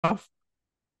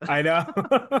I know.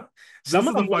 Some This of is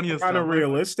the them look funniest kind of stuff.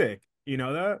 realistic. You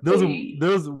know that? There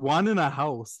was one in a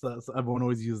house that everyone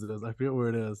always uses it as. I forget where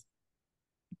it is.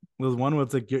 There's one where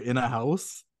it's like you're in a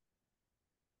house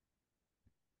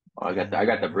Oh, I got the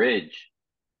and bridge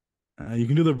you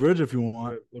can do the bridge if you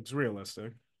want. It looks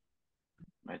realistic.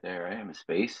 right there. Right? I'm in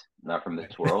space, not from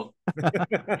this world. We're All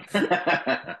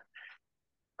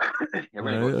gonna go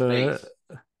right, to all right. space.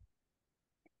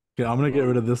 Okay, I'm gonna get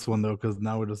rid Oh. of this one though, because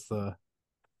now we're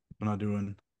not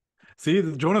doing. See,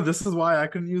 Jonah, this is why I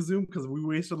couldn't use Zoom because we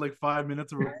wasted like 5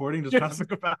 minutes of recording just trying to Just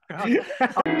figure back out.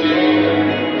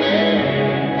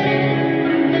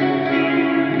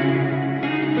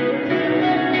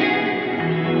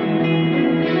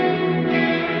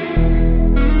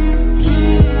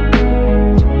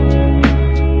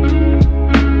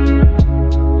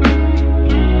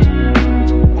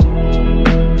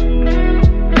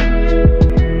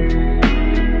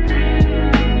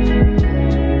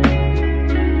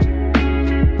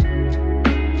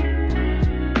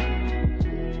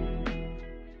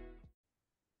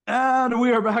 And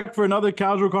we are back for another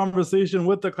casual conversation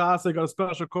with the classic. Got a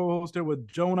special co-host here with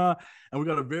Jonah, and we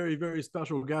got a very, very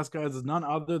special guest, guys. It's none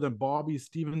other than Bobby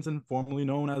Steveson, formerly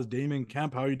known as Damon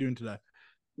Kemp. How are you doing today?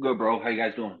 Good, bro. How you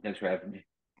guys doing? Thanks for having me.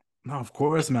 No, of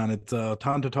course, man. It's a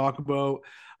ton to talk about.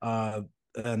 Uh,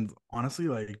 and honestly,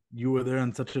 like you were there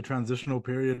in such a transitional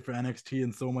period for NXT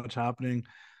and so much happening.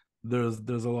 There's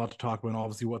a lot to talk about, and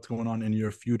obviously what's going on in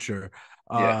your future.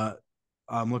 Yeah, Uh,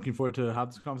 I'm looking forward to have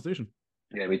this conversation.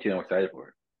 yeah, me too. I'm excited for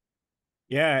it.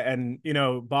 Yeah, and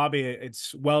Bobby,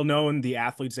 it's well known the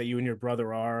athletes that you and your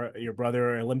brother are. Your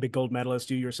brother, Olympic gold medalist,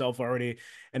 you yourself already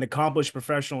an accomplished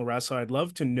professional wrestler. I'd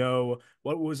love to know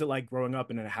what was it like growing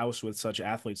up in a house with such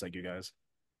athletes like you guys.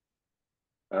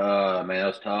 Man, that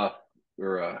was tough.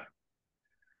 We're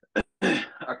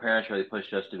our parents really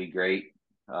pushed us to be great.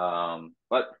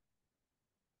 But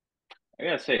I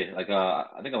gotta say, like,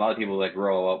 I think a lot of people that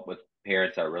grow up with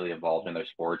parents that are really involved in their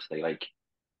sports, they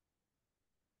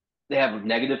have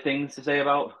negative things to say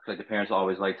about. Like the parents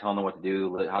always like telling them what to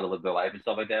do, how to live their life and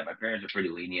stuff like that. My parents are pretty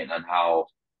lenient on how,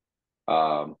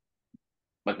 um,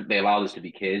 like they allowed us to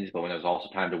be kids, but when there was also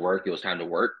time to work, it was time to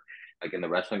work, like in the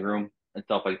wrestling room and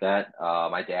stuff like that.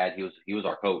 My dad, he was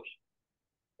our coach,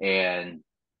 and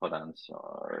hold on,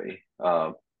 sorry.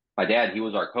 My dad, he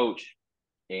was our coach,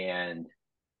 and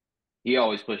he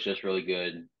always pushed us really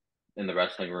good in the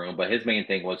wrestling room. But his main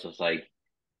thing was just like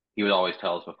he would always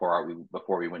tell us before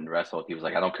we went to wrestle. He was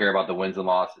like, I don't care about the wins and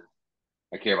losses.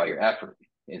 I care about your effort.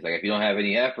 He's like, if you don't have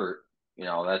any effort,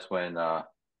 that's when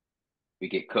we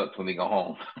get cooked when we go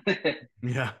home.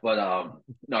 Yeah. But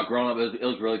no, growing up, it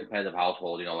was a really competitive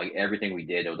household. Like everything we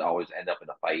did, it would always end up in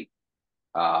a fight.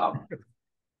 Um,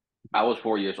 I was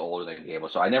 4 years older than Gable,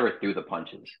 so I never threw the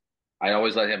punches. I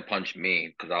always let him punch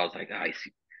me because I was like, I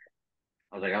see.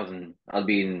 I'd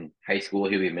be in high school,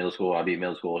 he'd be in middle school, I'd be in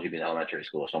middle school, he'd be in elementary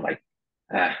school. So I'm like,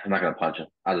 I'm not gonna punch him.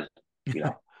 I'll just, you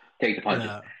know, take the punches.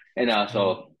 Yeah. And Oh,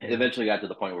 so it eventually got to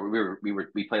the point where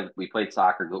we played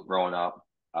soccer growing up.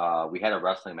 We had a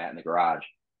wrestling mat in the garage.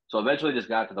 So eventually just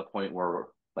got to the point where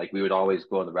like we would always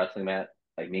go on the wrestling mat,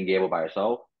 like me and Gable by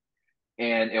ourselves,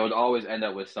 and it would always end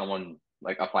up with someone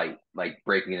like a fight, like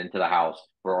breaking into the house,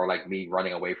 or like me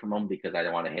running away from him because I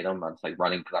didn't want to hit him. I'm just like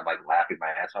running because I'm like laughing my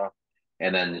ass off,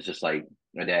 and then it's just like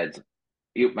my dad's,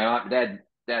 my mom, dad,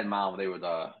 and mom, they would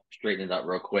straighten it up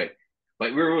real quick,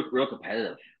 but we were real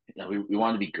competitive. We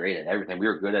wanted to be great at everything. We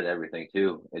were good at everything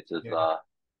too. It's just Yeah.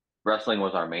 wrestling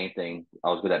was our main thing. I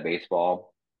was good at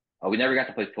baseball. We never got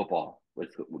to play football,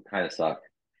 which kind of sucked.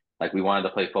 Like we wanted to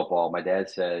play football. My dad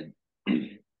said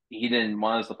he didn't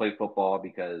want us to play football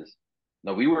because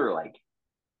no, we were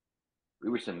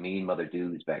some mean mother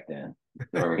dudes back then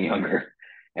when we were younger.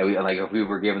 And we like if we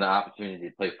were given the opportunity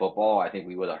to play football, I think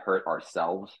we would have hurt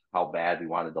ourselves how bad we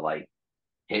wanted to like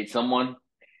hit someone,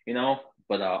 you know.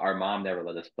 But our mom never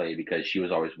let us play because she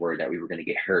was always worried that we were going to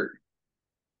get hurt.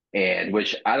 And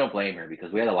which I don't blame her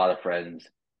because we had a lot of friends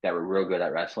that were real good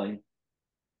at wrestling.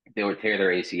 They would tear their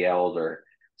ACLs or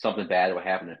something bad would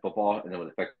happen in football and it would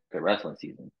affect the wrestling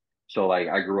season. So like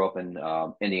I grew up in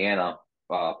Indiana,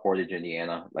 Portage,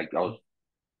 Indiana. Like I was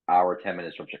hour 10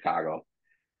 minutes from Chicago,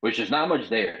 which is not much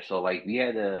there. So like we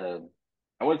had a,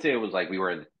 I wouldn't say it was like we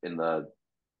were in the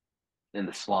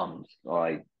slums or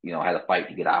like had a fight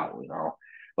to get out,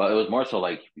 but it was more so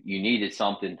like you needed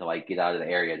something to like get out of the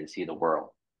area to see the world.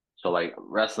 So like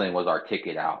wrestling was our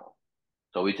ticket out.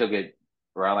 So we took it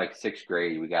around like sixth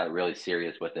grade. We got really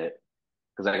serious with it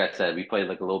because, like I said, we played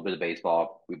like a little bit of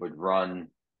baseball. We would run.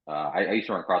 I used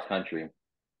to run cross country in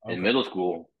Okay. middle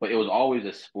school, but it was always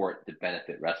a sport to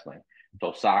benefit wrestling.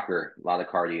 So soccer, a lot of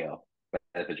cardio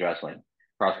benefits wrestling.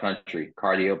 Cross country,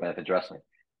 cardio benefits wrestling.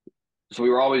 So we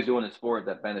were always doing a sport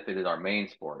that benefited our main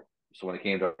sport. So when it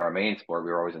came to our main sport,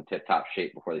 we were always in tip top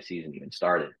shape before the season even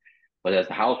started. But as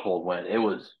the household went, it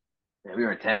was we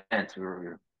were intense. We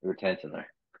were tense in there.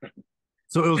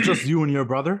 So it was just you and your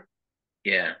brother?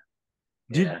 Yeah,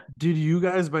 Did yeah, did you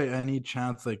guys by any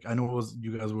chance, like, I know it was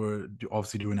you guys were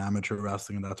obviously doing amateur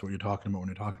wrestling and that's what you're talking about when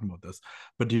you're talking about this,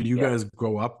 but did you yeah. guys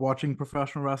grow up watching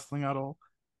professional wrestling at all?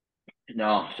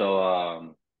 No, so I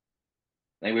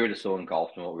think we were just so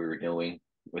engulfed in what we were doing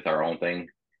with our own thing,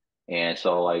 and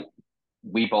so like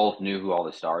we both knew who all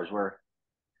the stars were.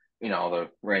 The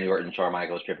Randy Orton, Shawn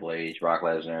Michaels, Triple H, Brock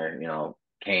Lesnar,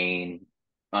 Kane,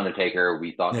 Undertaker.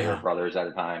 We thought they were Yeah. brothers at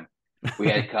the time. We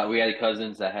had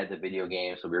cousins that had the video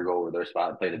game, so we would go over their spot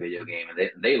and play the video game,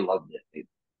 and they loved it.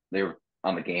 They were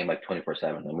on the game like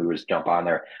 24/7, and we would just jump on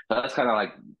there. So that's kind of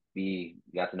like we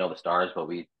got to know the stars, but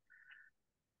we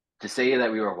to say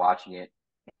that we were watching it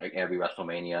like every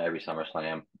WrestleMania, every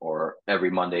SummerSlam, or every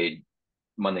Monday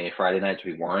and Friday nights,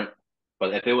 we weren't.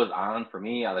 But if it was on for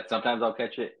me, I like sometimes I'll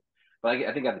catch it. But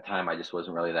I think at the time I just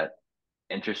wasn't really that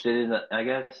interested in it. I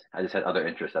guess I just had other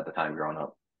interests at the time growing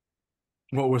up.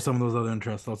 What were some of those other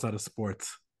interests outside of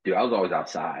sports? Dude, I was always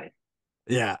outside.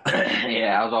 Yeah.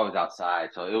 Yeah, I was always outside.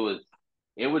 So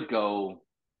it would go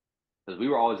because we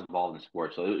were always involved in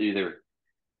sports. So it would either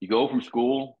you go from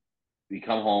school, you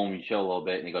come home, you chill a little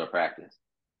bit, and you go to practice.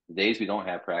 The days we don't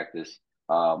have practice,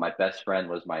 my best friend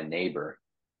was my neighbor,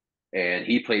 and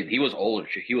he played. He was older.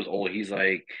 He was older. He's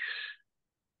like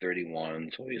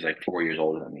 31, so he's like 4 years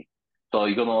older than me. So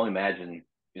you can only imagine,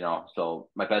 So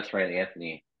my best friend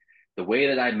Anthony, the way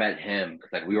that I met him,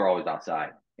 because like we were always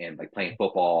outside and like playing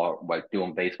football, like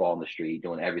doing baseball in the street,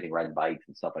 doing everything, riding bikes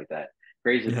and stuff like that.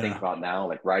 Crazy to think Yeah. about now,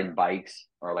 like riding bikes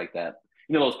or like that.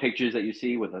 Those pictures that you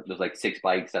see with there's like six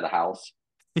bikes at a house,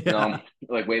 Yeah.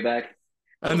 like way back.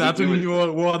 So And we that's we when you would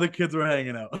knew what other kids were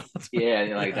hanging out. yeah,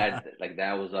 Yeah. like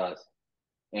that was us.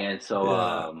 And so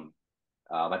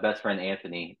Yeah. my best friend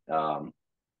Anthony,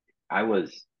 I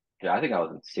was, I think I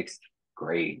was in sixth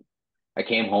grade. I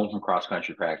came home from cross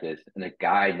country practice, and a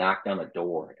guy knocked on the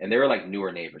door, and they were like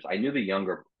newer neighbors. I knew the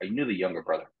younger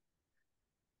brother,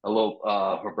 a little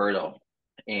Roberto,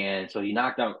 and so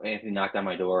Anthony knocked on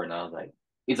my door, and I was like,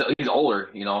 he's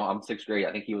older, I'm sixth grade.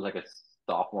 I think he was like a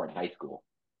sophomore in high school,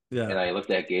 Yeah. and I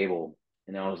looked at Gable,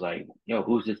 and I was like, yo,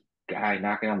 who's this guy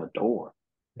knocking on the door?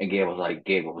 And Gable,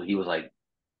 he was like,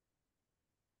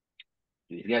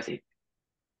 dude, these guys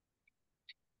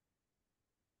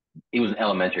he was in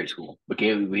elementary school, but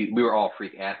we were all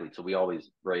freak athletes, so we always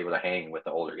were able to hang with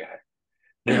the older guy.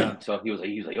 Yeah. So he was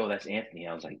like, oh, that's Anthony.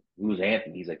 I was like, who's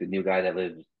Anthony? He's like the new guy that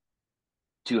lives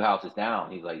two houses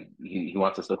down. He's like, he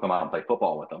wants us to come out and play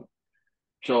football with him.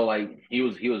 So like he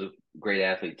was a great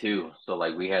athlete too. So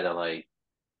like we had to like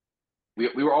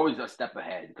we were always a step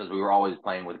ahead because we were always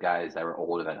playing with guys that were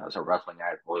older than us or wrestling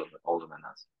guys older than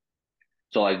us.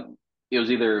 So like it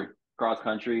was either cross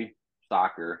country,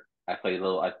 soccer. I played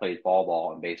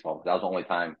ball and baseball. That was the only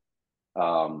time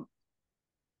um,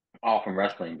 off from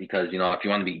wrestling because if you want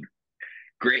to be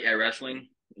great at wrestling,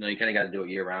 you kind of got to do it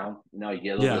year round. You get a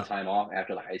little bit Yeah. of time off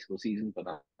after the high school season, but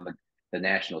the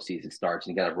national season starts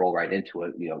and you got to roll right into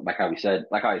it. Like how I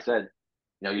said,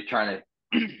 you're trying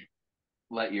to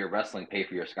let your wrestling pay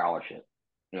for your scholarship.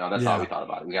 That's how we Yeah. thought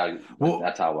about it. We got like Well,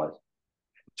 that's how it was.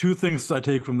 two things I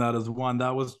take from that is one,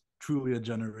 that was truly a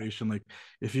generation. Like,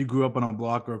 if you grew up on a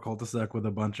block or a cul-de-sac with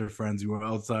a bunch of friends, you were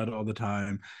outside all the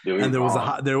time, Dude, we and were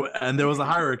gone. there was a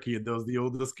hierarchy. There was the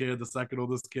oldest kid, the second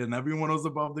oldest kid, and everyone was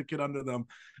above the kid under them.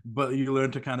 But you learn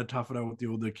to kind of tough it out with the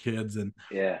older kids. And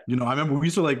Yeah, I remember we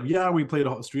used to, like, yeah, we played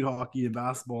street hockey and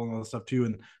basketball and all that stuff too,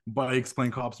 and bikes,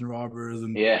 playing cops and robbers,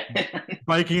 and yeah,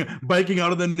 biking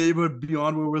out of the neighborhood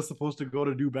beyond where we're supposed to go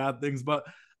to do bad things. But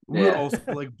we would yeah. also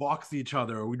like box each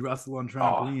other, or we'd wrestle on Oh,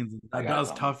 trampolines. I That got does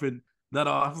something. toughen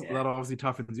Yeah, that obviously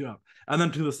toughens you up. And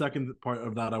then to the second part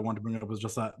of that I want to bring up is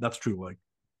just that's true. Like,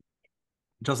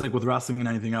 just like with wrestling and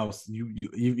anything else, you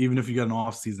even if you get an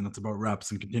off season, it's about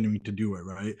reps and continuing to do it,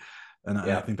 right? And I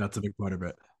yeah, think that's a big part of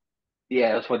it.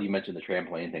 yeah. That's funny you mentioned the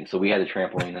trampoline thing. So we had a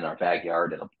trampoline in our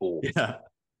backyard and a pool. Yeah.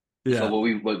 So Yeah.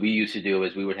 what we used to do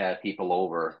is we would have people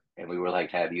over and we would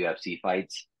like have UFC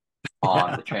fights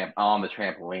on Yeah. the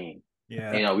trampoline.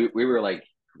 And, Yeah. we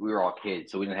were all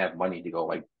kids, so we didn't have money to go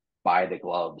like buy the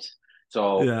gloves.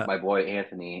 So Yeah. my boy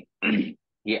Anthony, I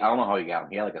don't know how he got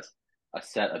them. He had like a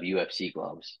set of UFC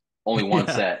gloves, only one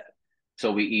Yeah. set.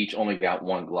 So we each only got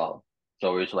one glove.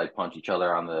 So we used to like punch each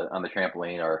other on the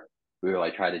trampoline, or we were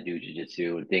like try to do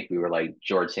jujitsu and think we were like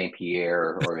George St.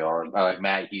 Pierre or like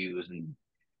Matt Hughes and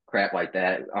crap like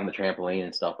that on the trampoline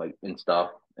and stuff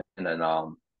and then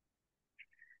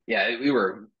yeah, we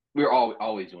were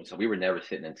always doing stuff. We were never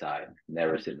sitting inside,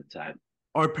 never sitting inside.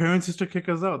 Our parents used to kick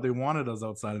us out. They wanted us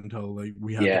outside until like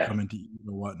we had to Yeah, come in to eat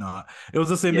or whatnot. It was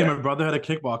the same thing. yeah. My brother had a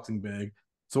kickboxing bag,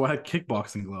 so I had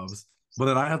kickboxing gloves. But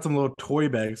then I had some little toy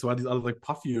bags, so I had these other like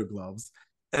puffier gloves.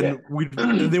 Yeah.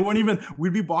 And they weren't even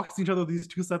we'd be boxing each other with these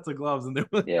two sets of gloves, and they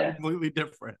were Yeah. completely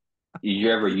different. Did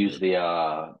you ever use the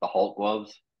Hulk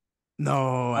gloves?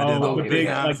 No, I did Oh, not. the The Okay, big big,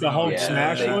 yeah. like hands the though. Hulk Yeah, the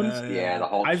smash big, ones. yeah, the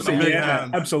Hulk I'd say, The big smash. yeah,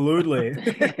 hands. absolutely.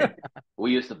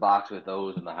 We used to box with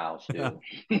those in the house Yeah,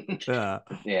 too. yeah.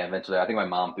 Yeah, eventually, I think my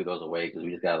mom threw those away because we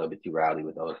just got a little bit too rowdy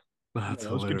with those. That's Yeah,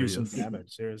 those could do some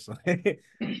hilarious. damage, seriously.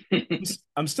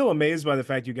 I'm still amazed by the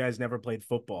fact you guys never played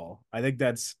football. I think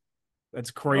that's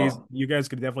crazy. Oh, You guys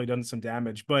could have definitely done some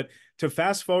damage. But to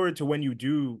fast forward to when you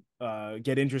do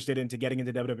get interested into getting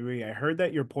into WWE, I heard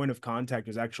that your point of contact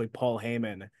was actually Paul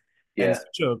Heyman, and yeah.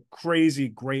 such a crazy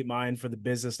great mind for the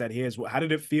business that he is. How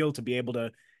did it feel to be able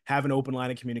to have an open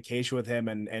line of communication with him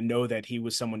and know that he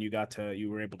was someone you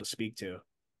were able to speak to?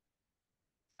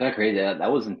 Kind of crazy.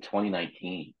 That was in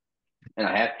 2019, and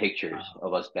I have pictures Wow.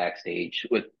 of us backstage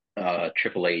with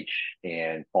Triple H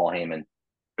and Paul Heyman.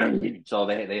 So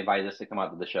they invited us to come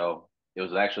out to the show. It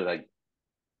was actually like,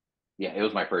 yeah, it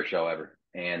was my first show ever.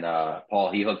 And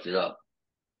Paul, he hooked it up.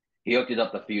 He hooked it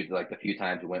up the few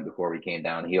times we went before we came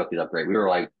down. He hooked it up great. We were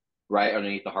like right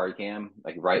underneath the hard cam,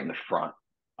 like right in the front.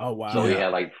 Oh So we wow. Yeah.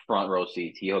 had like front row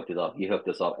seats. He hooked it up. He hooked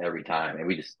us up every time, and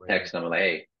we just Great. texted him like,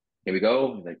 "Hey, here we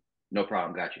go." He's like, no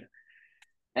problem, got you.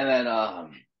 And then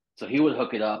so he would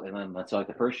hook it up, and then so like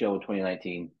the first show in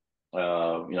 2019,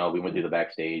 we went through the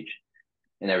backstage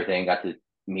and everything. Got to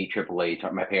meet Triple H.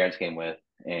 My parents came with,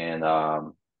 and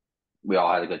we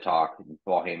all had a good talk.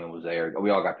 Paul Heyman was there. We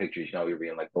all got pictures. We were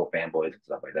being like full fanboys and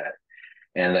stuff like that.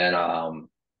 And then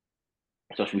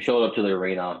so we showed up to the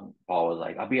arena. Paul was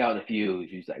like, "I'll be out in a few."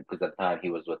 He's like, because at the time he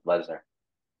was with Lesnar.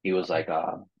 He was like,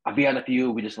 "I'll be out in a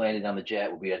few. We just landed on the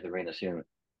jet. We'll be at the arena soon."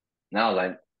 And I was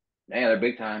like, "Man, they're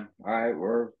big time. All right,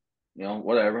 we're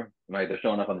whatever. Like they're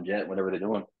showing up on the jet, whatever they're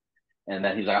doing." And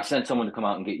then he's like, "I'll send someone to come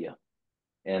out and get you."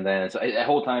 And then so the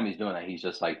whole time he's doing that, he's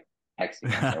just like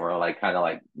texting us, and we're like kind of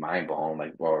like mind blown,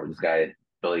 like, "Whoa, this guy is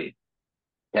really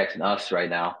texting us right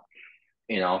now."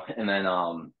 And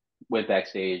then went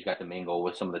backstage, got to mingle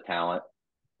with some of the talent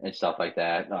and stuff like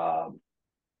that.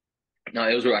 No,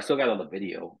 it was. I still got all the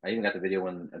video. I even got the video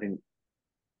when I think it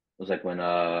was like when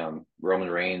Roman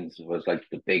Reigns was like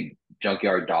the big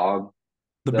junkyard dog,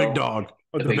 The big though. dog.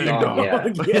 Oh, The the big The big big dog, dog. yeah.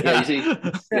 dog. Yeah, you Yeah. see,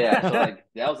 yeah, so Yeah. like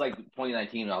that was like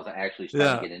 2019 when I was like, actually starting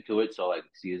to Yeah. get into it. So like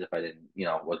see as if I didn't,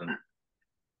 wasn't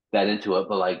that into it.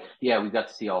 But like, yeah, we got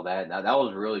to see all that. That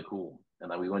was really cool. And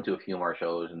like we went to a few more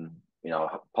shows and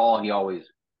Paul, he always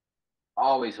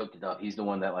hooked it up. He's the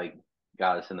one that like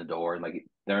got us in the door. And like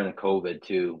during COVID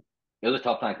too, it was a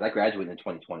tough time because I graduated in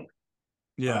 2020.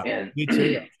 Yeah. And Me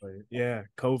too, actually. Yeah,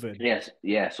 COVID. yes,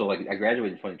 yeah. So like I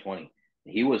graduated in 2020.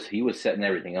 He was setting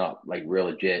everything up like real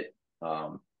legit.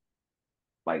 Um,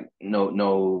 like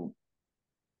no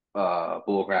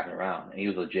bull crapping around. And he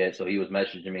was legit. So he was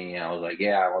messaging me and I was like,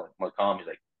 yeah, I want to come. He's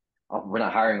like, oh, we're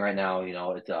not hiring right now.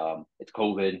 It's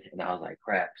COVID. And I was like,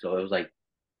 crap. So it was like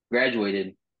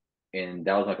graduated and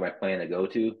that was like my plan to go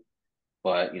to,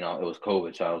 but it was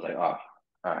COVID. So I was like, oh,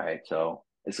 all right. So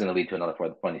it's gonna lead to another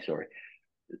funny story.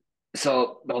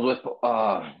 So I was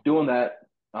with doing that.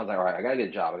 I was like, all right, I gotta get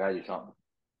a job. I gotta do something.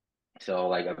 So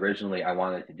like originally I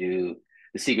wanted to do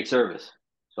the Secret Service.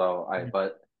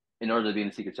 But in order to be in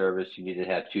the Secret Service, you need to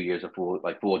have 2 years of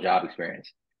full job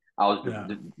experience. I was Yeah.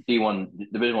 the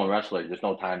D1 Division 1 wrestler. There's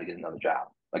no time to get another job,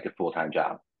 like a full-time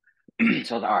job. So I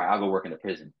was like, all right, I'll go work in the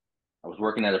prison. I was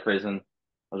working at a prison.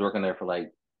 I was working there for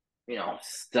like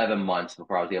 7 months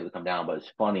before I was able to come down. But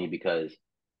it's funny because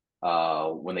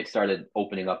when they started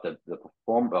opening up the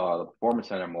performance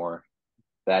center more,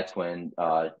 that's when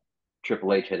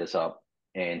Triple H hit us up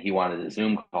and he wanted a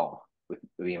Zoom call with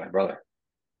me and my brother.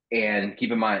 And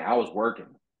keep in mind, I was working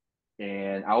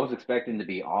and I was expecting to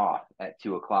be off at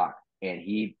 2 o'clock, and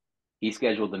he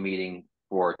scheduled the meeting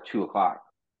for 2 o'clock,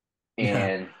 Yeah.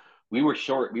 and we were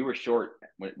short. We were short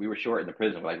in the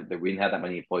prison. Like we didn't have that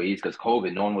many employees because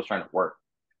COVID. No one was trying to work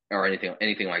or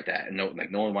anything like that, and no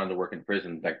one wanted to work in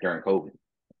prison like during COVID.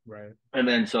 Right. And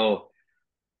then so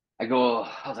I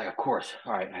was like, of course.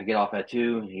 All right. I get off at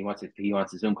 2. He wants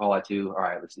a Zoom call at 2. All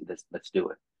right, let's do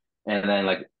it. And then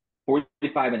like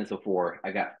 45 minutes before,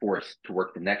 I got forced to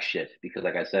work the next shift because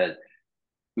like I said,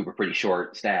 we were pretty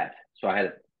short staffed. So I had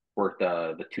to work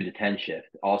the 2 to 10 shift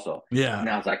also. Yeah. And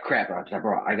I was like, crap, I was like,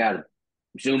 bro, I got a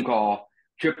Zoom call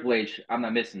Triple H, I'm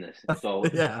not missing this.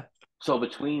 And Yeah. so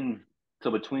between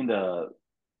the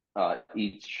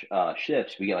each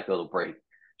shifts, we get like a little break.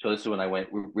 So this is when I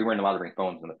went. We weren't allowed to bring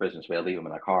phones in the prison, so we had to leave them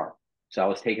in our car. So I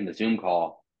was taking the Zoom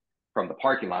call from the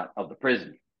parking lot of the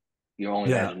prison. You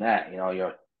only Yeah. imagine that.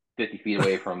 You're 50 feet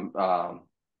away from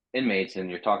inmates, and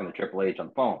you're talking to Triple H on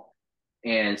the phone.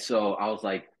 And so I was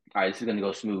like, all right, this is gonna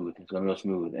go smooth. It's gonna go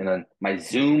smooth. And then my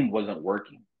Zoom wasn't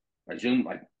working. My Zoom,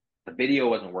 like the video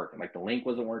wasn't working, like the link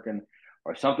wasn't working,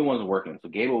 or something wasn't working. So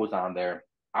Gable was on there.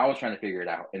 I was trying to figure it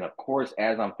out. And of course,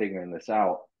 as I'm figuring this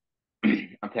out,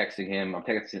 I'm texting him. I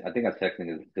think I was texting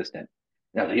his assistant.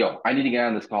 And I was like, yo, I need to get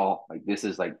on this call. Like this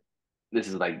is like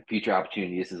future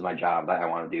opportunity. This is my job that I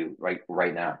want to do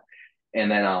right now.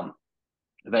 And then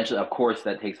eventually, of course,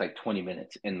 that takes like 20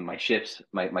 minutes. And my shifts,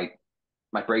 my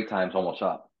break time's almost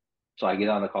up. So I get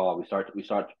on the call. We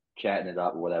start chatting it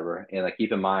up or whatever. And I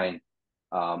keep in mind,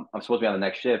 I'm supposed to be on the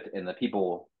next shift, and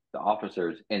the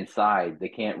officers inside, they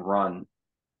can't run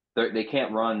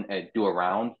and do a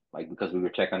round, like because we were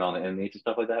checking on the inmates and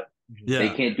stuff like that. They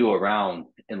Yeah. can't do a round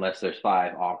unless there's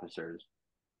 5 officers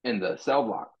in the cell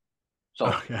block. So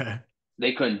Okay.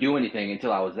 they couldn't do anything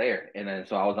until I was there. And then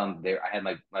so I was on there. I had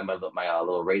my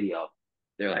little radio.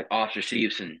 They're like, Officer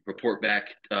Steveson, report back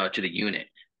to the unit.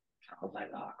 I was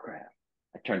like, oh crap.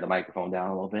 I turned the microphone down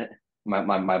a little bit,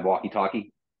 my walkie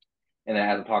talkie. And then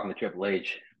as I'm talking to Triple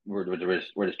H, we're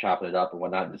just chopping it up and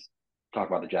whatnot, just talk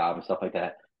about the job and stuff like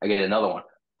that. I get another one.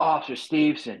 Officer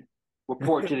Steveson,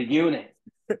 report to the unit.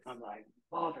 I'm like,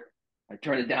 father. I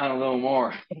turn it down a little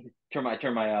more. turn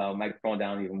my microphone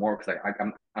down even more because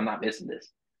I'm not missing this.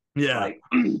 Yeah. Like,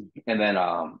 and then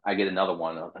I get another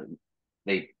one.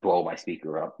 They blow my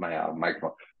speaker up, my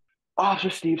microphone. Officer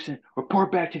Steveson,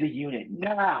 report back to the unit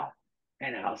now.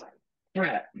 And I was like,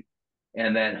 crap.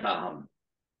 And then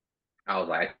I was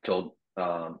like,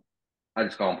 I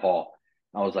just called him Paul.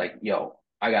 I was like, yo,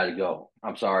 I gotta go.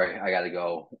 I'm sorry, I gotta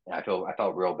go. And I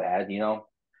felt real bad,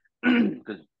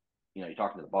 because you're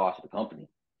talking to the boss of the company.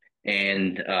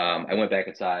 And I went back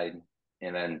inside,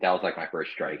 and then that was like my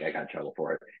first strike. I got in trouble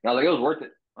for it. And I was like, it was worth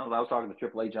it. I was talking to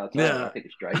Triple H outside. Like, Yeah. I'll take a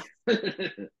strike.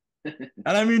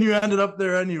 And I mean, you ended up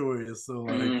there anyway. So,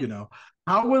 like, Mm-hmm.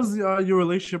 how was your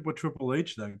relationship with Triple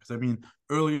H then? Because I mean,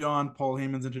 early on, Paul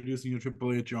Heyman's introducing you to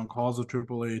Triple H. You're on calls with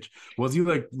Triple H. Was he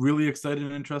like really excited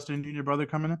and interested in you and your brother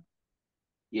coming in?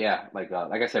 Yeah, like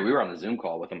I said, we were on the Zoom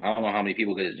call with him. I don't know how many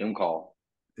people get a Zoom call.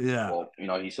 Yeah. Well,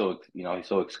 he's so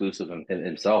exclusive in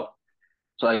himself.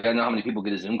 So I don't know how many people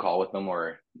get a Zoom call with him,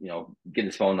 or get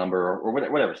his phone number, or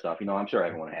whatever stuff. I'm sure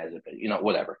everyone has it, but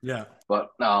whatever. Yeah. But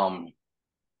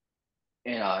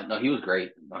and no, he was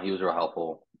great. No, he was real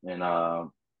helpful, and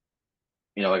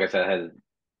like I said,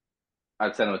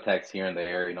 I'd send him a text here and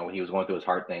there. When he was going through his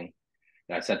heart thing,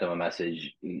 and I sent him a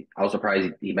message. I was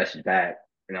surprised he messaged back,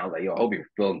 and I was like, "Yo, I hope you're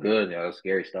feeling good."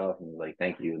 Scary stuff, and he was like,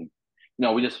 "Thank you."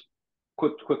 And we just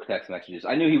quick text messages.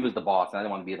 I knew he was the boss, and I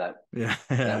didn't want to be Yeah.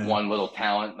 that Yeah. one little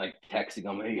talent, like texting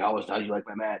him, "Hey, how'd you like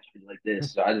my match? How'd you like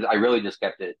this?" So I really just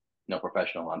kept it,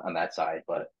 professional on that side.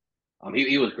 But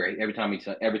he was great. Every time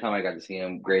I got to see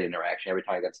him, great interaction. Every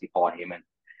time I got to see Paul Heyman,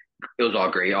 it was all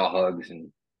great, all hugs,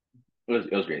 and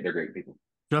it was great. They're great people.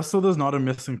 Just so there's not a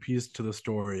missing piece to the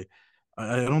story,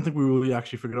 I don't think we really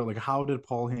actually figured out like how did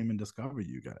Paul Heyman discover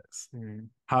you guys? Mm.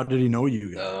 How did he know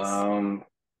you guys?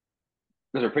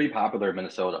 Those are pretty popular in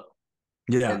Minnesota,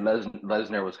 Yeah. and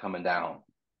Lesnar was coming down.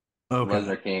 Okay.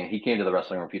 Lesnar came. He came to the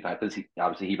wrestling room a few times because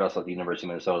he wrestled at the University of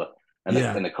Minnesota, and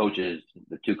Yeah. the coaches,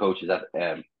 the two coaches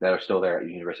that are still there at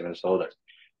the University of Minnesota,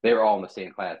 they were all in the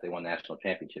same class. They won national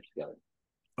championships together,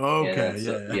 and then Okay.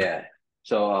 so Yeah. yeah,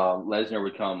 so Lesnar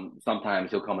would come.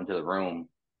 Sometimes he'll come into the room,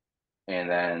 and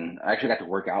then I actually got to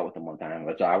work out with him one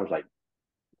time. So I was like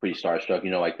pretty starstruck.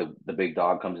 Like the big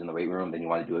dog comes in the weight room, then you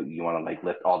want to do it. You want to like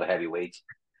lift all the heavy weights,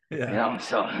 Yeah.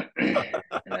 So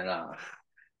and then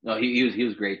no, he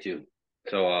was great too.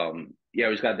 So yeah,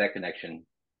 we just got that connection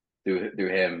through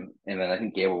him, and then I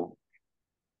think Gable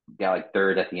got like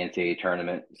third at the NCAA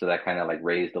tournament, so that kind of like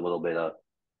raised a little bit of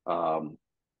um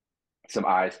some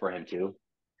eyes for him too.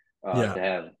 Yeah. To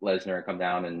have Lesnar come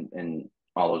down and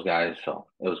all those guys, so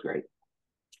it was great.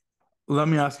 Let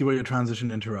me ask you about your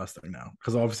transition into wrestling now,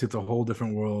 because obviously it's a whole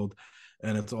different world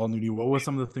and it's all new to you. What were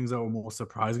some of the things that were most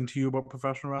surprising to you about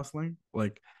professional wrestling?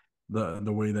 Like the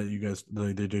way that you guys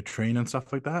they train and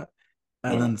stuff like that.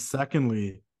 And Mm. then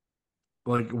secondly,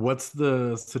 like what's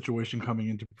the situation coming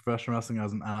into professional wrestling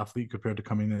as an athlete compared to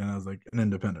coming in as like an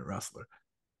independent wrestler?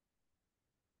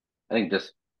 I think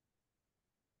just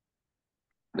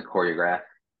the choreograph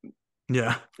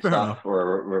Yeah, fair stuff, enough.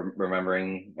 or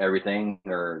remembering everything,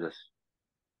 or just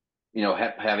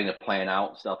having to plan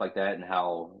out stuff like that, and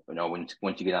how once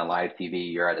you get on live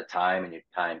TV, you're at a time, and your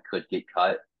time could get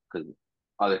cut because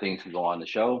other things can go on the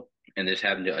show, and just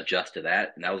having to adjust to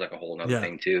that, and that was like a whole other Yeah.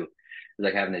 thing too.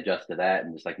 Like having to adjust to that,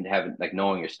 and just like having like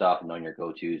knowing your stuff and knowing your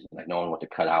go tos, and like knowing what to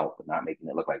cut out, but not making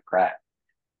it look like crap.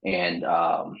 And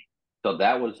so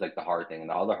that was like the hard thing, and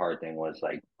the other hard thing was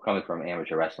like coming from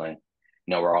amateur wrestling.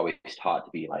 We're always taught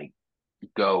to be like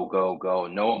go, go, go,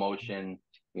 no emotion.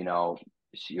 You know,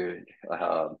 your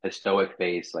a stoic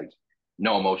face, like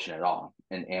no emotion at all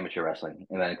in amateur wrestling,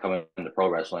 and then coming into pro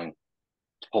wrestling,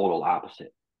 total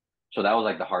opposite. So that was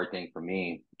like the hard thing for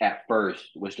me at first,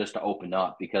 was just to open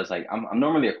up, because like I'm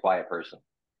normally a quiet person,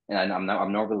 and I'm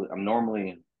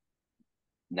normally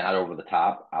not over the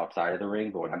top outside of the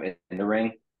ring, but when I'm in the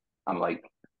ring, I'm like,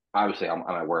 obviously I'm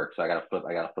at work, so I gotta flip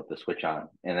the switch on.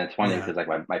 And it's funny Yeah. because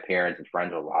like my parents and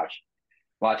friends will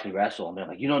watch me wrestle, and they're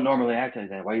like, you don't normally act like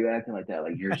that. Why are you acting like that?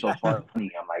 Like, you're so funny.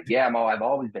 I'm like, yeah, I've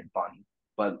always been funny,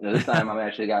 but this time I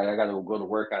got to go to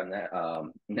work on that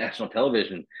national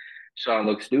television, so I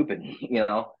look stupid,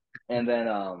 And then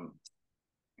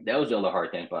that was the other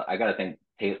hard thing, but I got to thank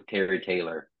Terry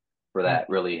Taylor for that,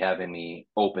 really having me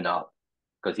open up,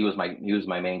 because he was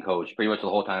my main coach pretty much the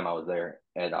whole time I was there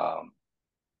at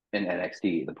in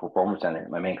NXT, the Performance Center,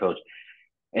 my main coach.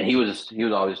 And he was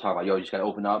always talking about, yo, you just gotta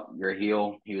open up, you're a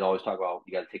heel. He would always talk about,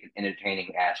 you gotta take an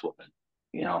entertaining ass whooping.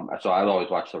 So I'd always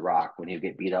watch The Rock when he would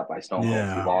get beat up by Stone Cold.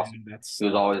 He Yeah. lost. That's He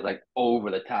was always like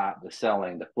over the top, the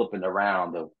selling, the flipping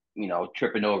around, the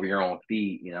tripping over your own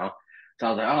feet. So I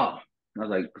was like, oh, I was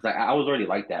like, because I was already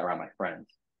like that around my friends.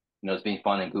 It's being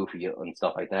fun and goofy and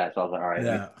stuff like that. So I was like, all right,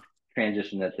 let me Yeah.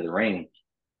 transition that to the ring.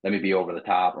 Let me be over the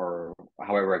top, or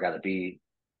however I got to be,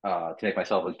 to make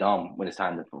myself look dumb when it's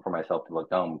time for myself to look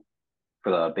dumb,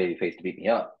 for the babyface to beat me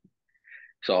up.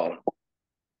 So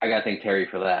I got to thank Terry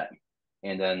for that.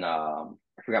 And then I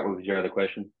forgot, what was your other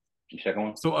question? Your second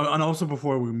one? So, and also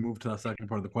before we move to that second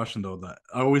part of the question, though, that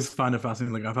I always find it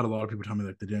fascinating. Like, I've had a lot of people tell me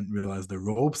like they didn't realize the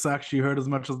ropes actually hurt as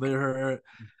much as they hurt.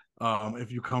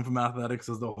 If you come from athletics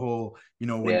as the whole,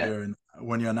 Yeah,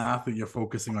 when you're an athlete, you're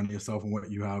focusing on yourself and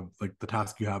what you have, like the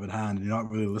task you have at hand, and you're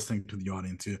not really listening to the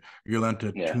audience. You're learning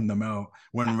to yeah, tune them out.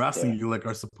 When wrestling, yeah, you like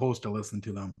are supposed to listen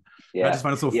to them. And I yeah, just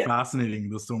find it so yeah, fascinating.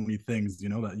 There's so many things,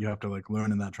 that you have to like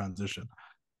learn in that transition.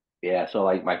 yeah. So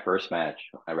like my first match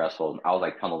I wrestled, I was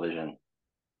like tunnel vision,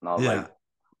 and I was Yeah. like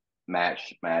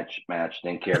match, match, match.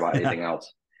 Didn't care about Yeah. anything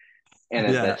else. And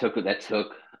that Yeah. took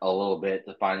a little bit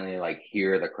to finally like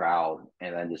hear the crowd,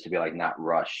 and then just to be like not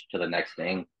rush to the next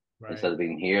thing, right. instead of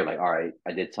being here like, all right,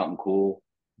 I did something cool.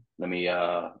 Let me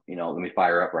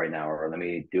fire up right now, or let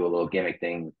me do a little gimmick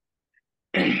thing,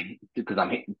 because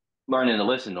I'm learning to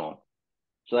listen to them.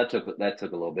 So that took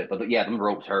a little bit, but yeah, them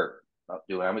ropes hurt.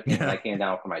 Dude, when I Yeah. came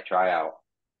down for my tryout,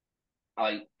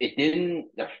 like it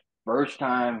didn't the first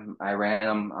time I ran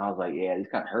them. I was like, yeah, these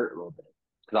kind of hurt a little bit,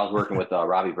 because I was working with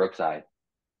Robbie Brookside.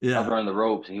 I was Yeah. running the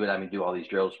ropes, and he would have me do all these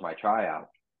drills for my tryout.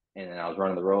 And then I was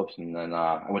running the ropes, and then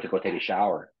I went to go take a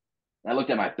shower. And I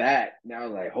looked at my back, and I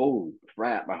was like, holy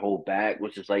crap, my whole back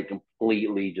was just like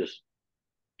completely just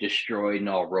destroyed and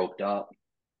all roped up.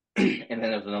 And then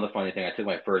there was another funny thing. I took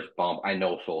my first bump. I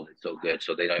no sold it so good,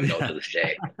 so they don't even know to Yeah. this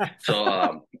day.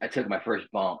 So I took my first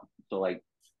bump. So like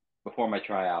before my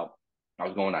tryout, I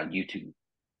was going on YouTube,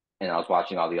 and I was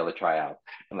watching all the other tryouts.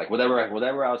 And like whatever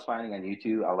I was finding on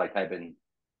YouTube, I would like type in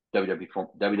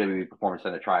WWE Performance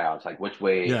Center tryouts, like which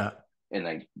way, Yeah. and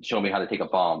like show me how to take a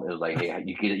bump. It was like, hey,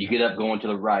 you get up going to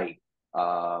the right,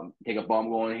 take a bump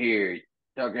going here,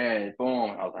 tuck in,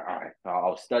 boom. I was like, all right. So I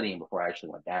was studying before I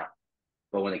actually went down.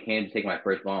 But when it came to taking my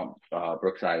first bump,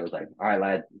 Brookside was like, all right,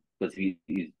 lad, because he's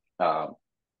from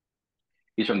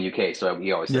the UK, so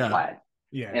he always says Yeah. lad.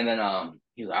 Yeah. And then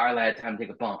he was like, all right, lad, time to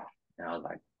take a bump. And I was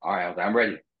like, all right, I'm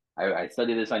ready. I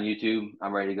studied this on YouTube.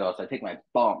 I'm ready to go. So I take my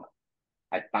bump.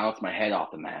 I bounced my head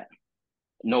off the mat.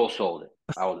 No sold it.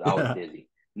 I was Yeah. dizzy.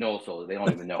 No sold it. They don't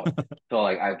even know it. So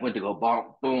like I went to go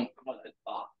bump, boom. I was like,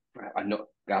 oh crap. I know.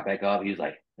 Got back up. He was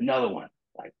like, another one.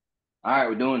 Like, all right,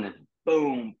 we're doing this.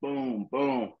 Boom, boom,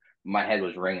 boom. My head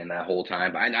was ringing that whole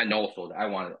time, but I no sold it. I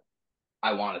wanted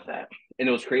that, and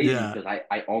it was crazy Yeah. because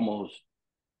I almost,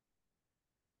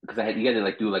 because you got to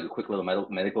like do like a quick little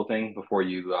medical thing before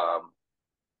you are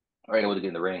able to get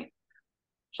in the ring.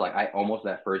 So like I almost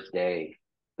that first day,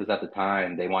 because at the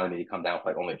time they wanted me to come down for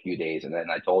like only a few days, and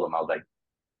then I told them, I was like,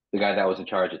 the guy that was in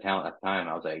charge of talent at the time,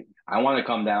 I was like, I want to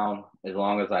come down as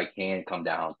long as I can come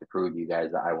down to prove to you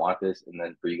guys that I want this, and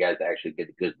then for you guys to actually get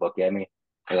a good look at me.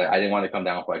 Like I didn't want to come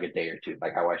down for like a day or two.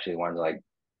 Like I actually wanted to like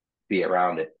be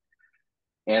around it.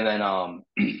 And then uh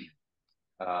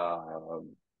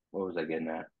what was I getting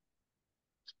at?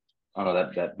 Oh no,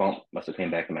 that bump must have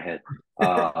came back in my head.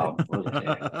 What was I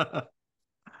saying?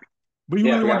 But you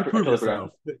Yeah, really want to I prove totally forgot.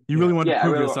 yourself. You Yeah. really want to Yeah, I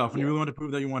prove really want. yourself, and you Yeah, really want to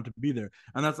prove that you want to be there.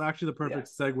 And that's actually the yeah, perfect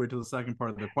segue to the second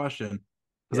part of the question.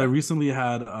 Because I yeah, recently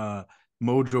had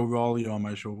Mojo Rawley on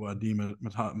my show, Dima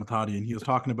Matadi, and he was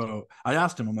talking about. I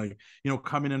asked him, I'm like,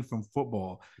 coming in from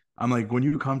football, I'm like, when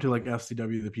you come to like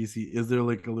FCW, the PC, is there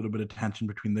like a little bit of tension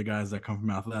between the guys that come from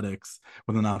athletics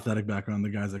with an athletic background,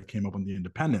 and the guys that came up on the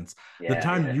independents? The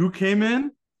time yeah, you came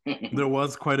in, yeah. there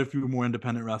was quite a few more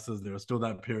independent wrestlers there. Still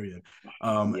that period.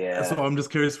 So Yeah. I'm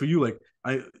just curious for you, like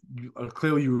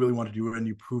clearly you really want to do it, and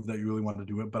you proved that you really want to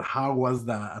do it. But how was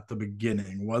that at the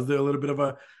beginning? Was there a little bit of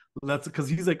a that's because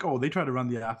he's like, oh, they try to run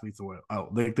the athletes away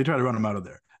out. They try to run them out of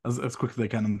there as quick as they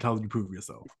can until you prove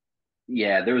yourself.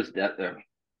 Yeah, there was definitely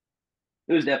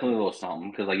a little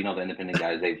something because, like, the independent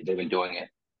guys, they've been doing it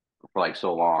for like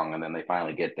so long, and then they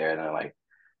finally get there and they're like,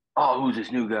 oh, who's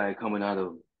this new guy coming out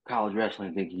of college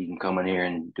wrestling thinking he can come in here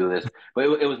and do this? But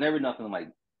it was never nothing like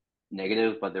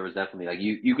negative, but there was definitely like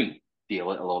you can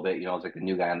feel it a little bit. It's like the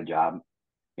new guy on the job,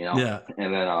 Yeah,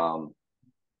 and then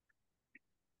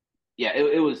yeah,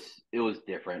 it was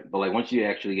different. But like once you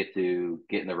actually get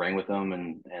in the ring with them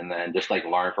and then just like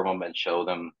learn from them and show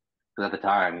them, because at the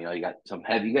time, you got some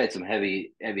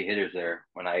heavy hitters there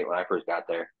when I first got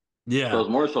there. So yeah, it's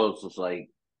more so it's just like,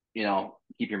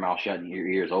 keep your mouth shut and your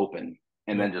ears open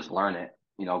and yep, then just learn it,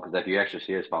 because if you're actually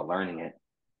serious about learning it,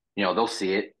 they'll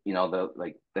see it,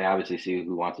 they obviously see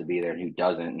who wants to be there and who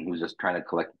doesn't and who's just trying to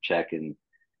collect a check and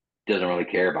doesn't really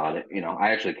care about it.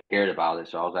 I actually cared about it,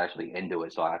 so I was actually into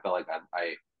it. So I felt like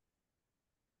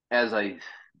as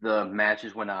the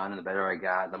matches went on and the better I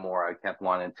got, the more I kept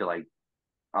wanting to like,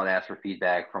 I'd ask for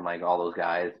feedback from like all those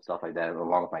guys and stuff like that,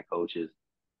 along with my coaches.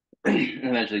 And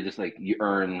eventually just like you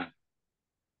earn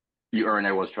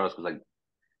everyone's trust because like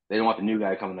they don't want the new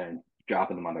guy coming there and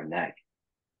dropping them on their neck.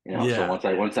 So yeah. once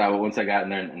I got in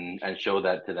there and showed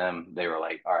that to them, they were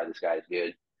like, all right, this guy's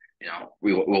good.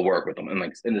 We'll work with them and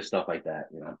like into stuff like that.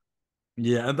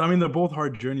 Yeah, I mean they're both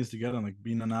hard journeys to get on. Like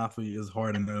being an athlete is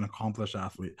hard, and they're an accomplished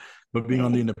athlete. But being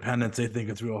on the Mhm. independents, they think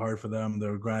it's real hard for them.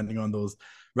 They're grinding on those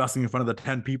wrestling in front of the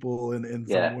 10 people in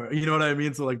Yeah. somewhere. You know what I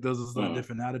mean? So like there's just that Mhm.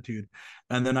 different attitude.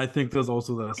 And then I think there's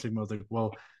also that stigma of like,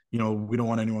 well, we don't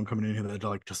want anyone coming in here that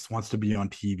like just wants to be on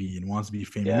TV and wants to be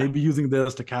famous. Yeah. Maybe using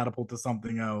this to catapult to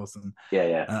something else. And Yeah.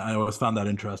 Yeah. I always found that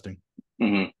interesting.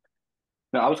 hmm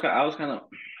No, I was kind of,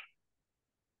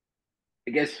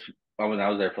 I guess when I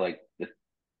was there for like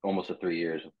almost 3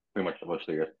 years, pretty much almost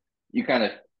 3 years. You kind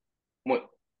of what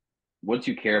once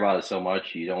you care about it so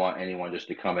much, you don't want anyone just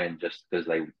to come in just because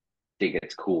they think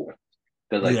it's cool.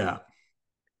 Because like Yeah.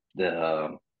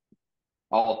 the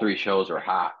all three shows are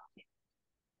hot,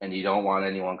 and you don't want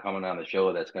anyone coming on the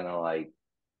show that's gonna like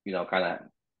kind of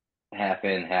half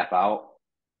in, half out,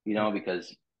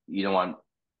 because you don't want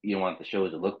you don't want the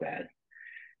shows to look bad.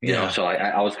 Yeah. So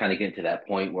I was kind of getting to that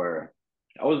point where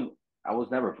I was I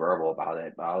was never verbal about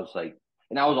it, but I was like,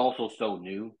 and I was also so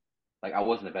new. Like I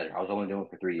wasn't a veteran. I was only doing it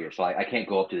for 3 years, so I can't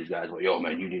go up to these guys like, "Yo,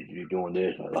 man, you need to be doing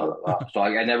this." Blah, blah, blah. So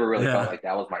I never really felt Yeah. like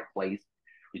that was my place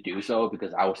to do so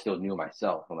because I was still new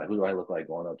myself. I'm like, who do I look like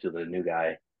going up to the new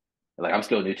guy? And like I'm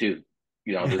still new too.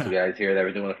 There's Yeah. guys here that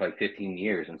were doing it for like 15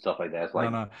 years and stuff like that. It's No,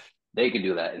 like no. they can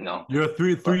do that, You're a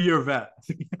three but three year vet.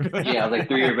 yeah, I was like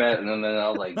 3 year vet, and then I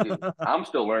was like, dude, I'm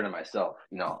still learning myself.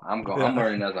 I'm Yeah.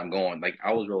 learning as I'm going. Like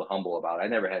I was real humble about it.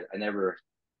 I never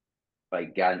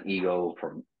like got an ego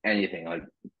from anything. Like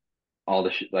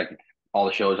like all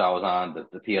the shows I was on,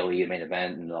 the PLE main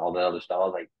event, and all the other stuff. I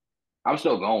was like, I'm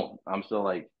still going. I'm still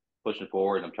like pushing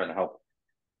forward. I'm trying to help,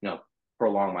 you know,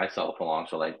 prolong myself along.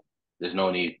 So like, there's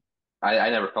no need. I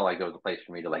never felt like there was a place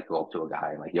for me to like go up to a guy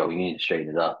and like, yo, you need to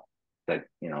straighten it up. Like,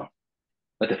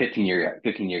 let the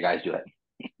 15-year guys do it.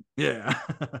 Yeah.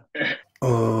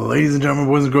 Ladies and gentlemen,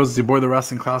 boys and girls, it's your boy, the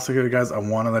Wrestling Classic here, guys. I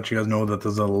want to let you guys know that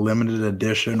there's a limited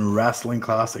edition Wrestling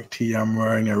Classic tee. I'm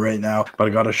wearing it right now, but I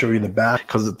got to show you the back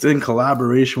because it's in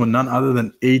collaboration with none other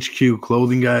than HQ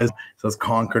Clothing, guys. It says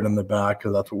Conquered in the back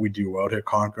because that's what we do. We're out here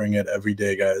conquering it every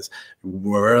day, guys.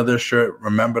 Wear this shirt,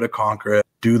 remember to conquer it.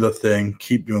 Do the thing,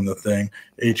 keep doing the thing.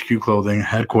 HQ Clothing,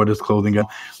 Headquarters Clothing,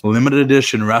 limited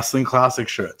edition Wrestling Classic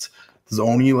shirts. There's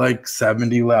only like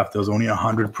 70 left. There's only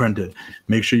 100 printed.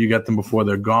 Make sure you get them before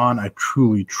they're gone. I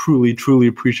truly, truly, truly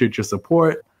appreciate your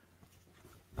support.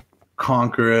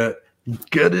 Conquer it.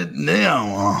 Get it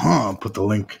now. Put the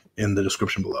link in the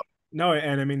description below. No,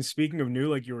 and I mean, speaking of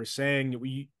new, like you were saying,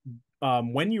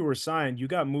 when you were signed, you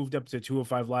got moved up to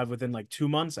 205 Live within like 2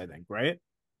 months, I think, right?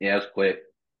 Yeah, it was quick.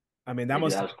 I mean, that Yeah, dude,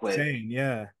 must that have was been quick. insane.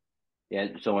 Yeah. Yeah,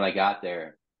 so when I got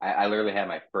there, I literally had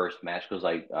my first match because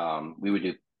like we would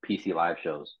do PC live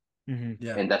shows. Hmm.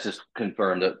 Yeah. And that's just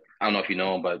confirmed. That I don't know if you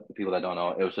know, but the people that don't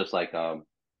know, it was just like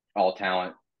all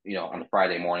talent, on a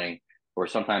Friday morning, or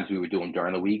sometimes we would do them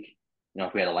during the week.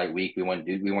 If we had a light week, we wouldn't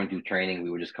do training. We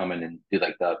would just come in and do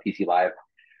like the PC live,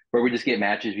 where we just get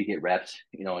matches, we get reps,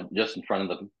 just in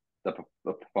front of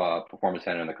the performance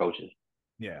center and the coaches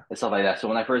Yeah. and stuff like that. So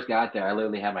when I first got there, I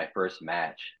literally had my first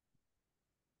match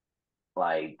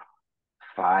like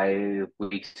 5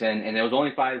 weeks in, and it was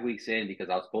only 5 weeks in because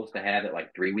I was supposed to have it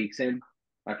like 3 weeks in.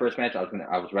 My first match, I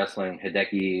was wrestling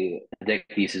Hideki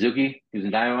Suzuki, who's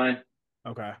in Dynamite.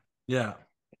 Okay. Yeah.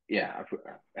 Yeah,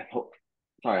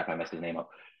 sorry if I messed his name up,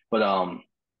 but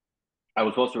I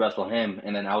was supposed to wrestle him,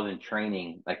 and then I was in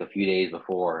training like a few days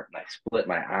before, and I split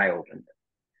my eye open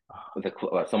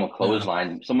with someone Yeah.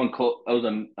 clothesline. It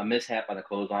was a mishap on the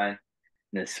clothesline,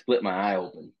 and it split my eye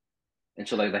open. And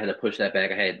so like I had to push that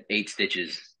back. I had 8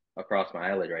 stitches across my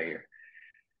eyelid right here.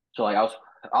 So like I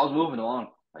was moving along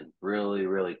like really,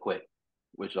 really quick,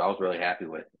 which I was really happy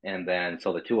with. And then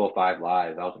so the 205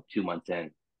 live, I was like 2 months in.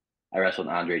 I wrestled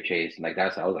Andre Chase, and like I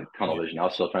was like tunnel Yeah. vision. I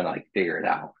was still trying to like figure it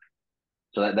out.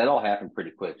 So that all happened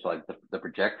pretty quick. So like the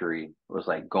trajectory was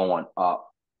like going up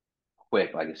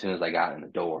quick, like as soon as I got in the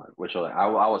door, which I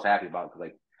was happy about because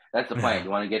like that's the plan. Yeah. You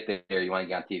want to get there, you want to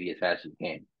get on TV as fast as you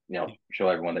can. Show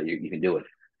everyone that you can do it.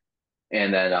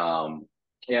 And then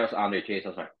yeah, it was Andre Chase.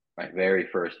 That was my very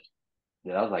first.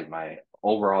 Yeah, that was like my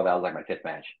overall. That was like my fifth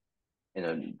match. And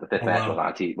then the fifth Oh match wow.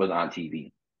 was on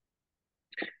TV.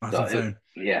 That's So insane.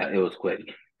 yeah, it was quick.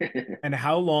 And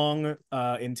how long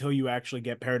until you actually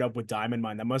get paired up with Diamond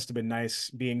Mine? That must have been nice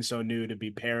being so new to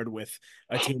be paired with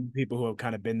a team of people who have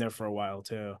kind of been there for a while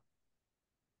too.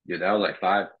 Dude, that was like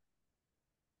 5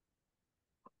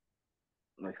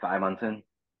 months in,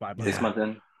 5 months. six Yeah. months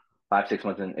in, 5 6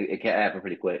 months in. It can't happen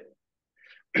pretty quick.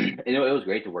 It was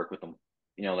great to work with them.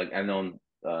 Like I've known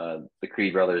the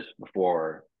Creed brothers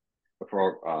before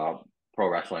pro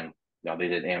wrestling. They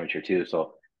did amateur too.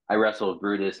 So I wrestled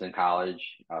Brutus in college.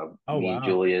 Oh wow. Me and That's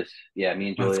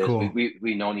Julius, cool.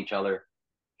 we known each other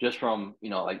just from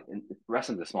like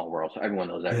wrestling's a small world, so everyone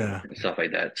knows everyone Yeah. and stuff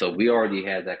like that. So we already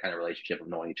had that kind of relationship of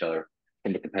knowing each other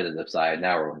from the competitive side.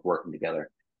 Now we're working together,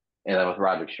 and then with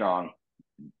Roderick Strong,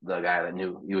 the guy that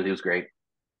knew he was great.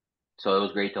 So it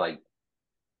was great to like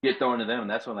get thrown to them. And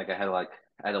that's when like I had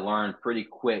to learn pretty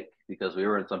quick because we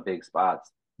were in some big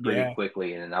spots pretty Yeah.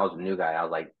 quickly, and I was a new guy. I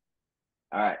was like,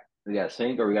 all right, we got to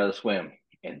sink or we got to swim,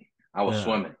 and I was Yeah.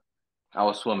 swimming. I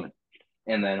was swimming,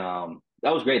 and then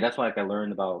that was great. That's why like I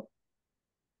learned about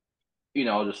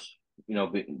just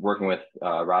working with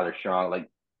Roderick Strong. Like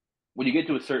when you get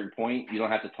to a certain point, you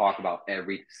don't have to talk about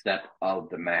every step of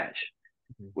the match.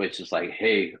 Mhm. Which is like,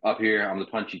 hey, up here, I'm gonna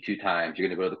punch you 2 times. You're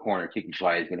gonna go to the corner, kick you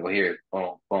twice. You're gonna go here,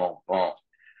 boom, boom, boom.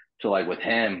 So like with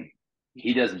him,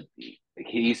 he doesn't. Like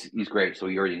he's great, so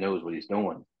he already knows what he's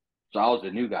doing. So I was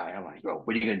a new guy. I'm like, bro,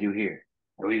 what are you gonna do here?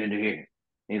 What are you gonna do here?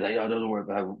 And he's like, oh, don't worry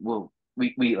about it. Well,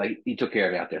 we like he took care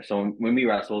of me out there. So when we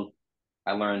wrestled,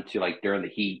 I learned to like during the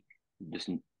heat, just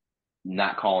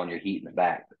not calling your heat in the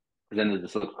back. Because then it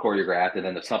just looks choreographed, and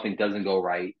then if something doesn't go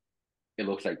right, it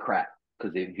looks like crap.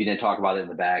 Because if you didn't talk about it in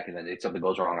the back, and then if something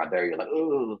goes wrong out there, you're like,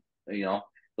 oh, you know.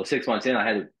 So 6 months in, I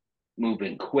had to move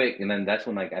in quick, and then that's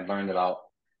when like I learned about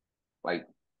like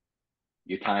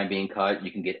your time being cut.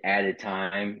 You can get added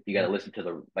time. You got to listen to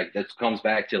the like. This comes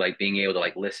back to like being able to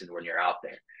like listen when you're out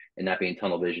there and not being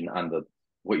tunnel vision on the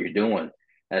what you're doing.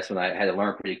 That's when I had to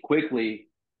learn pretty quickly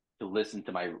to listen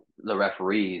to the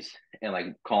referees and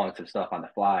like calling some stuff on the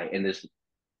fly. And this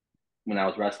when I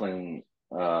was wrestling,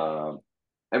 to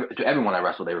everyone I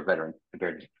wrestled, they were veteran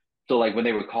compared to me. So like when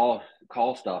they would call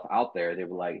stuff out there, they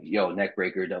were like, "Yo, neck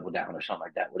breaker, double down, or something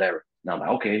like that, whatever." And I'm like,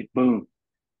 "Okay, boom."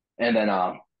 And then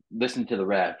listen to the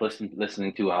ref,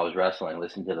 listening to how I was wrestling,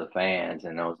 listen to the fans,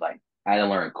 and I was like, I had to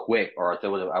learn quick, or else I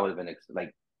would have been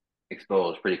like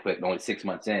exposed pretty quick. Only 6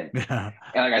 months in, Yeah.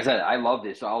 and like I said, I loved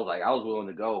it, so I was like, I was willing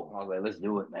to go. I was like, let's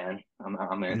do it, man.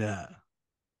 I'm in. Yeah.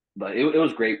 But it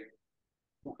was great.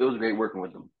 It was great working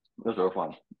with them. It was real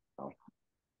fun. So,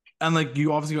 And like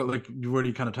you obviously got like you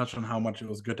already kind of touched on how much it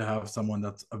was good to have someone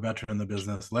that's a veteran in the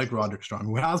business like Roderick Strong,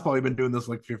 who has probably been doing this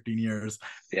like 15 years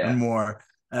and yeah. more,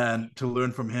 and to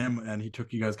learn from him, and he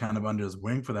took you guys kind of under his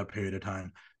wing for that period of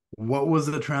time. What was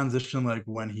the transition like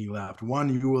when he left?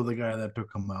 One, you were the guy that took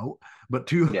him out, but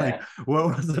two, like Yeah.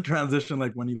 what was the transition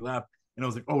like when he left? And it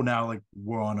was like, oh, now like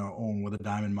we're on our own with a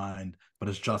diamond mind, but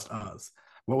it's just us.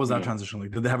 What was that Mhm. transition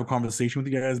like? Did they have a conversation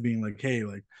with you guys, being like, hey,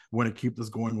 like, want to keep this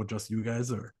going with just you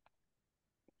guys, or?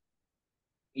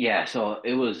 Yeah, so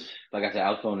it was like I said, I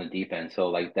was throwing the deep end. So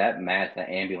like that match, that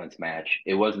ambulance match,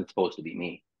 it wasn't supposed to be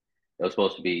me. It was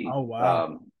supposed to be Oh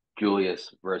wow.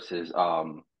 Julius versus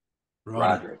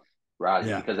Roddy. Roddy,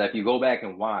 Yeah. because if you go back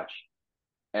and watch,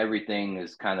 everything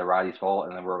is kind of Roddy's fault,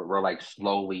 and then we're like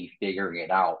slowly figuring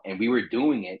it out, and we were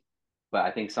doing it, but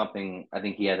I think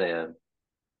he had an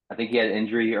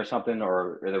injury or something,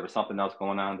 or there was something else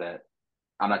going on that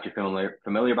I'm not too familiar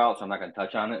about, so I'm not going to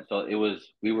touch on it. So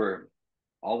we were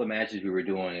all the matches we were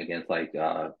doing against like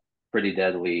Pretty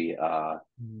Deadly,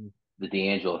 Mm. the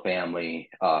D'Angelo family,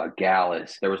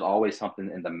 Gallus. There was always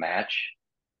something in the match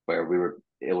where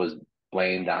it was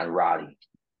blamed on Roddy.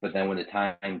 But then when the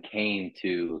time came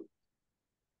to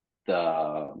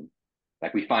the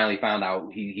like we finally found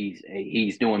out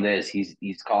he's doing this, he's the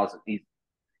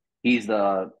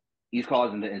he's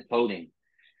causing the imploding.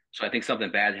 So I think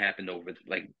something bad happened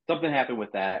something happened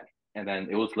with that, and then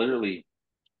it was literally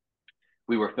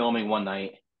we were filming one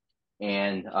night,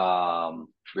 and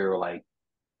we were like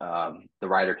the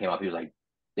writer came up, he was like,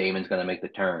 Damon's gonna make the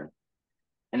turn,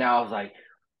 and I was like,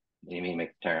 what do you mean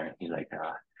make the turn? He's like,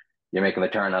 you're making the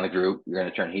turn on the group, you're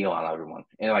gonna turn heel on everyone,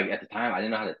 and like at the time I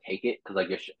didn't know how to take it because like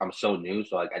I'm so new,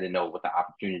 so like I didn't know what the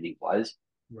opportunity was.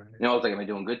 Right. You know, I was like, am I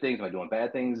doing good things? Am I doing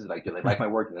bad things? Like, do they like my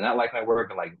work? Do they not like my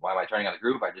work? And like, why am I turning on the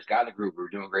group? I just got in the group. We were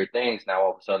doing great things. Now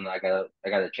all of a sudden, I got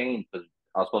to change because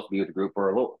I was supposed to be with the group for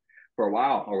a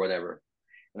while or whatever.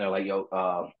 And they're like,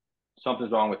 yo,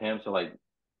 something's wrong with him. So like,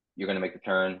 you're gonna make the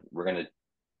turn. We're gonna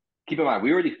keep in mind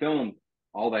we already filmed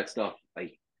all that stuff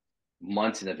like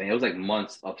months in advance. It was like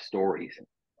months of stories.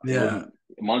 It was Yeah.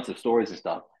 months of stories and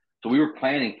stuff. So we were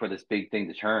planning for this big thing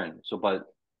to turn. So, but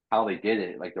how they did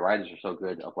it, like the writers are so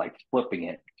good of like flipping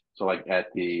it. So like at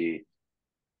the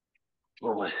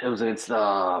what it was against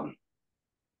the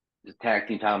tag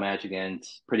team title match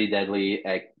against Pretty Deadly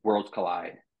at Worlds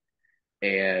Collide,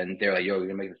 and they're like, "Yo, you're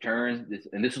gonna make the turn."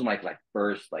 This was like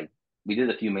first like we did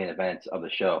a few main events of the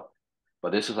show,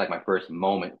 but this was like my first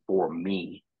moment for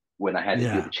me when I had to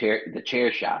do Yeah. the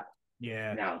chair shot.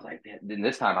 Yeah. And I was like, then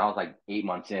this time I was like 8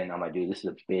 months in. I'm like, dude, this is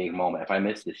a big moment. If I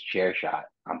miss this chair shot,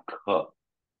 I'm cooked.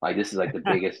 Like this is like the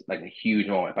biggest, like a huge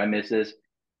moment. If I miss this,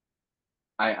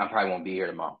 I probably won't be here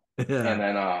tomorrow. And Yeah. then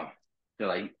they're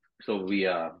like, so we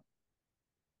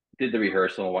did the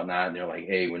rehearsal and whatnot. And they're like,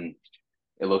 hey, when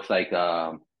it looks like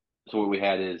so what we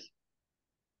had is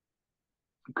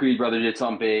Creed brother did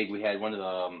something big. We had one of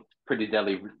the pretty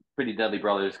deadly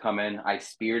brothers come in. I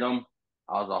speared him.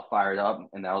 I was all fired up,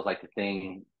 and that was like the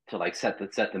thing to like set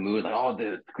the mood. Like, oh,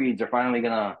 the Creeds are finally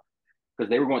gonna because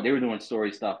they were doing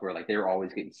story stuff where like they were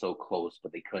always getting so close,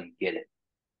 but they couldn't get it.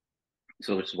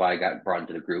 So which is why I got brought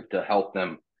into the group to help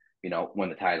them, win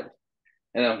the titles.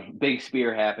 And a big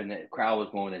spear happened. The crowd was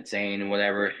going insane and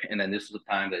whatever. And then this was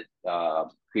the time that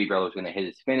Creed brother was going to hit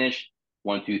his finish.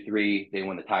 1, 2, 3, they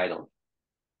win the title.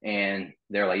 And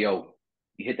they're like, "Yo,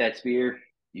 you hit that spear,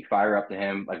 you fire up to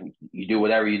him, like you do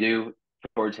whatever you do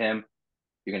towards him.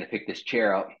 You're gonna pick this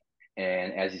chair up,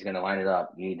 and as he's gonna line it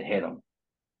up, you need to hit him."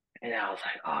 And I was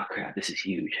like, "Oh crap, this is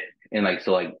huge!" And like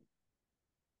so, like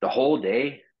the whole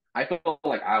day, I felt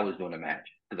like I was doing a match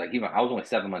because like even I was only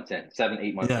 7 months in, 7,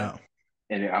 8 months in, Yeah.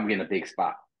 and I'm getting a big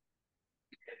spot.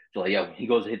 So like, yo, he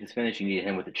goes to hit this finish, you need to hit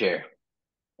him with the chair,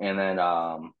 and then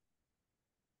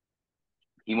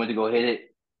he went to go hit it,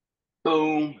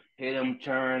 boom, hit him,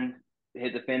 turn,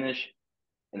 hit the finish,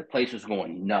 and the place was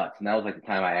going nuts. And that was like the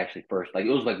time I actually first like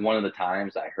it was like one of the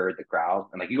times I heard the crowd.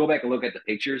 And like you go back and look at the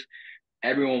pictures,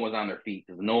 everyone was on their feet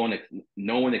because no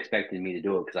one expected me to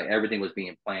do it because like everything was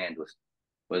being planned was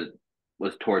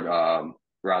was toward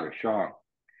Roderick Strong.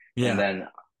 And Yeah. then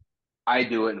I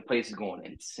do it and the place is going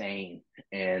insane.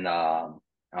 And I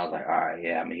was like, all right,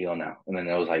 yeah, I'm a heel now. And then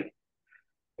it was like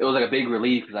a big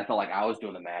relief because I felt like I was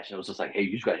doing the match. It was just like, hey,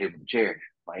 you just got hit with the chair.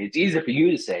 Like it's easy for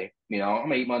you to say,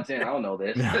 I'm 8 months in, I don't know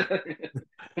this. Yeah.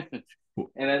 And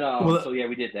then so Well, yeah,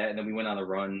 we did that, and then we went on a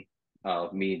run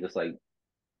of me just like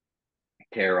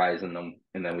terrorizing them,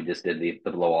 and then we just did the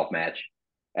blow off match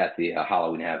at the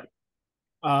Halloween Havoc.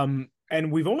 And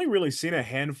we've only really seen a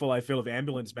handful, I feel, of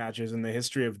ambulance matches in the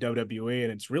history of WWE,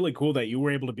 and it's really cool that you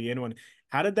were able to be in one.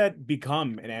 How did that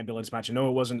become an ambulance match? I know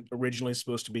it wasn't originally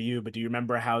supposed to be you, but do you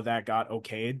remember how that got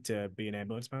okayed to be an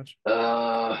ambulance match?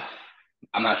 Uh,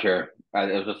 I'm not sure.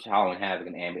 It was just Halloween Havoc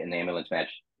an ambulance match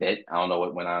fit. I don't know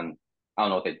what went on. I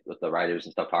don't know what the writers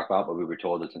and stuff talk about, but we were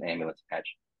told it's an ambulance match.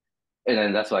 And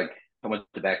then that's like I went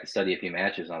back to study a few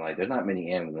matches. And I'm like, there's not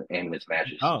many ambulance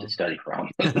matches to Oh, study from.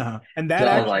 yeah. and So that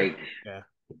I was actually, like, yeah.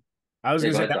 I was yeah,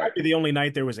 gonna go say ahead, that sorry. might be the only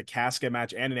night there was a casket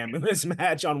match and an ambulance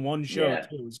match on one show Yeah.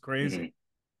 too. It was hmm crazy.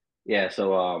 Yeah.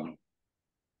 So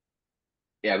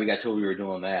yeah, we got told we were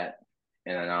doing that,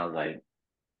 and then I was like,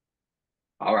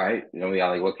 all right, we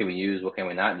got like, what can we use? What can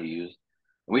we not use?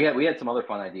 We had some other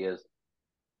fun ideas.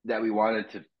 that we wanted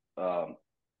to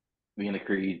me and the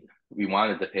Creed, we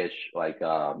wanted to pitch like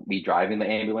me driving the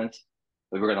ambulance.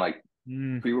 We were gonna like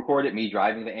Mm. pre-record it, me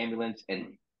driving the ambulance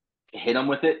and hit him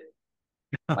with it,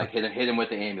 like hit him with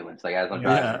the ambulance, like as I'm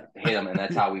driving, Yeah. hit him, and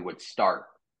that's how we would start.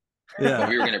 But Yeah.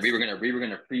 we were gonna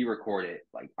pre-record it.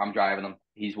 Like I'm driving him,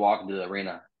 he's walking to the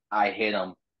arena, I hit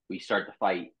him, we start the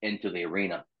fight into the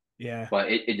arena. Yeah.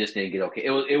 But it just didn't get okay.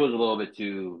 It was a little bit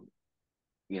too,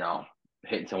 you know,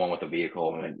 hitting someone with a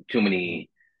vehicle and too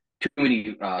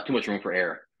much room for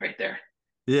error right there.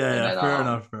 Yeah, And yeah, then fair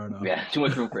enough, fair enough. yeah, too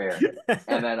much room for error.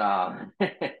 And then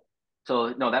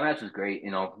so no, that match was great.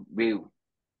 You know, we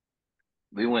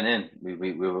went in.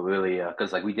 We were really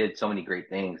because like we did so many great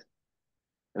things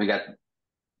and we got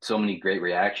so many great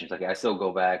reactions. Like I still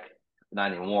go back,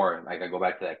 not anymore. Like I go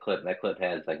back to that clip. That clip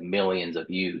has like millions of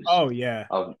views Oh yeah.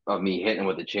 of me hitting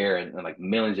with the chair and like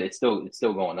millions. It's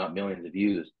still going up, millions of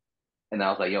views. And I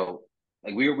was like, yo,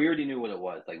 like we already knew what it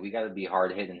was. Like we got to be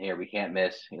hard hitting here. We can't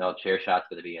miss. You know, chair shots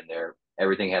got to be in there.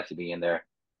 Everything has to be in there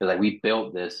because like we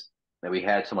built this. And we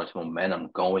had so much momentum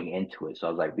going into it. So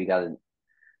I was like, we gotta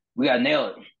nail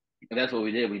it. And that's what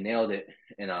we did. We nailed it.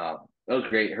 And it was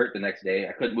great. It hurt the next day.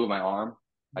 I couldn't move my arm.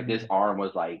 Like this Mm. arm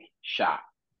was like shot.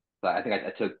 So I think I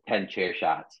took 10 chair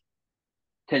shots.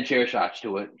 10 chair shots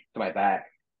to it, to my back.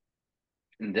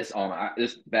 And this arm,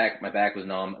 my back was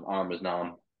numb, my arm was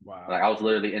numb. Wow. Like I was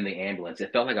literally in the ambulance.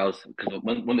 It felt like I was because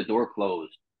when the door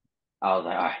closed, I was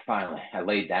like, all right, finally. I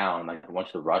laid down. Like once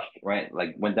the rush went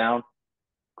down,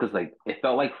 because like it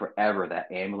felt like forever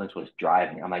that ambulance was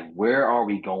driving. I'm like, where are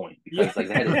we going? Yeah. Because like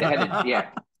they had to yeah,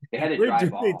 they had to Where do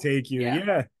drive they off. take you? Yeah,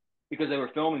 Yeah. because they were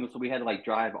filming, so we had to like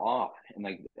drive off. And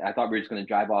like I thought we were just gonna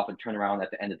drive off and turn around at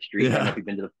the end of the street. I don't know if Yeah. you've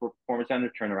been to the performance center,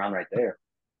 turn around right there.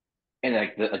 And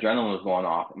like the adrenaline was going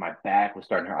off, and my back was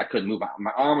starting to hurt. I couldn't move.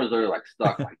 My arm was literally like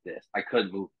stuck like this. I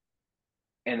couldn't move.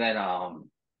 And then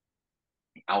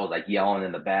I was like yelling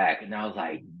in the back, and I was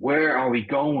like, "Where are we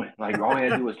going?" Like all I had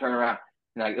to do was turn around,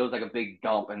 and like it was like a big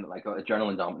dump and like an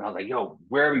adrenaline dump, and I was like, "Yo,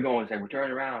 where are we going?" He's like, "We're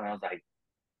turning around," and I was like,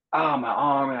 "Oh, my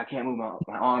arm, and I can't move my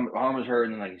arm. My arm is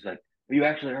hurting." And like he's like, "Are you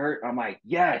actually hurt?" I'm like,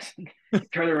 "Yes."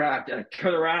 Turn around,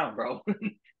 turn around, bro.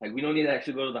 Like we don't need to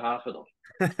actually go to the hospital.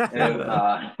 And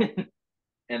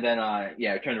then, Yeah.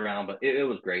 yeah, I turned around, but it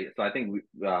was great. So I think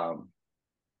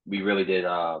we really did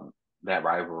that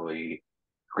rivalry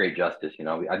great justice. You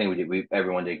know, I think we did.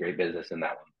 Everyone did great business in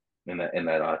that one, in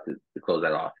that to close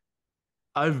that off.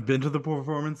 I've been to the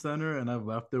performance center and I've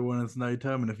left there when it's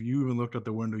nighttime. And if you even looked at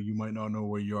the window, you might not know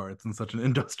where you are. It's in such an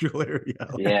industrial area.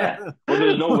 Yeah.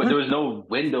 Well, there was no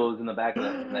windows in the back of the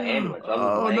ambulance. I was just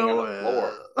Oh laying on no. the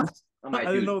floor. I'm I like,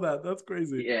 didn't dude, know that. That's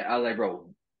crazy. yeah. I was like, bro,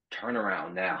 turn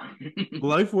around now.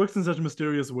 Life works in such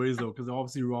mysterious ways though, because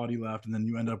obviously Roddy left, and then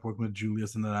you end up working with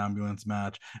Julius in that ambulance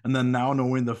match, and then now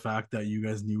knowing the fact that you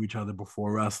guys knew each other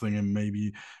before wrestling and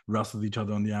maybe wrestled each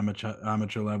other on the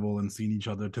amateur level and seen each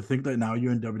other, to think that now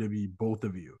you're in WWE, both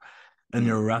of you, and Mm.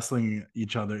 you're wrestling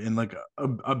each other in like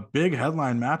a big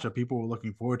headline match that people were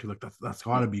looking forward to, like that's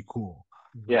got to be cool,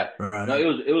 Yeah. No, right?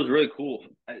 it was really cool.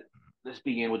 Let's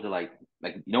begin with the like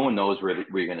no one knows where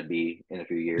you're gonna be in a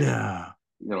few years. Yeah.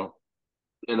 You know,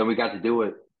 and then we got to do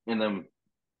it, and then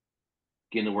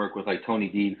getting to work with like Tony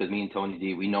D because me and Tony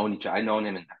D we known each. I known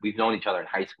him and we've known each other in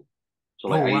high school. So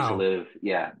like Oh I used to wow. live,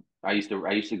 yeah, I used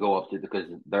to go up to because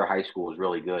their high school was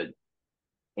really good,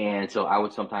 and so I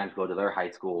would sometimes go to their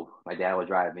high school. My dad would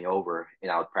drive me over,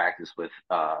 and I would practice with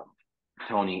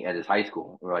Tony at his high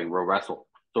school. We'll wrestle.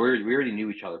 So we already knew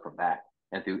each other from that,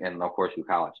 and of course through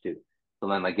college too. So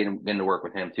then like getting to work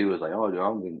with him too was like, oh, dude,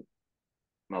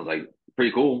 I was like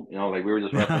pretty cool. You know, like we were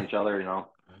just wrestling Yeah. each other. You know,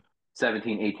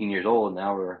 17, 18 years old.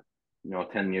 Now we're,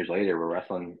 10 years later, we're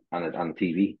wrestling on the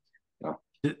TV. You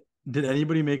know? Did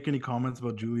anybody make any comments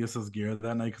about Julius's gear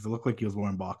that night? Because it looked like he was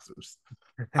wearing boxers.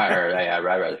 I heard, I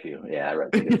read a few. Yeah, I read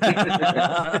a few. Did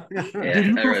Yeah,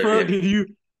 you I read a prefer? few.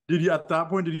 Did you at that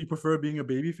point? Did you prefer being a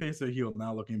babyface or heel?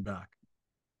 Now looking back,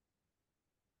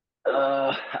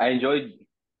 Uh, I enjoyed,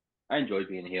 I enjoyed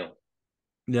being a heel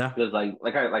yeah, because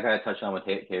like I touched on with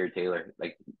Terry Taylor,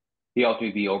 like he helped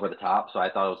me be over the top. So I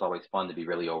thought it was always fun to be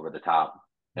really over the top,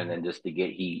 and then just to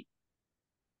get heat.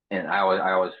 And I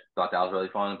always thought that was really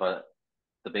fun. But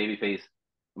the babyface,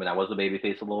 when I was a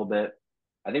babyface a little bit,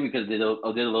 I think we could have did a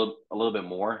little bit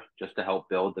more just to help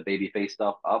build the babyface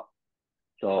stuff up.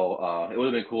 So it would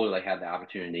have been cool to like have the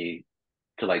opportunity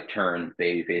to like turn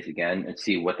babyface again and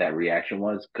see what that reaction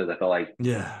was because I felt like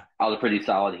yeah, I was a pretty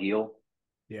solid heel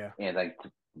Yeah. and like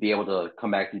to be able to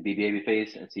come back to be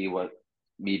babyface and see what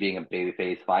me being a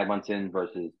babyface 5 months in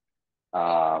versus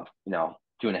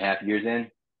 2.5 years in,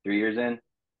 3 years in,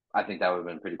 I think that would have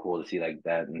been pretty cool to see like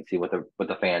that and see what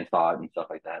the fans thought and stuff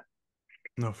like that.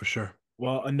 No, for sure.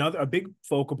 Well, a big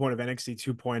focal point of NXT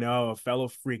 2.0, a fellow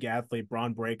freak athlete,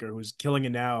 Bron Breakker, who's killing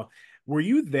it now. Were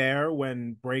you there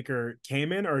when Breakker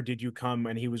came in, or did you come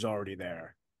and he was already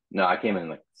there? No, I came in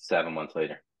like 7 months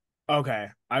later. Okay,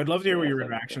 I'd love to hear what Yeah, your 7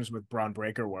 months later. interactions with Bron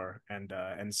Breakker were,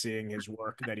 and seeing his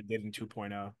work that he did in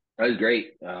 2.0. That was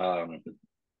great.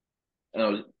 I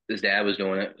know his dad was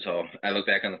doing it, so I look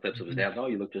back on the clips of his Mhm. dad. Oh,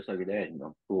 you look just like your dad. You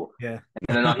know, cool. Yeah.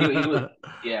 And then he was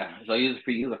yeah. So he was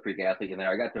a freak athlete in there.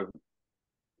 I got to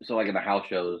so like in the house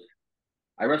shows.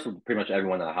 I wrestled pretty much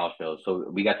everyone in the house shows. So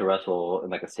we got to wrestle in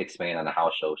like a 6 man on the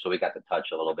house show. So we got to touch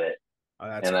a little bit. Oh,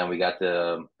 that's And then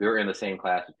cool. we were in the same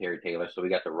class with Terry Taylor, so we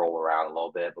got to roll around a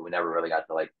little bit, but we never really got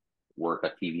to like work a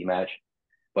TV match.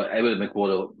 But it would have been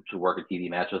cool to work a TV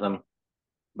match with him.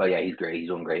 But yeah, he's great. He's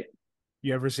doing great.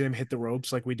 You ever see him hit the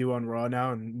ropes like we do on Raw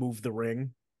now and move the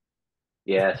ring?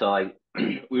 Yeah, so like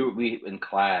we in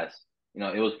class,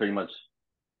 it was pretty much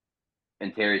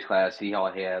in Terry's class. He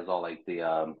has all like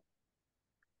the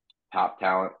top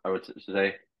talent, I would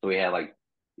say. So we had like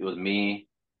it was me,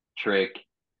 Trick,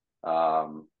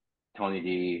 um, Tony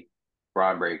D,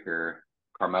 Bron Breakker,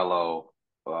 Carmelo.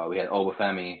 We had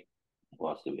Obafemi.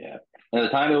 What else did we have? And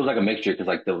at the time, it was like a mixture because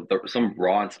like some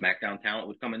Raw and SmackDown talent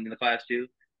would come into the class too,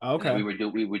 and then Okay.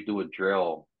 we would do a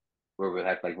drill where we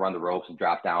had to like run the ropes and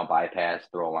drop down, bypass,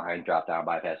 throw a line, drop down,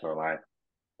 bypass, throw a line.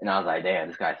 And I was like, damn,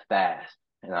 this guy's fast,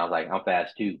 and I was like, I'm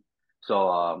fast too. So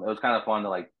it was kind of fun to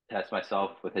like test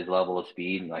myself with his level of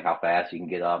speed and like how fast you can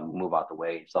get up and move out the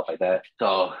way and stuff like that.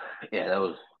 So yeah, that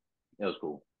was it was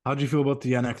cool. How do you feel about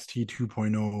the NXT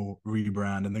 2.0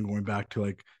 rebrand and then going back to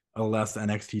like a less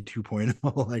NXT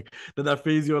 2.0? Like, did that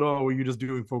phase you at all? Or were you just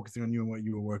doing focusing on you and what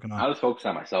you were working on? I was focused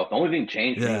on myself. The only thing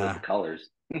changed for me was the Yeah. colors.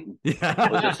 It was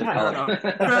Yeah. just the Fair color. enough.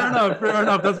 Fair enough. Fair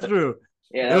enough. That's true.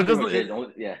 Yeah, It that was was pretty just much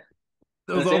it, it. Yeah.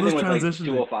 there And was the all same this thing with like transitioning.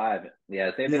 205. Yeah,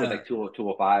 same thing with Yeah. like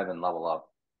 205 and level up.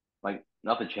 Like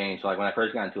nothing changed. So like when I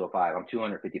first got in 205, I'm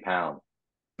 250 pounds.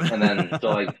 And then so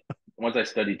like once I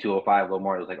studied 205 a little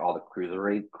more, it was like all the Yeah.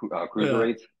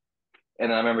 cruiserweights. And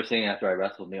then I remember seeing after I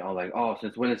wrestled me, I was like, oh,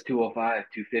 since when is 205,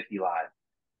 250 live?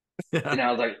 Yeah. And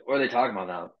I was like, what are they talking about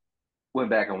now?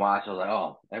 Went back and watched. I was like,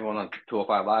 oh, everyone on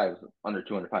 205 live is under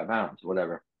 205 pounds,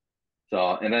 whatever.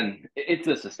 So, and then it's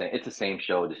just the same. It's the same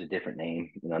show, just a different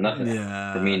name. Nothing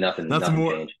for me. Yeah. That's Nothing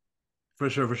more changed. for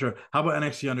sure, for sure. How about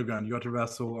NXT Underground? You got to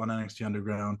wrestle on NXT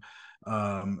Underground.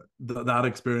 That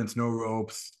experience, no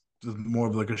ropes, just more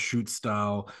of like a shoot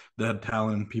style. They had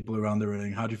talent, people around the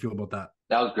ring. How do you feel about that?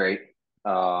 That was great.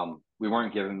 We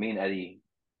weren't giving me and Eddie.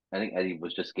 I think Eddie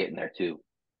was just getting there too,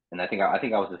 and I think I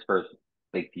was his first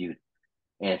big feud,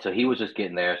 and so he was just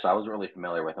getting there. So I wasn't really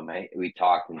familiar with him. We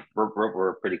talked, and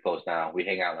we're pretty close now. We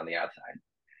hang out on the outside,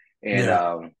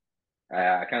 and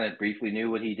Yeah, I kind of briefly knew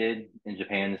what he did in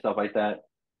Japan and stuff like that.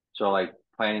 So like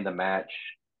planning the match,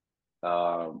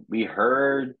 we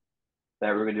heard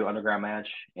that we were gonna do an underground match,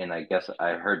 and I guess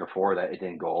I heard before that it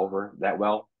didn't go over that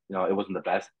well. It wasn't the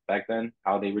best back then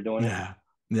how they were doing it, yeah,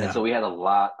 and so yeah, we had a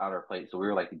lot on our plate. So we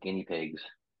were like the guinea pigs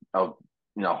of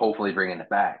hopefully bringing it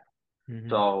back. Mhm.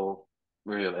 So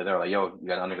they're like, "Yo, you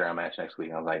got an underground match next week."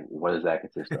 And I was like, "What does that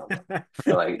consist of?"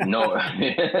 They're like, "No."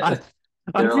 I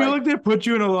I They're feel like, like they put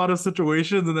you in a lot of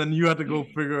situations, and then you had to go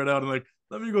figure it out. And like,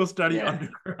 let me go study "Yeah,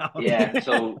 underground. yeah."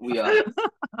 So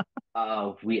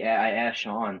I asked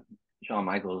Shawn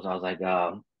Michaels. I was like,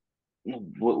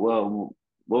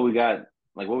 what we got?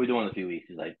 Like, what we doing in a few weeks?"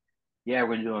 He's like, "Yeah,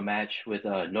 we're gonna do a match with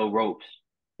no ropes."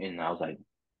 And I was like,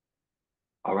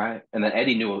 "All right." And then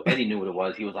Eddie knew what it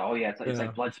was. He was like, "Oh yeah, it's Yeah,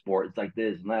 like blood sport. It's like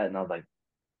this and that." And I was like,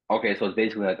 "Okay, so it's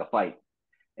basically like a fight."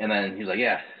 And then he was like,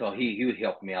 "Yeah." So he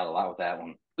helped me out a lot with that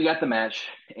one. We got the match,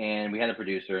 and we had a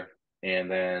producer, and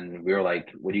then we were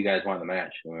like, "What do you guys want in the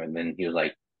match?" And then he was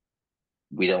like,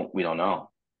 we don't know.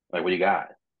 Like, what do you got?"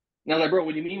 And I was like, "Bro,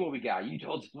 what do you mean what we got? You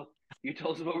told us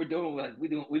what we're doing. Like, we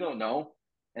don't know."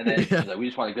 And then he's yeah, like, "We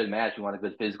just want a good match. We want a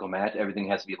good physical match. Everything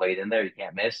has to be laid in there. You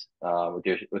can't miss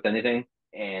with anything."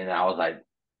 And I was like,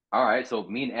 "All right." So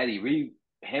me and Eddie,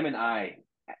 him and I,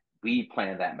 we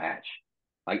planned that match.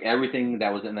 Like everything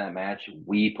that was in that match,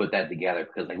 we put that together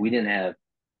because like we didn't have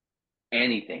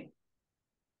anything.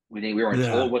 We weren't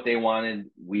told yeah, what they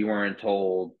wanted. We weren't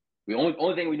told. We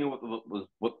only thing we knew was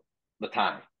what the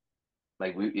time.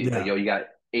 Like he's like, yeah, "Yo, you got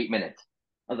 8 minutes."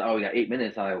 I was like, "Oh, we got 8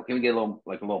 minutes." I was like, "Well, can we get a little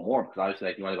more?" Because obviously,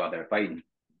 like, you want to go out there and fighting.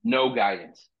 No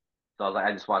guidance. So I was like,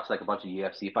 I just watched like a bunch of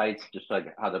UFC fights, just like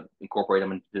how to incorporate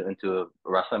them into a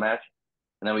wrestling match.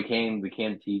 And then we came to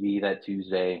TV that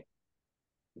Tuesday.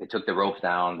 They took the ropes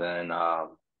down. Then, like,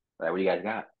 what do you guys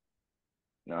got?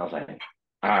 And I was like,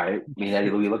 all right. Me and Eddie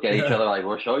Louie looked at each Yeah. other like,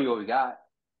 we'll show you what we got.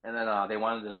 And then they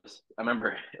wanted to. I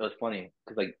remember it was funny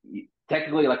because like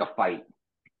technically like a fight,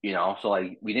 you know. So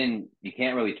like you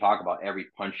can't really talk about every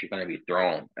punch you're going to be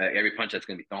thrown, every punch that's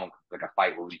going to be thrown like a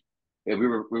fight. If we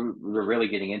were really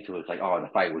getting into it. It's like, oh, in a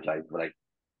fight, would I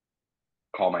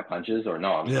call my punches or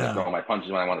no? I'm just going to Yeah. throw my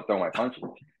punches when I want to throw my punches.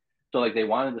 So like they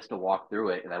wanted us to walk through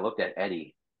it, and I looked at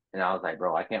Eddie, and I was like,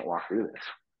 bro, I can't walk through this.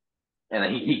 And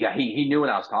then he knew what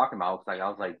I was talking about. I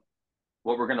was like,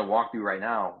 what we're gonna walk through right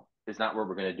now is not what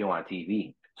we're gonna do on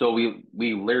TV. So we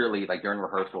literally like during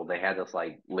rehearsal they had us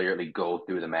like literally go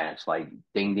through the match like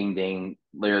ding ding ding,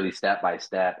 literally step by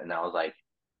step, and I was like,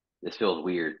 this feels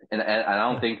weird. And I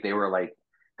don't think they were like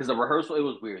because the rehearsal it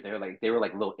was weird. They were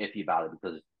like a little iffy about it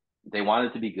because they wanted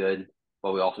it to be good,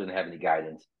 but we also didn't have any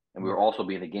guidance, and we were also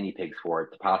being the guinea pigs for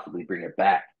it to possibly bring it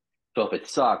back. So if it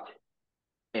sucked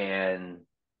and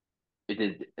it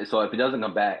did. So if it doesn't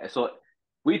come back, so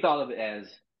we thought of it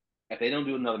as if they don't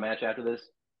do another match after this,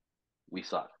 we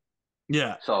suck.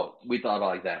 Yeah. So we thought about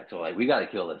it like that. So like we got to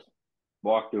kill this,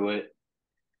 walk through it,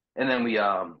 and then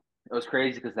it was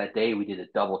crazy because that day we did a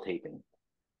double taping.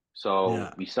 So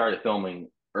Yeah. we started filming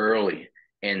early,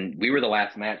 and we were the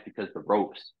last match because the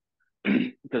ropes,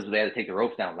 because they had to take the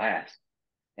ropes down last,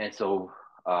 and so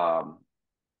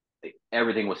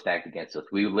everything was stacked against us.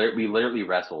 We literally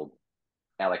wrestled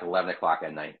at like 11 o'clock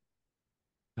at night.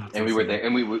 That's And we were there,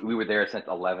 insane. and we were there since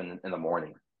 11 in the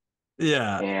morning,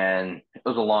 Yeah. and it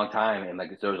was a long time, and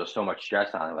like there was just so much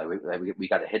stress on it. We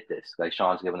got to hit this. Like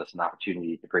Sean's giving us an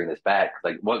opportunity to bring this back.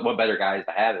 Like what better guys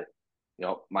to have it? You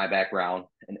know, my background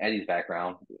and Eddie's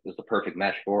background was the perfect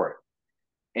mesh for it.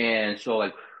 And so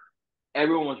like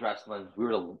everyone was wrestling. We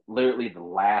were literally the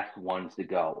last ones to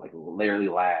go, like literally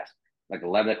last, like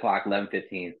 11 o'clock,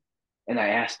 11:15. And I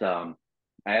asked one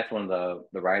of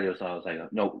the writers, I was like,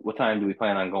 no, what time do we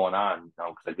plan on going on? You know,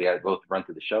 because like we had to both run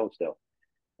through the show still.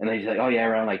 And then he's like, oh yeah,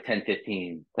 around like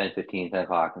 10:15, 10:15, 10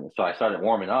 o'clock. And so I started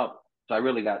warming up. So I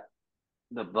really got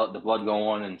the blood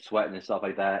going and sweating and stuff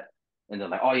like that. And they're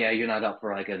like, oh yeah, you're not up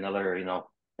for like another,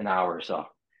 an hour or so.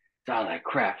 So I was like,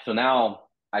 crap. So now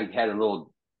I had a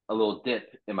little dip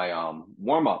in my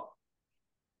warm up.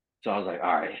 So I was like,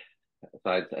 all right.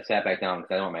 So I sat back down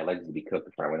because I don't want my legs to be cooked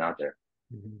before I went out there.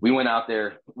 Mhm. We went out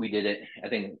there, we did it. I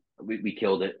think we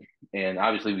killed it, and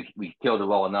obviously we killed it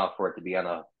well enough for it to be on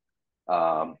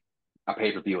a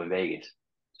pay per view in Vegas.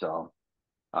 So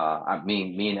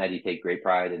me and Eddie take great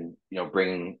pride in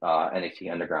bringing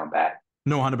NXT Underground back.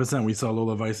 No, 100%. We saw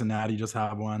Lola Vice and Natty just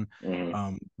have one.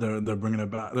 Hmm. They're bringing it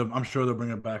back. I'm sure they'll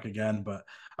bring it back again. But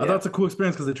I thought Yeah, it's a cool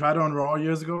experience because they tried it on Raw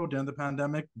years ago during the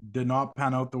pandemic. Did not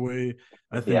pan out the way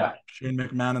I think yeah, Shane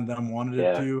McMahon and them wanted it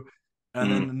yeah. to. And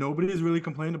Hmm. then nobody's really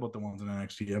complained about the ones in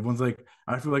NXT. Everyone's like,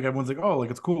 I feel like everyone's like, oh, like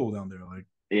it's cool down there. Like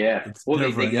Yeah. it's Well, they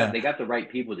different. got Yeah. they got the right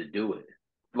people to do it.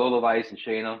 Lola Vice and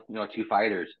Shayna, two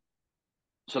fighters.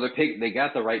 So they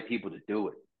got the right people to do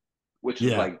it. Which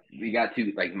is Yeah. like we got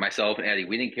to like myself and Eddie,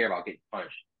 we didn't care about getting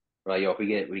punched. We're like, yo, if we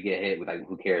get hit, like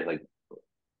who cares? Like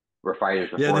we're fighters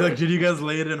Yeah. They're before like, this. did you guys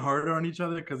lay it in harder on each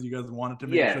other because you guys wanted to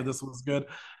make Yeah, sure this was good?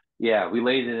 yeah, we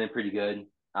laid it in pretty good.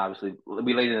 Obviously,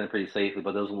 we laid it in pretty safely,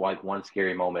 but there was like one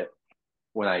scary moment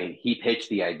when he pitched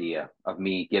the idea of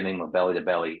me giving him a belly to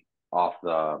belly off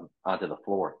the onto the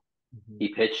floor. Mhm. He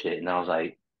pitched it, and I was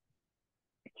like,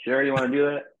 "Sure, you want to do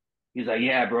it?" He's like,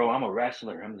 "Yeah, bro, I'm a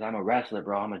wrestler. I'm a wrestler,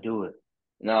 bro. I'm gonna do it."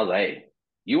 And I was like, "Hey,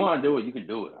 you want to do it? You can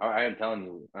do it. I am telling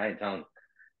you. I ain't telling."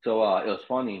 So it was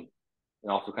funny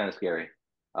and also kind of scary.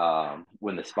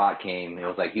 When the spot came, it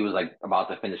was like he was like about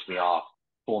to finish me off,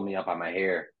 pulling me up on my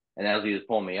hair. And as he was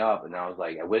pulling me up, and I was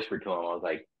like, I whispered to him, I was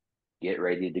like, "Get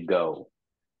ready to go."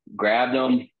 Grabbed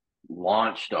him,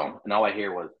 launched him, and all I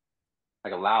hear was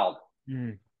like a loud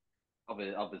Mhm.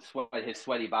 his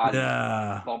sweaty body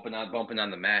Yeah. bumping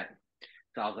on the mat.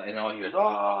 So I was like, and all he goes,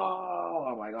 "Oh!"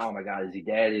 I'm like, "Oh my god, is he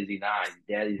dead? Is he not? Is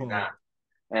he dead? Is he not?"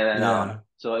 Oh, And then yeah.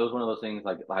 so it was one of those things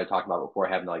like I talked about before,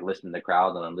 having to like listen to the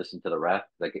crowd and then listen to the ref.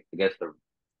 Like I guess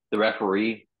the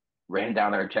referee ran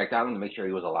down there and checked on him to make sure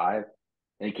he was alive.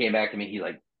 And he came back to me. He's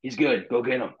like, "He's good. Go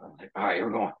get him." I was like, "All right, we're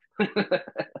going."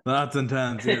 That's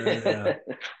intense. Yeah. Yeah.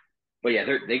 But yeah,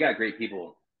 they got great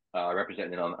people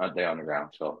representing on the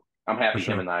underground. So I'm For happy him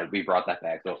sure. and I we brought that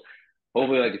back. So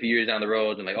hopefully, like a few years down the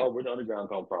road, and like, oh, where the underground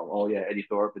come from? Oh yeah, Eddie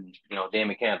Thorpe and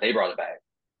Damon Kemp, they brought it back.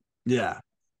 Yeah.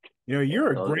 Yeah,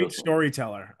 You're a so it great was cool.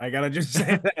 storyteller. I gotta just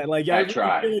say that. Like, I I really feel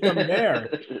try. like I'm there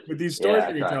with these stories Yeah,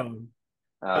 I that you're try. telling.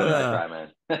 I Yeah. try,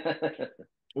 man.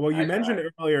 Well, you I mentioned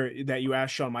cried. earlier that you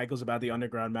asked Shawn Michaels about the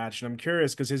Underground match, and I'm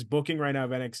curious because his booking right now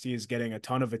of NXT is getting a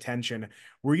ton of attention.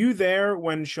 Were you there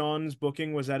when Shawn's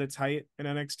booking was at its height in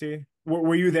NXT?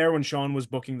 Were you there when Shawn was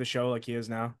booking the show like he is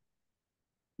now?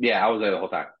 Yeah, I was there the whole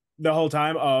time. The whole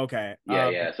time? Oh, okay. Yeah,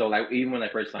 yeah. So like even when I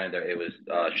first signed there, it was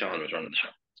Sean was running the show.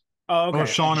 Oh, Oh, okay.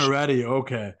 Sean already.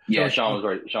 Okay. So Yeah, Sean was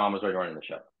already running the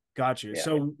show. got you. Yeah.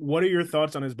 So what are your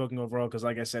thoughts on his booking overall? Because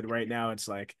like I said, right now it's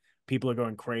like people are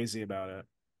going crazy about it.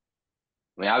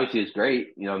 I mean, obviously it's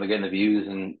great. You know, they're getting the views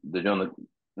and they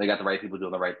got the right people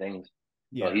doing the right things. So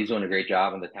Yeah. he's doing a great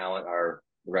job, and the talent are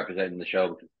representing the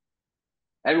show.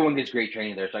 Everyone gets great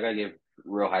training there, so I gotta give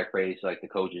real high praise to like the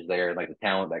coaches there, like the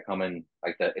talent that come in,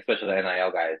 like the especially the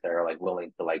NIL guys that are like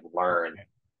willing to like learn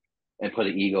and put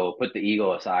the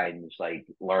ego aside and just like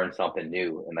learn something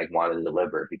new and like want to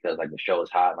deliver because like the show is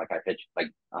hot. Like I pitched,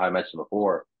 like I mentioned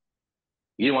before,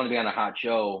 you don't want to be on a hot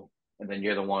show and then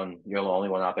you're the only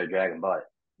one out there dragging butt,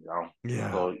 you know.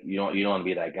 Yeah. So you don't want to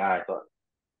be that guy. So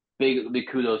big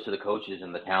kudos to the coaches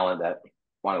and the talent that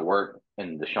want to work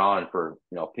and Deshaun for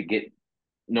to get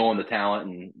knowing the talent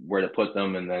and where to put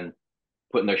them and then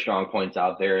putting their strong points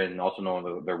out there and also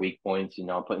knowing their weak points, putting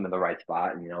them in the right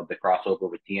spot and the crossover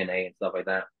with TNA and stuff like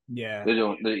that. Yeah. He's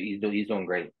doing great. He's doing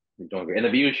great, and the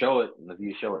views show it. And the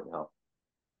views show it.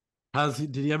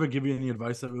 Did he ever give you any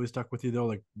advice that really stuck with you though?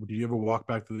 Like, did you ever walk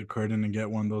back to the curtain and get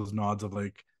one of those nods of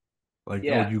like, oh,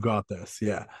 Yeah, you got this?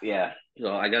 Yeah. yeah.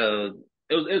 So I got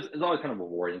it's always kind of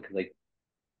rewarding because like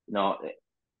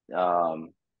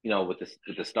you know with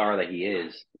the star that he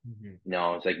is, Mhm.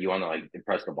 it's like you want to like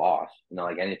impress the boss.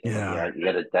 Like anything, like Yeah. you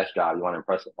got a desk job, you want to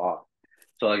impress the boss.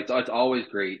 So like it's always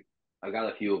great. I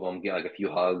got a few of them, get like a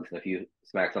few hugs and a few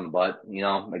smacks on the butt,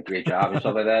 like great job and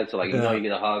stuff like that. So like Yeah. you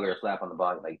get a hug or a slap on the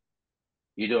butt, like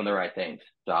you're doing the right things.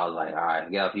 So I was like, all right, I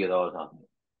got a few of those.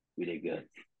 We did good.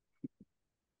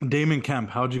 Damon Kemp,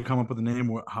 how did you come up with the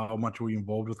name? How much were you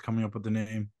involved with coming up with the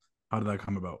name? How did that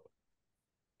come about?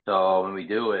 So when we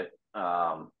do it,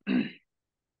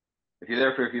 if you're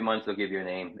there for a few months, they'll give you a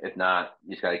name. If not,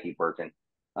 you just got to keep working.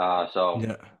 So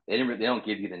Yeah. they don't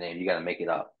give you the name. You got to make it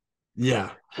up.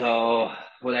 Yeah. So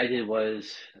what I did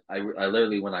was I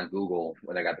literally went on Google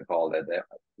when I got the call that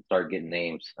started getting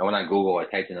names. I went on Google. I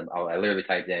literally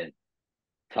typed in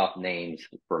tough names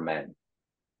for men,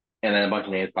 and then a bunch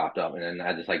of names popped up, and then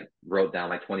I just like wrote down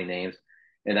like 20 names,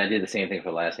 and I did the same thing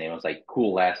for last name. I was like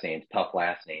cool last names, tough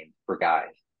last names for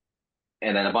guys,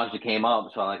 and then a bunch that came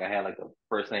up. So like I had like the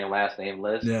first name, last name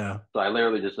list. Yeah. So I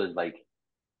literally just did like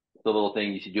the little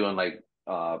thing you should do in like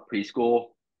preschool,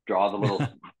 draw the little The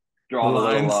draw the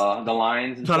little lines. the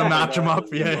lines and Trying to stuff like match them that. up.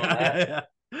 So I'm Yeah, doing yeah, that, yeah,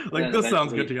 yeah. and Like then this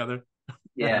sounds good eventually, together.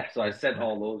 yeah. So I sent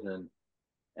all those in,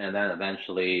 and then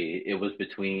eventually it was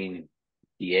between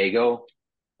Diego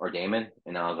or Damon,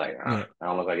 and I was like, Yeah. I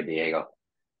don't look like a Diego.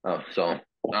 Oh, so I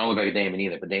don't look like a Damon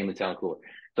either, but Damon sounds cooler.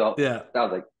 So Yeah. I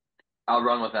was like, I'll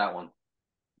run with that one,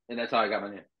 and that's how I got my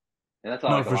name. And that's how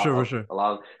No, like for sure, for sure. a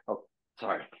lot of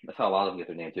sorry, that's how a lot of them get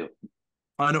their name too.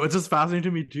 I know it's just fascinating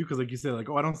to me too, because like you said, like,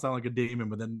 oh, I don't sound like a Damon,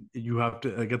 but then you have to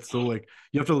like it's so like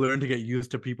you have to learn to get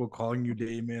used to people calling you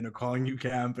Damon or calling you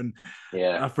Camp. And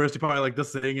Yeah, at first you're probably like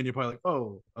this thing and you're probably like,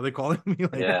 oh, are they calling me?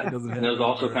 Like it yeah. doesn't And it hit was right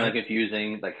away, also kind of right?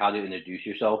 confusing, like how to introduce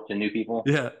yourself to new people.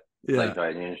 Yeah, It's like, yeah. do I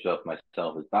introduce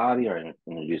myself as Bobby or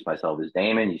introduce myself as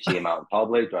Damon? You see him out in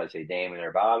public. Do I say Damon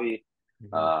or Bobby? Mhm.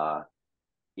 Uh,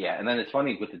 yeah. And then it's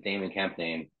funny with the Damon Kemp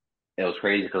name. It was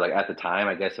crazy because like at the time,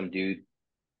 I guess some dude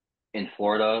in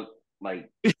Florida like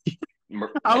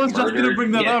I was just gonna murdered.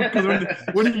 bring that up because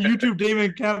Yeah, when you YouTube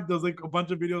Damon Camp, there's like a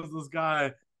bunch of videos of this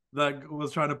guy that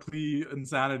was trying to plead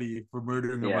insanity for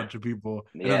murdering a yeah, bunch of people,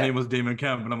 and his yeah, name was Damon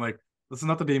Kemp, and I'm like, this is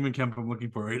not the Damon Kemp I'm looking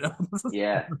for right now.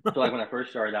 yeah. So like when I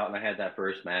first started out and I had that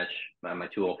first match on my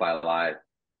 205 live,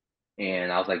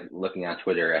 and I was like looking on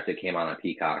Twitter after it came out on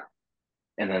Peacock.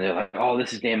 And then they're like, "Oh,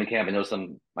 this is Damon Camp." And there was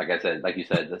some, like I said, like you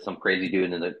said, there's some crazy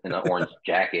dude in the orange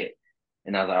jacket.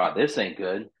 And I was like, "Oh, this ain't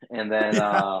good." And then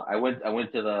Yeah, I went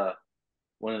to the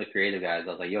one of the creative guys.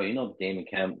 I was like, "Yo, Damon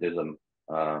Kemp? There's an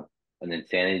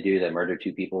insanity dude that murdered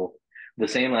two people, the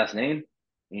same last name."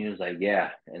 And he was like, "Yeah."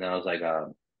 And I was like,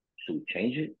 "Should we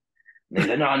change it?" And they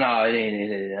said, "No, no,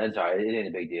 it's all right. It ain't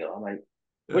a big deal." I'm like,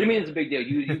 "What do you mean it's a big deal?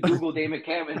 You Google Damon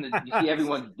Kemp and you see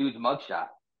everyone's dude's mugshot."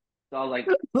 So I was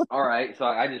like, all right. So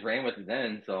I just ran with it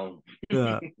then. So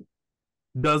yeah.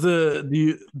 Does it?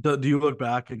 Do you look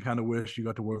back and kind of wish you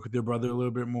got to work with your brother a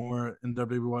little bit more in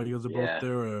WWE while you guys are both yeah,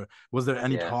 there, or was there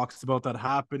any yeah. talks about that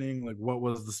happening? Like, what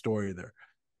was the story there?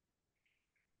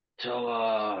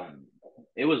 So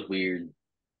it was weird.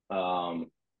 Um,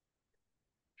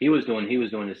 he was doing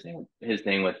his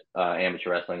thing with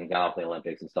amateur wrestling, got off the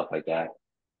Olympics and stuff like that.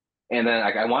 And then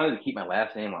like I wanted to keep my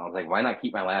last name. I was like, why not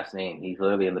keep my last name? He's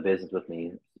literally in the business with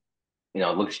me.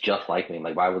 It looks just like me.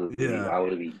 Like Yeah. why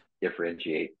would we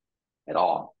differentiate at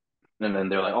all? And then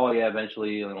they're like, oh yeah,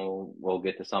 eventually, we'll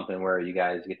get to something where you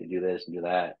guys get to do this and do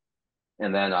that.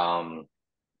 And then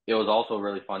it was also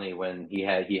really funny when he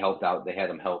helped out. They had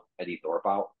him help Eddie Thorpe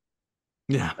out.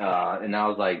 Yeah. And I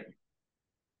was like,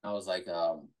 I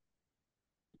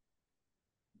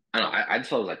don't know. I just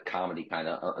thought it was like comedy kind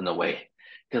of in a way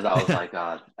because I was Yeah. like,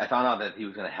 I found out that he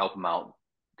was going to help him out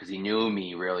because he knew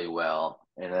me really well,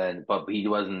 and then but he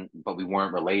wasn't, but we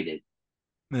weren't related.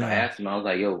 So I Yeah. asked him, I was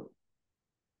like, yo,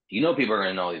 you know, people are going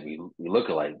to know that we look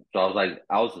alike. So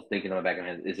I was just thinking in the back of my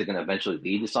head, is it going to eventually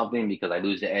lead to something? Because I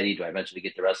lose to Eddie, do I eventually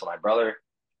get to wrestle my brother?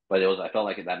 But I felt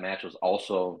like that match was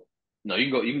also, you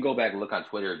can go back and look on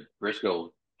Twitter.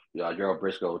 Briscoe, Gerald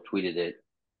Briscoe tweeted it,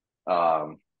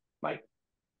 like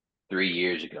 3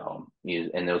 years ago.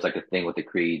 And there was like a thing with the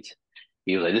Creeds.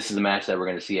 He was like, "This is a match that we're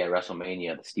going to see at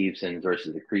WrestleMania: the Stevensons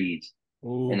versus the Creeds."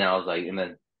 And Ooh. I was like, and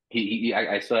then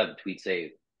I still have the tweet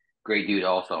saved. Great dude,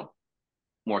 also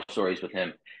more stories with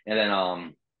him. And then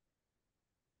I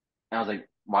was like,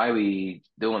 "Why are we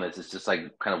doing this? It's just like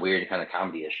kind of weird and kind of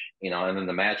comedy-ish. And then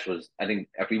the match was, I think,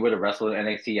 if we would have wrestled in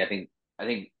NXT, I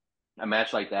think a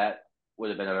match like that would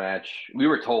have been a match. We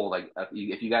were told like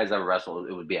if you guys ever wrestled,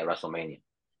 it would be at WrestleMania,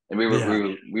 and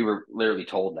Yeah. we were literally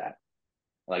told that.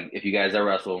 Like, if you guys ever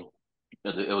wrestle,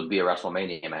 it would be a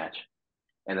WrestleMania match.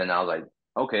 And then I was like,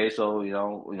 okay, so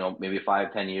maybe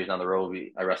 5, 10 years down the road,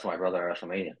 I wrestle my brother at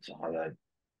WrestleMania. So I was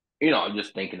like,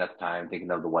 just thinking at the time,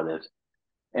 thinking of the what ifs.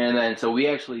 And then so we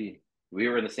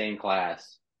were in the same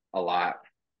class a lot,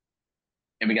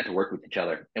 and we got to work with each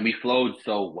other, and we flowed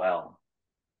so well.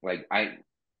 Like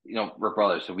we're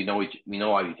brothers, so we know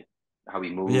how we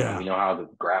move, and we Yeah. know how to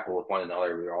grapple with one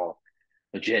another. We were all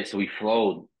legit, so we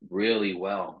flowed really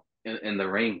well in the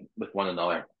ring with one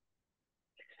another.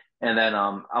 And then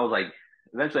I was like,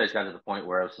 eventually I just got to the point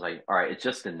where I was like, all right, it's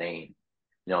just the name.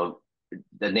 You know,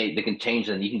 the name they can change,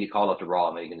 and you can get called up to Raw,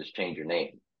 and they can just change your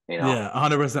name. You know, Yeah.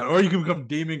 100%. Or you can become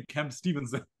Damon Kemp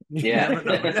Stevenson. You yeah, never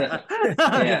know. Yeah.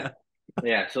 yeah, Yeah.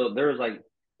 yeah. So there was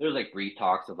like brief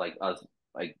talks of like us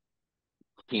like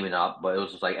teaming up, but it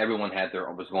was just like everyone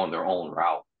was going their own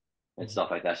route and stuff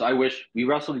like that. So I wish we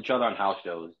wrestled each other on house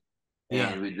shows, Yeah.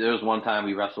 and there was one time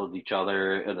we wrestled each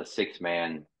other in a 6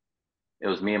 man. It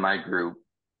was me and my group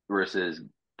versus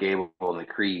Gable and the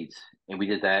Creeds, and we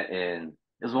did that in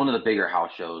it was one of the bigger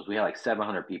house shows. We had like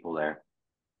 700 people there,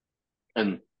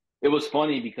 and it was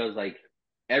funny because like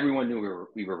everyone knew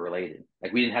we were related.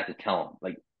 Like we didn't have to tell them.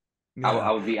 Like Yeah. I Well,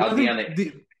 I would be on think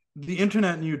the the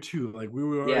internet knew too. Like we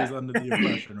were always yeah. under the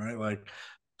impression, right? Like,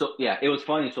 So yeah, it was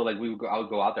funny. So like I would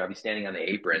go out there. I'd be standing on the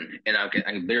apron, and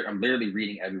I'm literally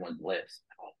reading everyone's lips.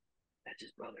 Like, oh, that's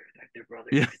his brother. Like they're brothers.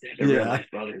 yeah. They're real Yeah. life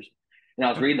brothers. And I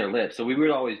was reading their lips. So we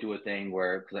would always do a thing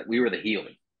where because like, we were the heel.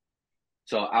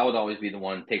 So I would always be the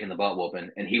one taking the butt whooping,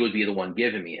 and he would be the one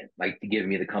giving me it, like to give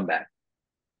me the comeback.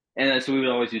 And then so we would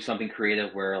always do something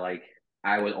creative where like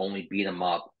I would only beat him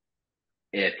up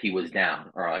if he was down,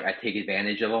 or like I take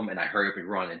advantage of him and I hurry up and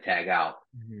run and tag out.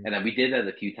 Mhm. And then we did that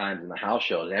a few times in the house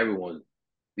shows.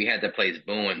 We had the place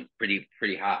booing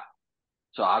pretty hot.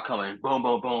 So I'll come in, boom,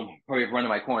 boom, boom, hurry up, run to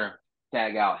my corner,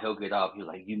 tag out. He'll get up. He's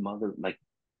like, "You mother, like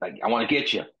I want to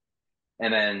get you."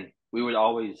 And then we would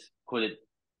always put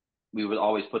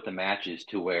the matches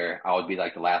to where I would be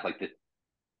like the last, like the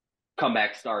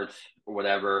comeback starts or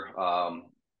whatever.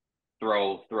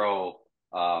 Throw.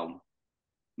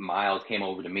 Miles came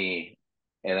over to me,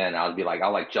 and then I would be like,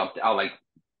 I'll like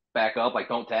back up, like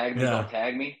don't Yeah.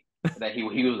 tag me. And then he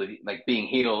was like being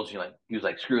heels, he was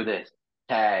like, screw this,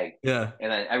 tag. Yeah.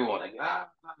 And then everyone was like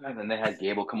and then they had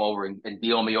Gable come over and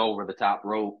deal me over the top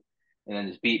rope, and then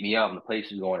just beat me up, and the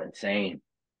place was going insane.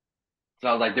 So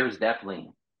I was like, there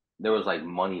was like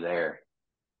money there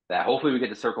that hopefully we get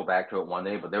to circle back to it one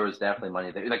day, but there was definitely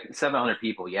money there. Like 700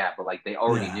 people, yeah, but like they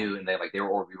already Yeah. knew, and we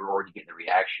were already getting the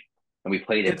reaction, and we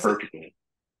played it It's perfectly.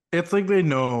 it's like they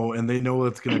know and they know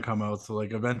it's gonna come out. So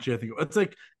like eventually I think it's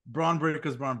like Braun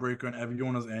Breaker's Braun Breaker and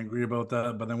everyone was angry about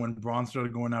that. But then when Braun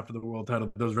started going after the world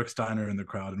title, there was Rick Steiner in the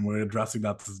crowd and we're addressing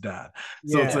that's his dad.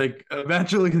 So it's Yeah. like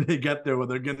eventually they get there where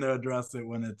they're gonna address it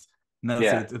when it's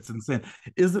necessary. Yeah. It's insane.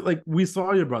 Is it like we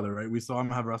saw your brother, right? We saw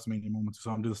him have WrestleMania moments, we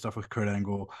saw him do the stuff with Kurt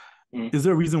Angle. Mm. Is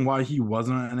there a reason why he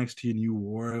wasn't on NXT and you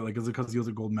wore like is it because he was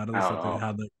a gold I medalist don't that they know.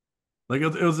 had like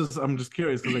it was just I'm just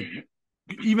curious because like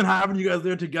even having you guys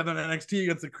there together in NXT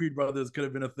against the Creed brothers could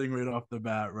have been a thing right off the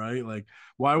bat, right? Like,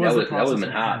 why was the That would have process been of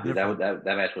him hot, dude. different?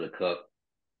 That match would have cooked.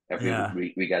 after Yeah.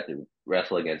 we got to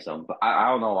wrestle against them. But I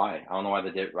don't know why. I don't know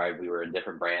why we were in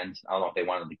different brands. I don't know if they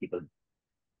wanted to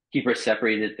keep us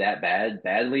separated that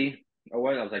badly or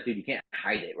what. I was like, dude, you can't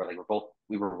hide it.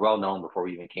 We were well known before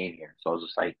we even came here. So I was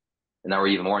just like, and now we're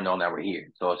even more known that we're here.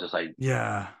 So it's just like,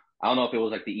 Yeah. I don't know if it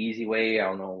was like the easy way. I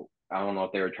don't know. I don't know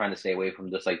if they were trying to stay away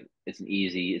from just like it's an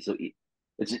easy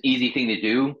thing to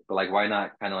do, but like why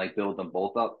not kind of like build them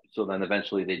both up so then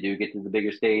eventually they do get to the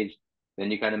bigger stage,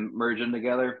 then you kind of merge them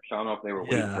together. So I don't know if they were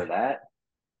waiting Yeah. for that,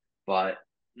 but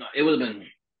no, it would have been.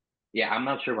 Yeah, I'm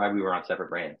not sure why we were on separate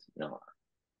brands.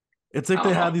 It's I like they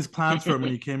don't had know. these plans for him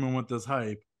and he came in with this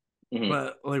hype. Mhm.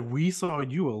 But like we saw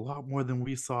you a lot more than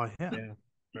we saw him. Yeah.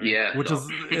 Right. Yeah, Which no. is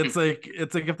it's like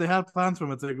if they had plans for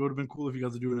him, it's like it would have been cool if you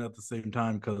guys are doing it at the same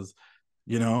time because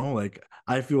like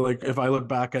I feel like if I look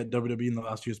back at WWE in the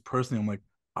last years personally, I'm like,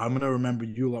 I'm gonna remember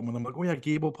you a lot more. I'm like, oh yeah,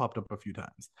 Gable popped up a few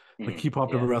times. Like Mhm. he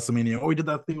popped up at Yeah, WrestleMania. Oh, he did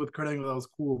that thing with Kurt Angle, that was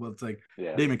cool. But it's like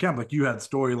yeah, Damon Kemp, like you had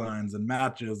storylines and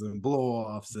matches and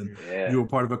blow-offs and Mhm. yeah, you were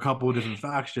part of a couple of different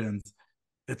factions.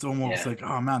 It's almost yeah, like,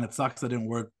 oh man, it sucks I didn't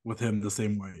work with him the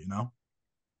same way.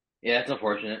 yeah. It's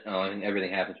unfortunate. And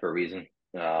everything happens for a reason.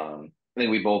 I think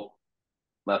we both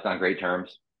left on great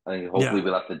terms. I think hopefully Yeah.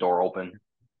 we left the door open.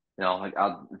 Like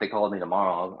if they called me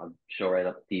tomorrow, I'll show right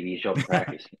up the TV, show up to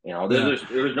practice. Yeah.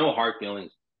 There was no hard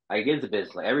feelings. Like it's a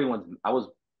business. Like I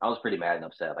was pretty mad and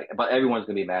upset. Like, but everyone's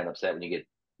gonna be mad and upset when you get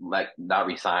like not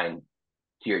re-signed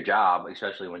to your job,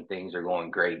 especially when things are going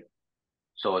great.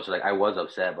 So it's like I was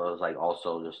upset, but it was like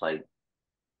also just like,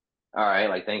 all right,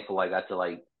 like thankful I got to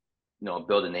like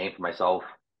build a name for myself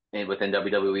and within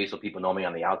WWE, so people know me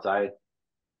on the outside.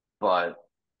 But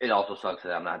it also sucks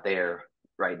that I'm not there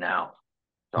right now.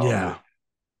 So Yeah.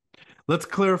 Let's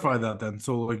clarify that then.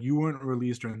 So, like, you weren't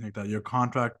released or anything like that. Your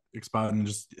contract expired and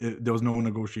there was no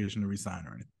negotiation to resign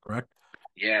or anything, correct?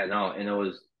 yeah, no, and it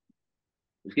was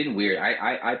getting weird.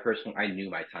 I personally I knew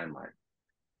my timeline,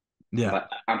 Yeah. but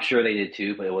I'm sure they did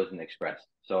too, but it wasn't expressed.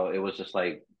 So it was just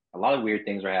like a lot of weird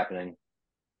things were happening,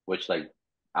 which like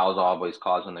I was always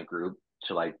causing the group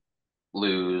to like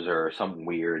lose or something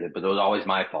weird, but it was always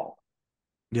my fault.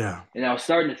 Yeah. And I was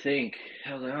starting to think,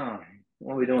 I was like, oh,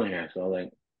 what are we doing here? So I was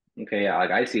like, okay, yeah,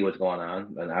 like I see what's going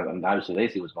on, and obviously they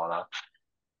see what's going on.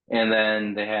 And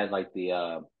then they had like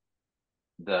the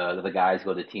guys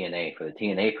go to TNA for the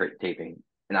TNA taping,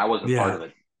 and I wasn't part Yeah. of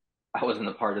it. I wasn't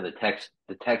a part of the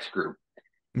text group,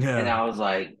 and Yeah. I was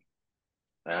like,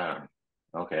 oh,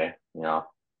 okay,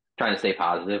 trying to stay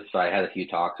positive. So I had a few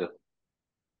talks with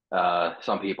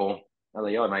some people. I was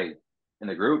like, yo, am I in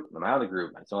the group? Am I out of the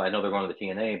group? So I know they're going to the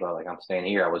TNA, but like I'm staying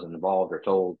here. I wasn't involved or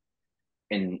told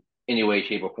in any way,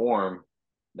 shape, or form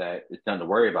that it's nothing to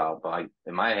worry about. But like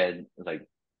in my head, it's like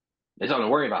there's nothing to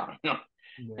worry about. Yeah.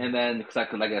 And then, cause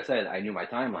like I said, I knew my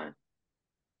timeline,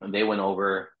 and they went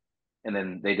over, and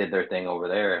then they did their thing over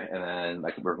there, and then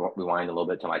like rewind a little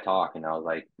bit to my talk, and I was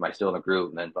like, "Am I still in the group?"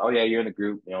 And then, "Oh yeah, you're in the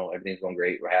group. Everything's going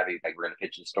great. We're happy. Like we're gonna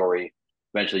pitch the story.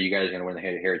 Eventually, you guys are gonna win the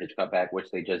Heritage Cutback,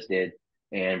 which they just did,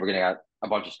 and we're gonna got a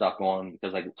bunch of stuff going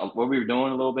because like what we were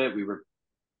doing a little bit, we were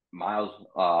Miles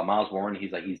Warren.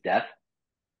 He's deaf,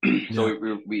 so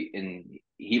Yeah. and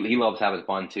he loves having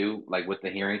fun too, like with the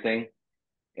hearing thing.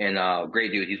 And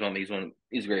great dude. He's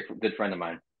a great good friend of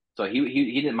mine. So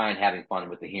he didn't mind having fun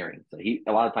with the hearing. So he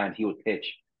a lot of times he would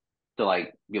pitch to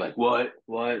like be like what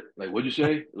like what'd you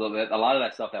say? A lot of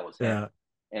that stuff that was him. Yeah.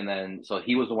 And then so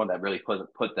he was the one that really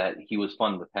put that he was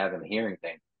fun with having the hearing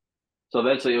thing. So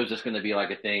eventually it was just going to be like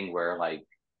a thing where like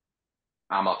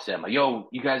I'm upset. I'm like, yo,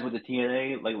 you guys with the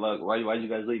TNA, like, look, why did you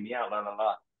guys leave me out? La la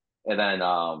la. And then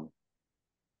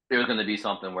it was going to be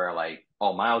something where like,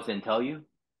 oh, Miles didn't tell you,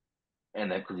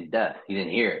 and then because he's deaf, he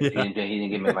didn't hear it. Yeah. He didn't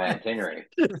give me my itinerary.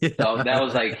 So that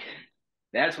was Yeah. like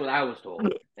that's what I was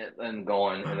told. And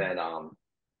going and then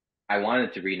I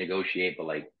wanted to renegotiate, but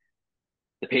like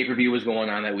the pay-per-view was going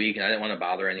on that week, and I didn't want to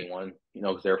bother anyone,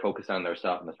 because they were focused on their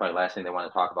stuff, and that's probably the last thing they want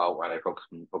to talk about while they focus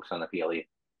on the PLE.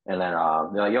 And then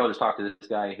they're like, "Yo, just talk to this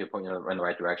guy. He'll point you in the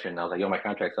right direction." And I was like, "Yo, my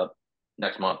contract's up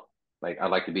next month. Like, I'd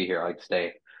like to be here. I'd like to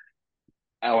stay.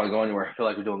 I don't want to go anywhere. I feel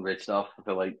like we're doing great stuff. I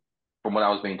feel like, from what I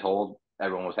was being told,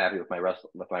 everyone was happy with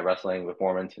my wrestling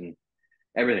performance and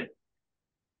everything."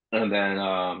 And then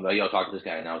like, "Yo, talk to this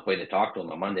guy." And I was waiting to talk to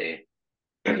him on Monday.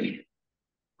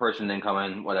 Person didn't come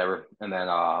in, whatever. And then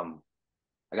I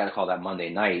got a call that Monday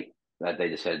night that they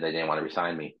just said they didn't want to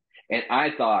resign me. And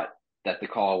I thought that the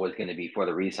call was going to be for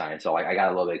the resign. So I got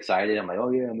a little bit excited. I'm like,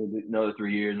 oh yeah, I'm gonna do another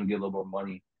 3 years and get a little more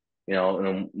money,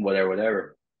 and whatever,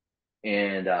 whatever.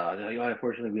 And they're like, oh,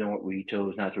 unfortunately, we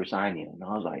chose not to resign you. And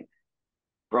I was like,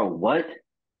 bro, what?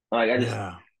 Like I just,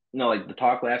 Yeah. like the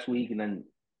talk last week, and then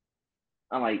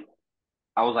I'm like,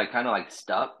 I was like kind of like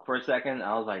stuck for a second.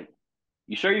 I was like,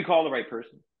 "You sure you called the right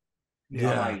person?" I'm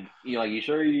Yeah. Yeah. like, you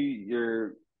sure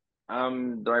you're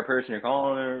the right person you're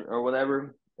calling or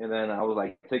whatever?" And then I was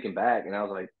like taken back, and I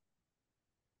was like,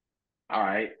 "All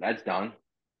right, that's done."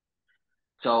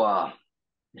 So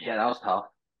yeah, that was tough,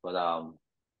 but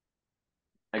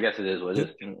I guess it is what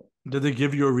it Did is. did they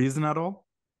give you a reason at all?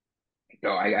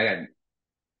 No, I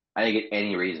didn't get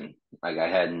any reason. Like I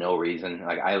had no reason.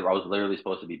 Like I was literally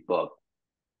supposed to be booked.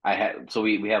 I had so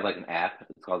we have like an app.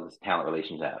 It's called this talent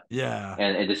relations app, Yeah.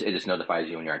 and it just notifies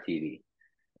you when you're on TV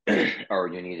or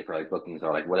you need it for like bookings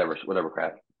or like whatever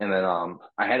crap. And then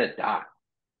I had a dot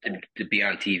to be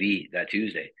on TV that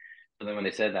Tuesday. So then when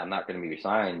they said that I'm not going to be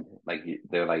resigned, like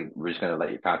they're like we're just going to let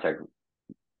your contract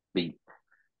be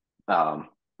um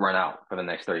run out for the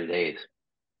next 30 days.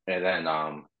 And then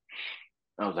I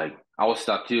was like I was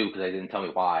stuck too because they didn't tell me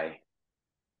why.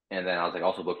 And then I was like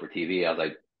also booked for TV. I was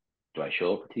like, do I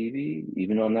show up for TV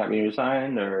even though I'm not being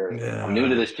resigned, or I'm new to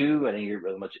Yeah. this too? I didn't get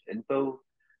really much info.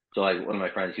 So like one of my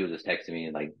friends, he was just texting me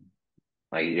like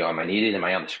am I needed? Am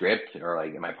I on the script or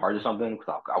like am I part of something?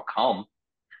 Because I'll come,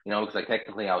 because like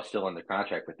technically I was still under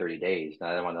contract for 30 days, and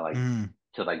I didn't want to like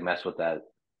Mm. mess with that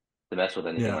to mess with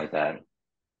anything Yeah. like that.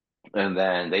 And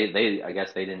then they I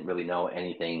guess they didn't really know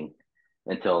anything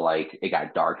until like it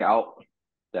got dark out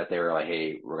that they were like,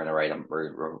 hey, we're gonna write them,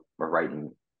 we're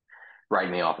writing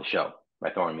me off the show by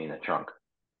throwing me in the trunk.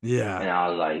 Yeah. And I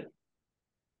was like,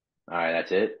 all right,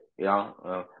 that's it,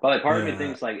 But like part of me Yeah.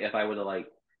 thinks like if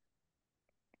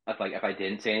I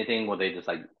didn't say anything, would they just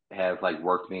like have like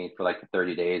worked me for like the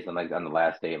 30 days and like on the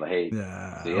last day, like, hey,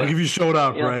 Yeah. see Like ya, if you showed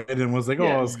up, you know? right, and was like, oh,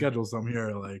 Yeah, I'll schedule some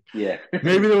here, like yeah,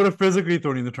 maybe they would have physically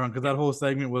thrown you in the trunk because that whole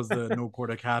segment was the no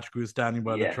quarter catch crew standing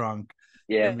by the yeah, trunk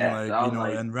and being yeah. So like, I was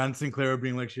like, and Ren Sinclair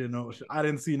being like, she didn't know, I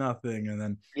didn't see nothing. And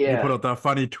then you put yeah, out that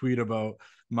funny tweet about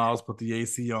Miles put the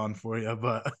AC on for you,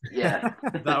 but yeah,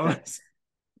 that was,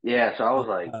 yeah. So I was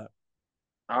like, uh,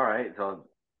 all right, so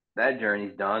that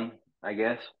journey's done, I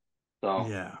guess. So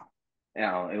yeah.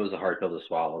 it was a hard pill to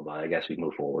swallow, but I guess we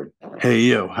move forward. Hey,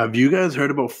 yo, have you guys heard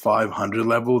about 500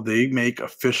 Level? They make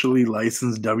officially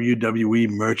licensed WWE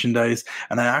merchandise,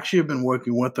 and I actually have been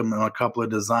working with them on a couple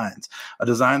of designs. A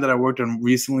design that I worked on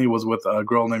recently was with a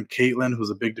girl named Caitlin,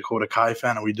 who's a big Dakota Kai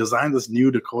fan, and we designed this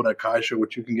new Dakota Kai shirt,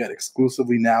 which you can get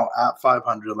exclusively now at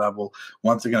 500 Level.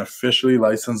 Once again, officially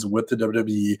licensed with the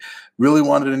WWE. Really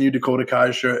wanted a new Dakota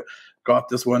Kai shirt. Got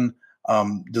this one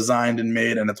designed and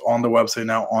made, and it's on the website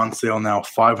now, on sale now,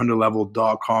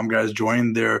 500level.com. Guys,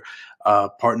 join their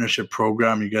partnership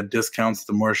program. You get discounts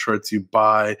the more shirts you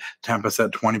buy,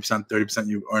 10%, 20%, 30%.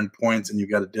 You earn points and you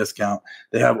get a discount.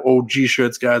 They have OG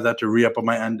shirts, guys. I had to re-up on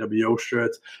my NWO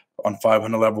shirts on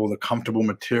 500 Level, the comfortable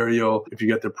material if you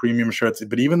get the premium shirts,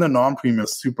 but even the non-premium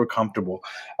is super comfortable.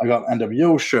 I got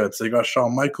NWO shirts. They got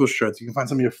Shawn Michaels shirts. You can find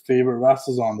some of your favorite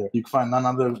wrestlers on there. You can find none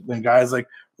other than guys like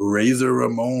Razor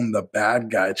Ramon, the bad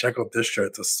guy. Check out this shirt.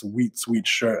 It's a sweet, sweet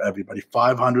shirt, everybody.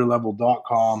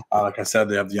 500level.com. Like I said,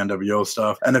 they have the NWO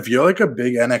stuff. And if you're like a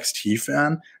big NXT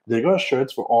fan, they got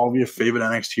shirts for all of your favorite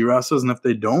NXT wrestlers. And if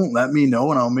they don't, let me know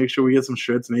and I'll make sure we get some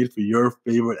shirts made for your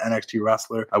favorite NXT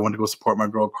wrestler. I went to go support my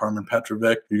girl, Carmen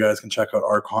Petrovic. You guys can check out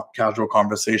our casual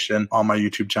conversation on my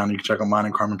YouTube channel. You can check out mine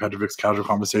and Carmen Petrovic's casual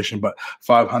conversation. But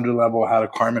 500 Level had a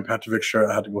Carmen Petrovic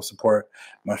shirt. I had to go support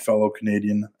my fellow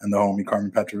Canadian and the homie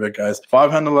Carmen Petrovic, guys.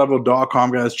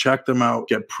 500level.com, guys. Check them out.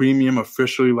 Get premium,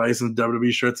 officially licensed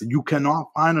WWE shirts. You cannot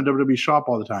find a WWE shop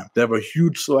all the time. They have a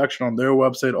huge selection on their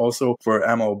website also for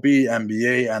MLB,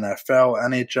 NBA, NFL,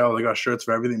 NHL. They got shirts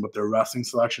for everything, but their wrestling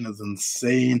selection is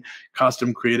insane.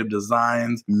 Custom creative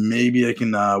designs. Maybe I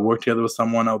can work together with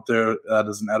someone out there that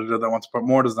is an editor that wants to put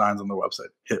more designs on the website.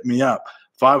 Hit me up.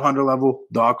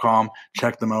 500level.com.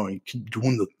 Check them out and keep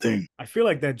doing the thing. I feel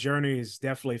like that journey is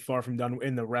definitely far from done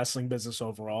in the wrestling business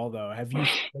overall, though. Have you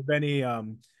have any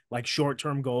like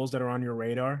short-term goals that are on your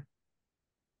radar?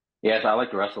 Yes, I like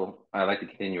to wrestle. I like to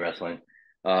continue wrestling.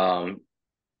 Um,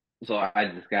 so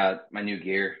I just got my new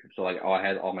gear. So like, I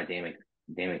had all my Damon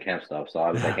Kemp stuff. So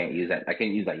obviously I Yeah. can't use that. I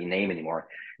can't use that name anymore.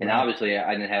 And Right. obviously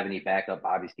I didn't have any backup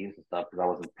Bobby Steveson stuff because I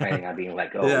wasn't planning on being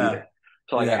let go Yeah. either.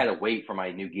 So like I Yeah. had to wait for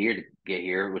my new gear to get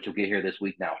here, which will get here this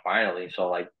week now finally. So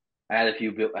like I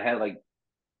had like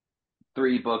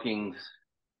three bookings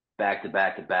back to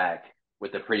back to back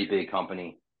with a pretty big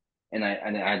company, and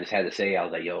I just had to say I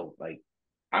was like, yo, like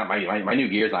my new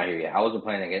gear's not here yet. I wasn't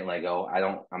planning on getting let go.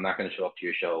 I'm not going to show up to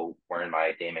your show wearing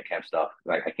my Damon Kemp stuff.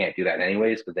 Like I can't do that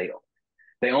anyways because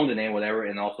they own the name, whatever.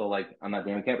 And also like I'm not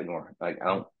Damon Kemp anymore. Like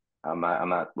I'm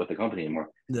not with the company anymore.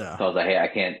 Yeah. So I was like, hey, I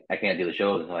can't do the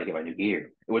shows until I get my new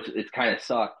gear, which it's kind of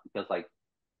sucked because like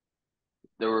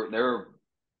there were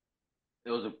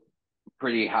it was a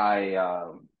pretty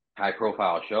high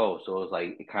profile show. So it was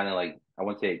like it kind of like I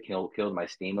wouldn't say it killed my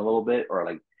steam a little bit, or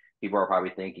like people are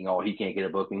probably thinking, oh, he can't get a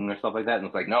booking or stuff like that. And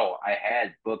it's like, no, I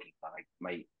had bookings. Like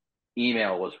my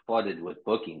email was flooded with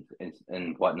bookings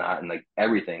and whatnot, and like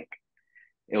everything.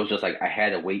 It was just like I had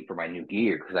to wait for my new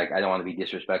gear because like I don't want to be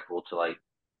disrespectful to like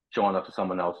showing up to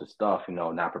someone else's stuff,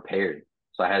 not prepared.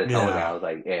 So I had to tell the guy, I Yeah. was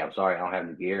like, hey, I'm sorry, I don't have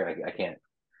new gear.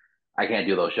 I can't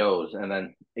do those shows. And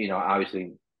then,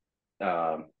 obviously,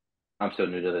 um, I'm still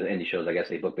new to the indie shows. I guess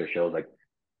they book their shows like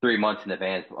 3 months in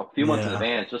advance, a few months in Yeah.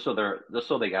 advance, just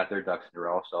so they got their ducks in a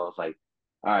row. So I was like,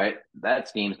 all right, that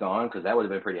steam's gone because that would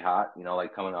have been pretty hot,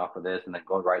 like coming off of this and then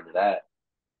going right into that.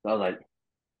 So I was like,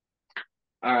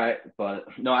 all right, but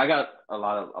no, I got a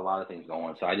lot of things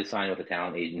going. So I just signed with a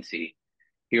talent agency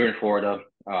here in Florida.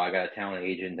 I got a talent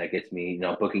agent that gets me,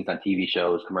 bookings on TV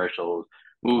shows, commercials,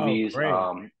 Oh, movies. great.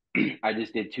 I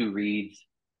just did 2 reads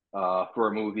for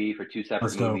a movie for two separate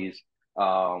That's dope. movies.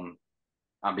 Um,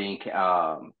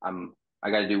 I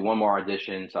got to do one more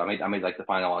audition, so I made like the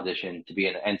final audition to be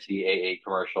in an NCAA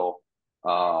commercial.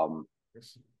 Um,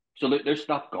 so there's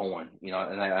stuff going, and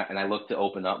I look to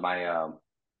open up my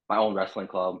own wrestling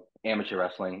club, amateur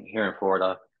wrestling here in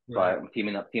Florida. So Right. I'm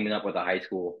teaming up with a high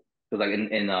school. So like in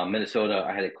Minnesota,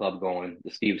 I had a club going,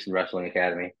 the Steveson Wrestling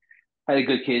Academy. I had a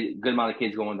good amount of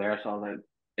kids going there. So I was like,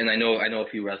 and I know a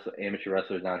few amateur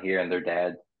wrestlers down here and their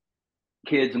dads,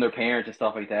 kids and their parents and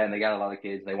stuff like that, and they got a lot of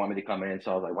kids. And they want me to come in,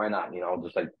 so I was like, why not?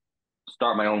 Just like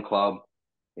start my own club,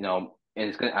 and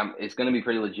it's gonna be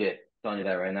pretty legit. I'm telling you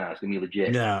that right now, it's gonna be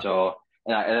legit. Yeah. So,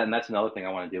 and that's another thing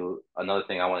I want to do. Another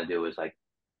thing I want to do is like,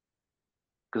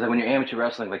 because like when you're amateur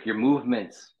wrestling, like your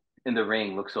movements in the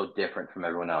ring look so different from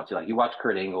everyone else. Like you watch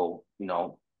Kurt Angle,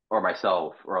 or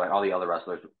myself, or like all the other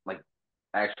wrestlers, like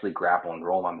actually grapple and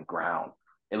roll on the ground.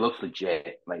 It looks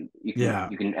legit. Like you can Yeah.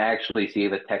 you can actually see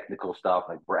the technical stuff.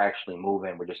 Like we're actually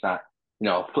moving. We're just not,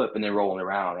 flipping and rolling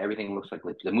around. Everything looks like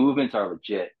the movements are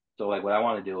legit. So like what I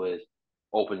want to do is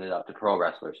open it up to pro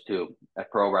wrestlers too. If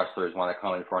pro wrestlers want to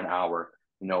come in for an hour,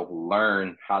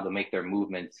 learn how to make their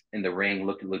movements in the ring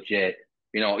look legit.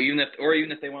 Even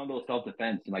if they want a little self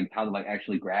defense, like how to like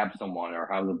actually grab someone or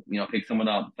how to pick someone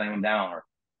up, slam them down, or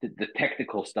the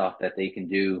technical stuff that they can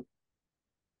do,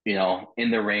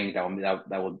 in the ring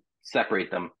that will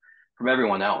separate them from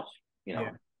everyone else, you Yeah.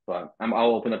 know. But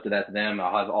I'll open up to that to them.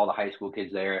 I'll have all the high school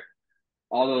kids there,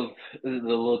 all of the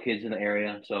little kids in the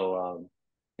area. So,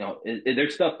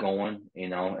 there's stuff going.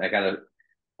 I got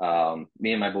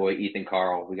me and my boy Ethan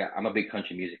Carl. I'm a big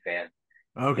country music fan,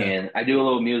 Okay. and I do a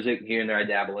little music here and there. I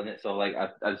dabble in it. So like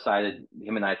I decided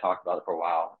him and I talked about it for a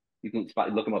while. You can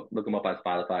look him up on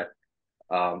Spotify.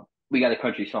 We got a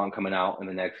country song coming out in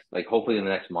the next, like hopefully in the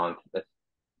next month. That's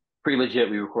pretty legit.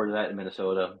 We recorded that in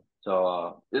Minnesota.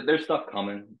 So there's stuff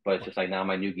coming, but it's just like now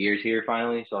my new gear's here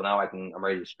finally. So now I'm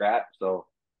ready to scrap. So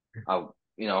I'm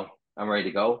ready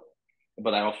to go.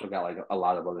 But I also got like a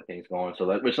lot of other things going.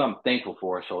 So which I'm thankful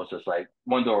for. So it's just like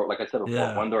one door, like I said before,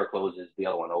 Yeah. one door closes, the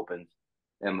other one opens.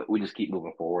 And we just keep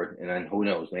moving forward. And then who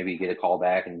knows, maybe you get a call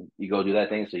back and you go do that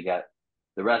thing. So you got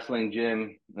the wrestling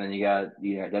gym, and then you got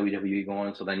WWE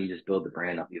going. So then you just build the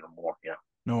brand up even more.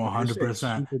 No, You're staying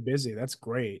 100%. super busy. That's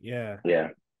great. Yeah. Yeah.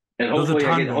 And There's a hopefully I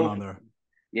ton get going hope on there.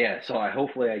 yeah, so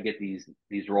hopefully I get these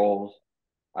roles.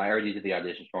 I already did the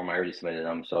auditions for them. I already submitted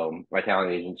them. So my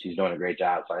talent agency's doing a great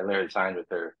job. So I literally signed with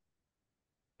her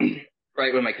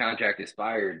right when my contract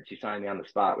expired. She signed me on the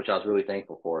spot, which I was really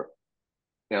thankful for.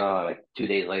 Like 2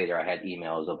 days later, I had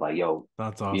emails of like, "Yo,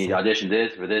 That's you need to awesome. audition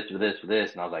this for this for this for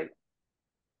this," and I was like,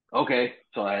 "Okay."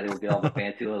 So I had to get all the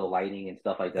fancy little lighting and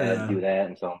stuff like that and Yeah. do that.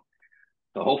 And so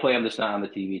hopefully I'm just not on the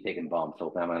TV taking bumps.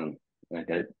 Hopefully I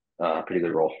get a pretty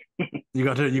good role. You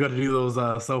got to do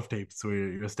those self tapes where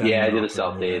you're standing Yeah, I there did a awkward.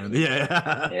 self tape.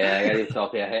 Yeah. Yeah, I gotta get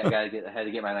selfie. I had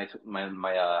to get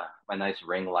my nice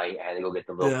ring light. I had to go get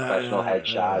the little Yeah, professional yeah,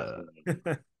 headshots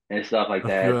yeah. and stuff like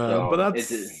I feel that. that. But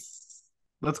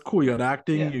So that's cool. You got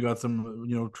acting, yeah. you got some,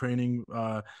 training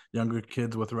younger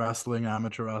kids with wrestling,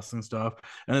 amateur wrestling stuff.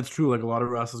 And it's true, like a lot of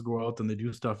wrestlers go out and they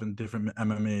do stuff in different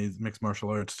MMAs, mixed martial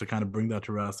arts, to kind of bring that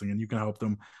to wrestling, and you can help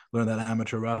them learn that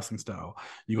amateur wrestling style.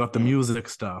 You got the Mm. music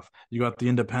stuff, you got the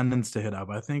independence to hit up.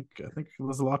 I think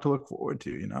there's a lot to look forward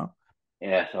to.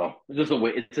 Yeah, so it's just a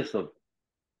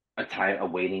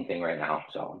waiting thing right now.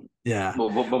 So Yeah. but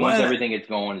once Well, everything gets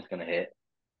going, it's gonna hit.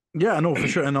 yeah, no, for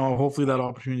sure. And hopefully that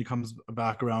opportunity comes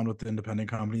back around with the independent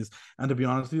companies. And to be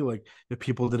honest with you, like if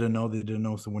people didn't know, they didn't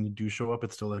know. So when you do show up,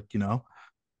 it's still like,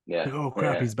 Yeah, Like, oh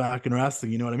crap, yeah. he's back in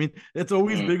wrestling. You know what I mean? It's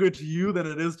always Mm. bigger to you than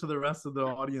it is to the rest of the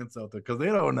audience out there because they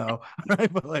don't know,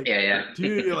 right? But like Yeah, to yeah.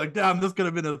 you, you're like, damn, this could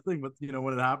have been a thing. But you know,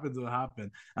 when it happens, it'll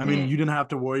happen. I mean, Mm. you didn't have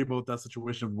to worry about that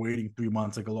situation of waiting 3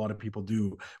 months like a lot of people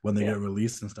do when they Yeah. get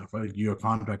released and stuff, right? Like, your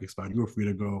contract expired. You were free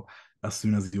to go as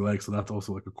soon as you like. So that's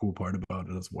also like a cool part about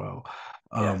it as well.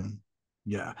 Yeah.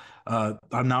 Yeah.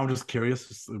 I'm now just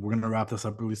curious. We're gonna wrap this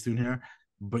up really soon here.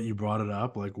 But you brought it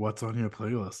up. Like, what's on your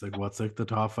playlist? Like, what's like the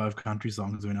top 5 country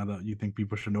songs right now that you think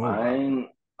people should know about? Mine.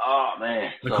 Oh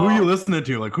man. Like, So who are you listening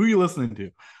to? Like, who are you listening to?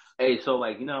 hey, so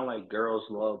like like girls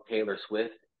love Taylor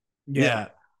Swift. Yeah. Yeah.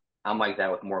 I'm like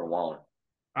that with Morgan Wallen.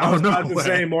 I Oh was no about to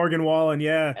say way. Morgan Wallen.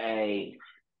 Yeah. Hey,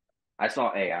 I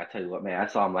tell you what, man, I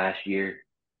saw him last year.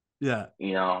 Yeah.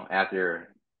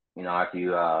 After after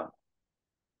you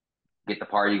get the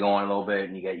party going a little bit,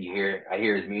 and I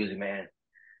hear his music, man.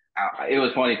 It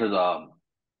was funny because it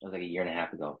was like a year and a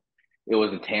half ago. It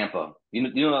was in Tampa. You know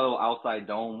that little outside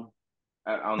dome.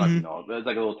 I don't know if you Mhm. know. It was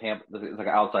like a little Tampa. It's like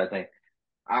an outside thing.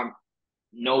 I'm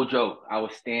no joke. I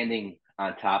was standing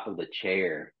on top of the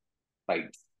chair,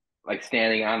 like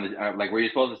standing on the like where you're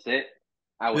supposed to sit.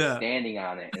 I was Yeah. standing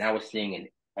on it, and I was singing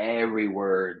every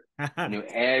word. I knew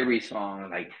every song.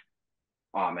 Like,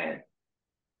 oh man,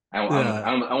 Yeah.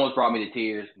 I almost brought me to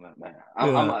tears. Man,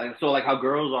 Yeah. so like how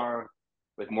girls are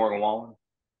with Morgan Wallen,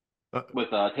 Uh, with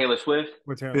Taylor Swift.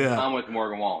 With Taylor. yeah. I'm with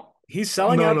Morgan Wallen. He's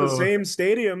selling No, out the no. same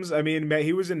stadiums. I mean,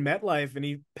 he was in MetLife and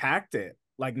he packed it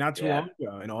like not too Yeah, long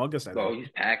ago in August, I bro, think.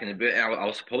 he's packing a bit. I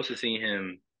was supposed to see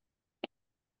him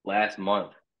last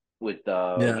month with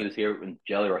when Yeah. he was here in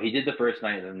Jelly Roll. He did the first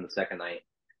night and then the second night.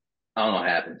 I don't know what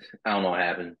happens. I don't know what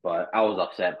happened, but I was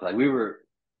upset because like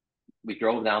we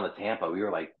drove down to Tampa. We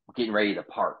were like getting ready to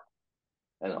park.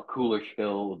 And a cooler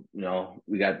filled,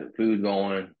 we got the food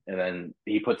going, and then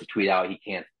he puts a tweet out. He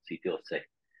can't. He feels sick,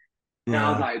 and I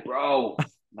was Yeah. like, bro,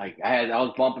 like I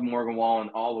was bumping Morgan Wallen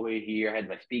all the way here. I had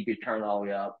my speakers turned all the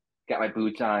way up, got my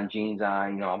boots on, jeans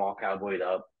on. I'm all cowboyed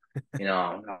up.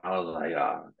 I was like,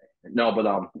 no,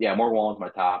 but yeah, Morgan Wallen's my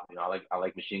top. I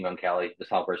like Machine Gun Kelly, just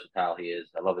how versatile he is.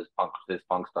 I love his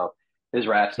punk stuff, his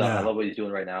rap stuff. I Yeah. love what he's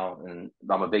doing right now, and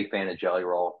I'm a big fan of Jelly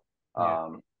Roll.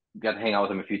 Yeah. Got to hang out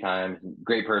with him a few times.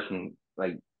 Great person,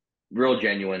 like real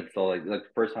genuine. So like the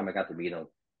first time I got to meet him,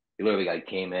 he literally like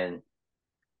came in,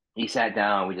 he sat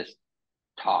down, we just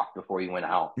talked before he went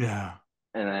out, Yeah.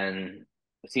 and then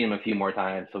I've seen him a few more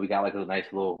times. So we got like a nice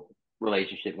little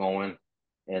relationship going.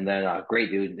 And then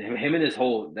great dude, him and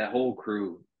that whole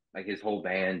crew, like his whole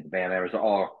band members,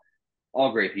 are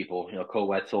all great people. Cole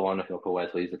Wetzel, I don't know if you know Cole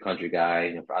Wetzel, he's a country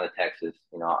guy, out of Texas.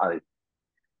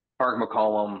 Park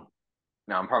McCollum.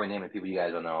 Now I'm probably naming people you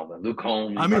guys don't know, but Luke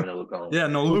Combs, I you mean, probably know Luke Combs. yeah,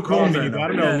 no, Luke Luke Combs, Combs, you I got know.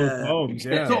 to know Yeah, Luke yeah, Combs.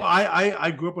 yeah. Yeah. So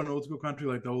I grew up on old school country,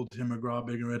 like the old Tim McGraw,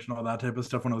 Big and Rich, and all that type of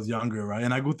stuff when I was younger, right?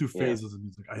 And I go through Yeah. phases of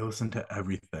music. I listen to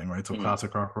everything, right? So Mm-hmm.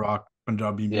 classic rock,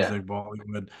 Punjabi Yeah. music,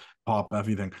 Bollywood, pop,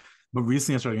 everything. But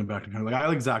recently, I started getting back to kind of like I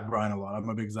like Zach Bryan a lot. I'm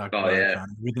a big Zach Oh Bryan yeah. fan.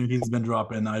 Everything he's been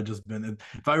dropping, I just been.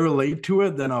 If I relate to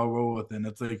it, then I'll roll with it.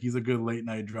 It's like he's a good late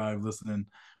night drive listening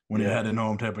when you're Yeah. heading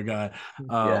home type of guy.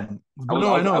 Yeah. But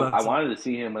no, I know I that's wanted to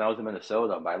see him when I was in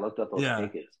Minnesota, but I looked up those yeah.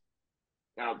 tickets.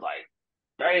 And I was like,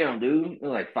 damn, dude, it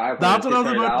was like 500, That's what I six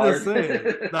was hundred about to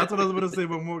dollars. say. That's what I was about to say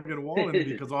about Morgan Wallen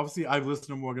because obviously I've listened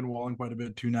to Morgan Wallen quite a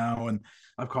bit too now, and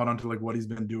I've caught on to like what he's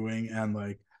been doing. And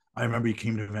like I remember he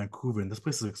came to Vancouver, and this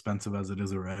place is expensive as it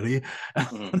is already.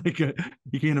 Mhm. Like,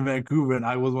 he came to Vancouver, and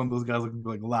I was one of those guys looking for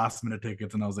like last minute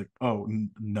tickets, and I was like, oh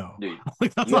no, Dude,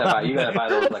 like that's not you gotta happening. buy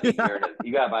those like a year Yeah.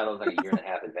 you gotta buy those like a year and a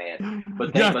half advance.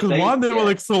 Yeah, because one they were Yeah,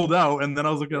 like sold out, and then I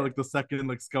was looking at yeah, like the second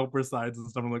like scalper sides and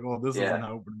stuff. I'm like, oh, this isn't yeah.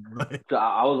 happening. Like, So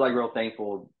I was like real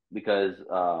thankful because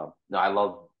no, I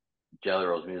love Jelly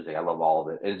Roll's music. I love all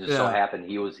of it. It just so yeah, happened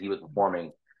he was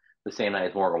performing the same night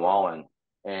as Morgan Wallen,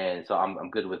 and so I'm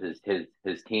good with his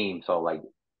team. So like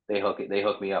they hook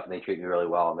me up and they treat me really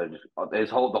well. And they're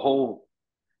just the whole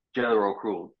Jelly Roll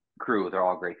crew. They're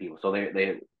all great people. So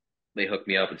they hook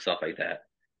me up and stuff like that.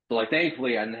 So like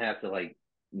thankfully I didn't have to like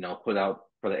put out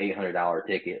for the $800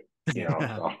 ticket.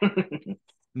 yeah. So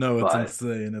No, it's but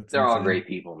insane. It's they're all insane. great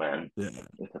people, man. Yeah.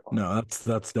 It's a fun. No, that's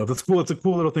dope. That's cool. It's a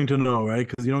cool little thing to know, right?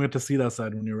 Because you don't get to see that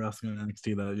side when you're wrestling in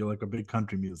NXT. That you're like a big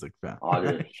country music fan. Oh,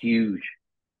 they're huge,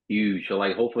 huge. So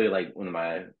like, hopefully, like when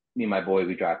me and my boy,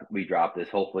 we drop this.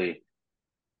 Hopefully,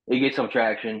 it gets some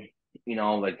traction.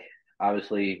 Like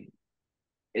obviously,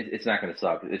 it's not going to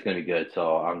suck. It's going to be good.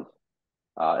 So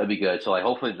it'll be good. So like,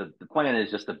 hopefully, the plan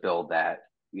is just to build that.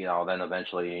 Then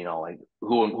eventually, like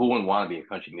who wouldn't want to be a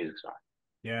country music star?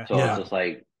 Yeah. So it's Yeah, just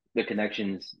like the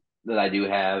connections that I do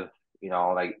have.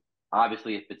 Like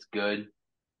obviously, if it's good,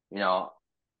 you know,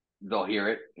 they'll hear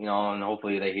it, and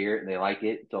hopefully they hear it and they like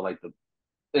it. So like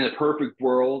in a perfect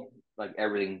world, like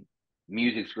everything,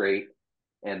 music's great,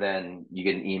 and then you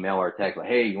get an email or a text like,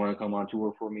 "Hey, you want to come on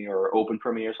tour for me or open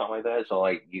for me or something like that?" So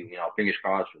like fingers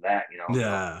crossed for that, So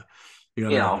Yeah, you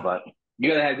gotta, but you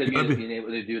gotta have good you gotta music be, being able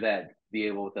to do that, be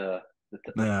able to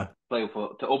yeah. play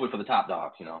to open for the top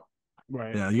dogs,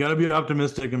 Right. Yeah, you got to be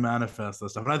optimistic and manifest that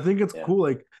stuff. And I think it's Yeah, cool.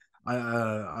 Like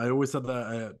I always said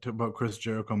that about Chris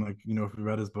Jericho. I'm like, if you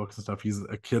read his books and stuff, he's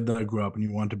a kid that grew up and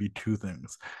you want to be two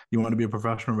things. You want to be a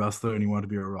professional wrestler and you want to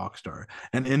be a rock star.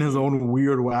 And in his own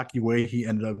weird, wacky way, he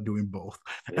ended up doing both.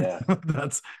 And yeah.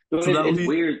 that's So so that it's lead,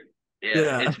 weird. Yeah,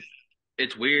 yeah,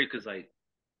 it's weird because like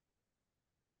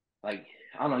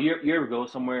I don't know. You ever go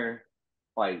somewhere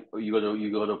like you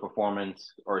go to a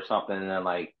performance or something and then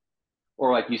like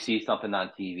or like you see something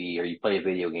on TV or you play a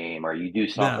video game or you do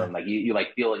yeah, something like you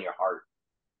like feel in your heart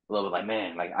a little bit like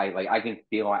man like I can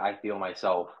feel I feel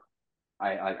myself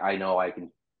I know I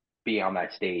can be on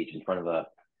that stage in front of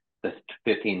the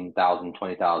 15,000,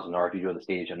 20,000, or if you do the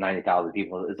stage of 90,000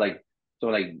 people it's like so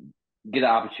like get an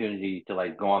opportunity to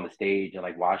like go on the stage and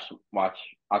like watch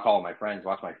I'll call my friends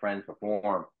watch my friends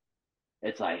perform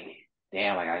it's like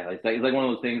damn, it's like one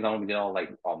of those things. I don't get all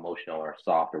emotional or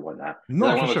soft or whatnot. It's no,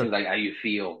 like one for of those sure. things like how you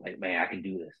feel like man, I can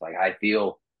do this. Like I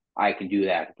feel I can do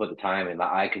that. To put the time in,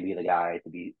 I can be the guy to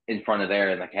be in front of there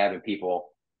and like having people,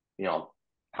 you know,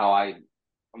 how I'm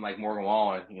like Morgan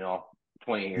Wallen,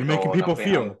 28 You're years making old, and people I'm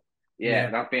feel. yeah, Yeah.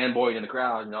 and I'm fanboying in the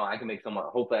crowd. I can make someone.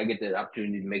 Hopefully, I get the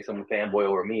opportunity to make someone fanboy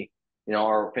over me,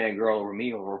 or fangirl over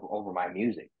me over my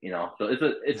music. So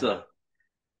Yeah.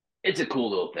 it's a cool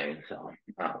little thing. So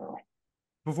I don't know.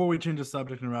 Before we change the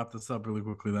subject and wrap this up really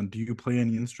quickly, then, do you play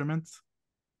any instruments?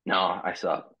 No, I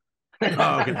suck.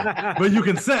 Oh, okay, but you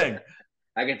can sing.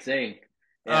 I can sing.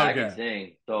 Yeah, I can Okay,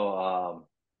 sing. So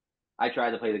I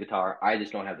tried to play the guitar. I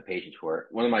just don't have the patience for it.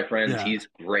 One of my friends, yeah. he's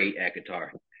great at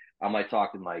guitar. I'm like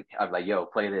talking like I'm like, yo,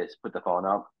 play this, put the phone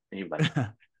up. And he's like,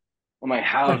 I'm like,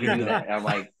 how did you Okay, do dope. that? And I'm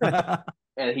like,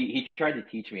 and he tried to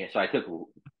teach me. So I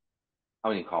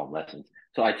wouldn't even call them lessons.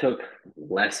 So I took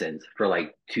lessons for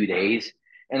like 2 days.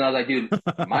 And I was like, dude,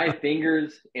 my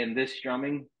fingers in this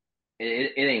strumming,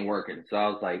 it ain't working. So I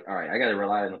was like, all right, I got to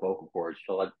rely on the vocal cords.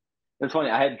 So like, it's funny.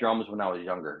 I had drums when I was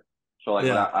younger. So like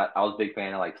when Yeah, I was a big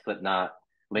fan of like Slipknot,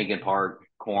 Linkin Park,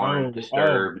 Korn, Oh,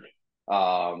 Disturbed,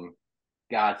 um,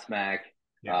 Godsmack,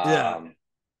 yes. yeah, um,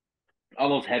 all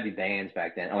those heavy bands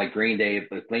back then, like Green Day,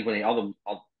 like Blink One Eight, all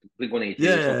Blink One Eighty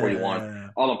yeah, Two, Sum 41, yeah,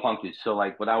 all the punk dudes. So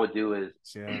like, what I would do is,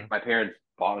 Yeah. my parents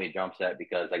bought me a drum set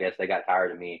because I guess they got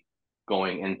tired of me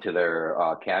going into their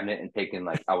cabinet and taking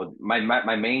like I would my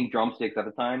main drumsticks at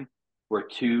the time were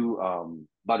two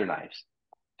butter knives.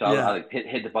 So I yeah, like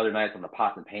hit the butter knives on the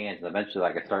pots and pans, and eventually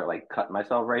like I started like cutting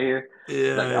myself right here. yeah,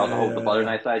 Like I was hold the butter yeah,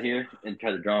 knife side here and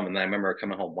try to drum, and then I remember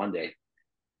coming home one day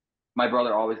my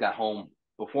brother always got home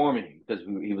before me because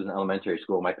he was in elementary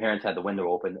school. My parents had the window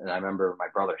open, and I remember my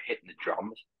brother hitting the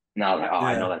drums. And I was like, "Oh,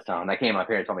 I know yeah, that sound." And I came, my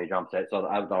parents told me a drum set, so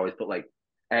I would always put like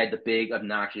I had the big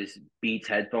obnoxious Beats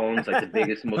headphones, like the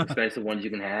biggest, most expensive ones you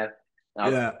can have. And I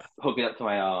would yeah. hook it up to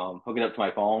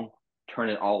my phone, turn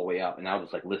it all the way up, and I would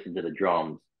just like listen to the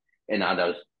drums, and I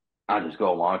just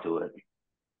go along to it.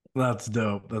 That's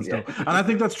dope. That's Yeah, dope. And I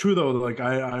think that's true though. Like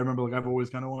I remember like I've always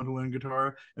kind of wanted to learn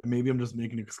guitar, and maybe I'm just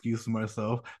making an excuse for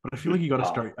myself. But I feel like you got to oh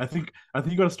start. I think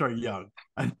you got to start young.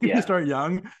 I think if you yeah, start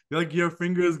young, like your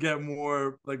fingers get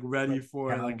more like ready Like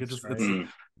for it. Like talents, it's right? mm.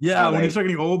 I yeah. was When you like, start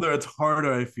getting older, it's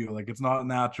harder. I feel like it's not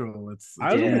natural. I It's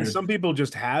also think yeah. weird. some people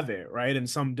just have it, right? And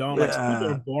some don't. Like some people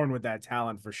are Yeah, born with that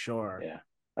talent for sure. Yeah.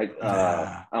 Like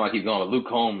yeah, I don't want to keep going, but Luke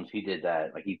Combs, he did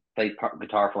that. Like he played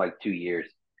guitar for like 2 years,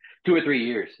 2 or 3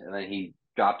 years, and then he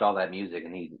dropped all that music,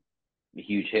 and he's a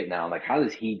huge hit now. Like, how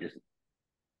does he just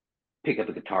pick up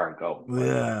the guitar and go?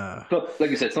 Like, yeah. so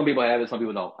like I said, some people have it, some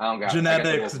people don't. I don't got it. I got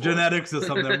the Genetics, vocal cords. genetics is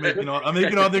something I'm making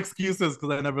all the excuses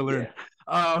because I never learned.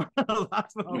 Yeah.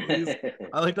 Last but not least,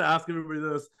 I like to ask everybody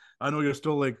this. I know you're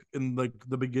still like in like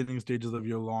the beginning stages of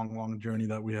your long journey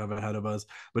that we have ahead of us,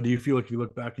 but do you feel like if you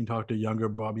look back and talk to younger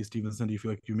Bobby Steveson, do you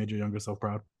feel like you made your younger self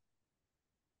proud?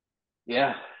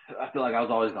 Yeah. I feel like I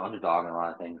was always the underdog in a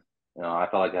lot of things. I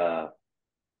felt like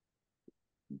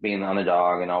being the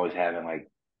underdog and always having like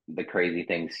the crazy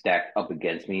things stacked up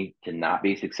against me to not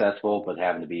be successful, but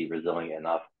having to be resilient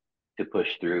enough to push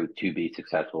through to be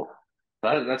successful.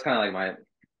 So that's kind of like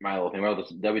my little thing. Whether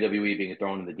it's WWE being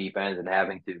thrown in the deep end and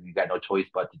having to, you got no choice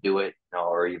but to do it,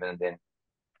 or even then,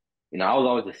 I was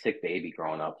always a sick baby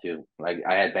growing up too. Like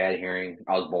I had bad hearing.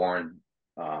 I was born.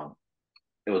 Um,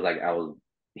 it was like I was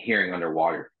hearing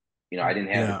underwater. Yeah, I didn't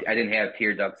have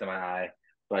tear ducts in my eye,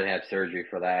 so I didn't have surgery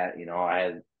for that. I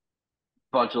had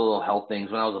bunch of little health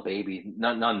things when I was a baby.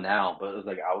 None now, but it was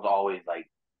like I was always like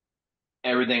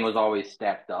everything was always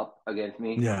stacked up against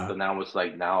me. Yeah. So now it's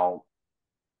like now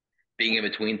being in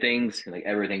between things, like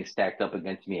everything's stacked up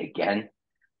against me again.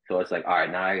 So it's like, all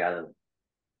right, now I gotta,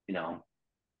 you know,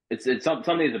 it's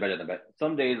some days are better than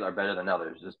some days are better than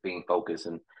others. Just being focused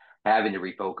and having to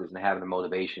refocus and having the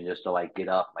motivation just to like get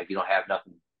up. Like you don't have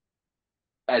nothing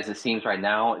as it seems right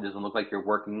now. It doesn't look like you're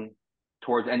working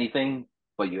towards anything,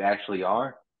 but you actually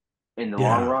are in the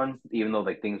long Yeah. run. Even though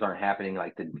like things aren't happening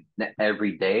like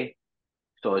every day.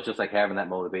 So it's just like having that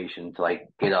motivation to like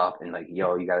get up and like,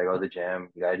 yo, you gotta go to the gym,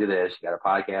 you gotta do this, you got a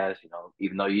podcast,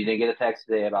 even though you didn't get a text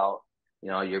today about,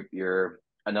 your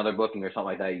another booking or something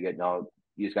like that,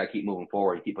 you just gotta keep moving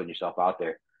forward, keep putting yourself out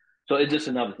there. So it's just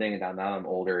another thing. And now I'm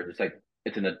older, it's like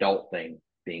it's an adult thing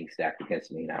being stacked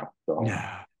against me now. So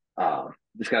Yeah.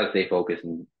 just gotta stay focused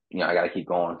and I gotta keep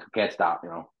going. Can't stop,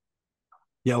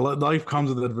 Yeah, life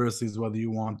comes with adversities whether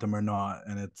you want them or not,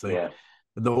 and it's like Yeah.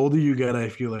 the older you get, I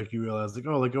feel like you realize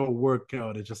like work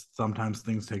out. It just sometimes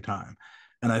things take time,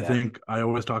 and I Yeah. think I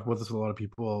always talk about this with a lot of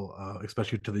people,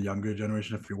 especially to the younger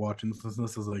generation. If you're watching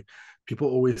this is like people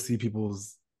always see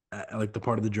people's like the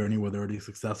part of the journey where they're already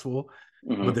successful,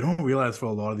 but Mm-hmm. they don't realize for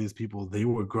a lot of these people they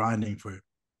were grinding for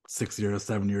 6 years,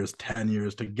 7 years, 10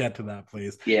 years to get to that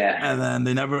place, Yeah. and then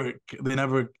they never like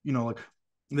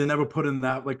they never put in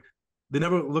that like they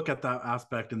never look at that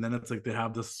aspect, and then it's like they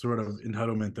have this sort of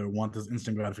entitlement or want this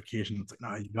instant gratification. It's like,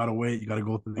 no, you gotta wait, you gotta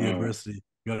go through the Mm. adversity,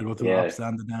 you gotta go through the Yeah. ups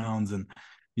and the downs, and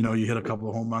you hit a couple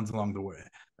of home runs along the way.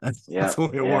 That's Yeah. the way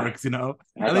it Yeah. works, and That's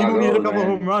then how even it when you hit a goes, couple of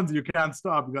home man. runs, you can't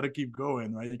stop. You gotta keep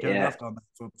going, right? You can't Yeah. rest on that.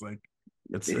 So it's like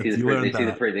it's They see it's the you pretty. learn They see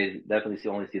the that. pretty. They definitely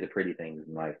only see the pretty things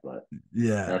in life, but they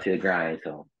Yeah. don't see the grind.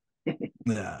 So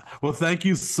Yeah. Well, thank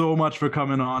you so much for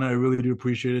coming on. I really do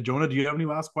appreciate it. Jonah, do you have any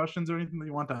last questions or anything that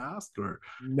you want to ask? Or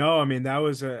No, I mean that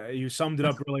was you summed it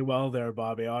up really well there,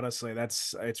 Bobby. Honestly,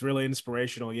 it's really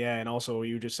inspirational. Yeah, and also what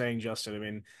you were just saying, Justin. I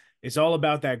mean, it's all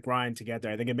about that grind to get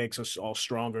there. I think it makes us all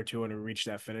stronger too when we reach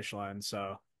that finish line.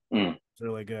 So mm, it's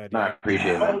really good. no, I Yeah. appreciate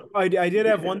it, yeah. man. Oh, I did have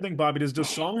Appreciate one it. thing, Bobby. Does the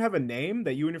song have a name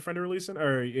that you and your friend are releasing,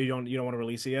 or you don't want to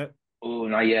release it yet? Oh,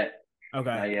 not yet,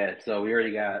 Okay. not yet. So we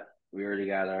already got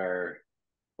our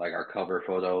cover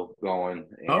photo going,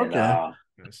 and Okay.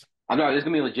 Nice. I'm not. This is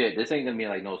gonna be legit. This ain't gonna be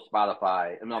like no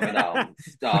Spotify. I mean, Yeah, yeah,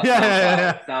 SoundCloud.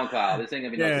 yeah. SoundCloud. This ain't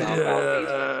gonna be no Yeah.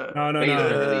 SoundCloud No, no,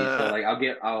 Facebook no. release. So Yeah.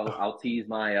 like, I'll tease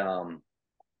my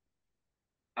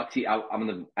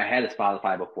I had a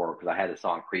Spotify before because I had a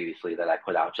song previously that I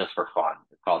put out just for fun.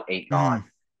 It's called Ain't Gone. Mhm.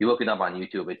 You look it up on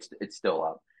YouTube, it's still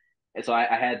up. And so I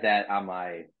had that on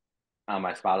my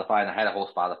Spotify, and I had a whole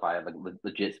Spotify, like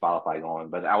legit Spotify going,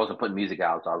 but I wasn't putting music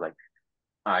out, so I was like,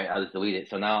 all right, I'll just delete it.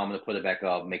 So now I'm gonna put it back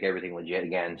up, make everything legit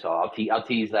again. So I'll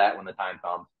tease that when the time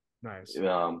comes, Nice.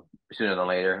 sooner than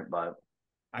later. But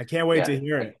I can't wait yeah, to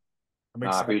hear it. I'm no, I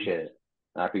excited. appreciate it.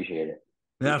 I appreciate it.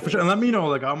 Yeah, for Appreciate sure. it. And let me know.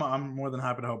 Like, I'm more than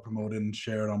happy to help promote it and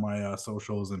share it on my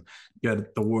socials and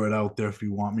get the word out there if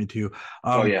you want me to.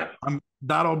 Oh yeah. I'm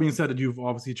that all being said, you've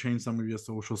obviously changed some of your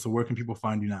socials. So where can people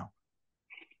find you now?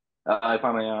 I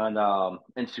find me on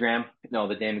Instagram. No,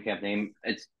 the Damon Kemp name.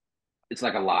 It's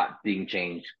like a lot being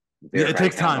changed, Yeah, it verified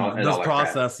takes account, time. and This all that crap.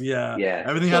 process, yeah, Yeah.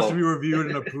 everything has to be So reviewed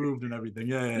and approved and everything.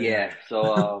 Yeah, yeah, yeah. yeah.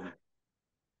 So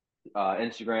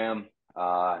Instagram. You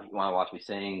want to watch me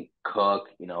sing, cook,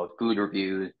 food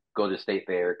reviews, go to state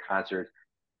fair, concerts,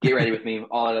 get ready with me,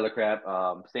 all that other crap.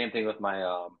 Same thing with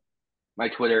my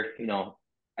Twitter.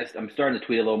 I'm starting to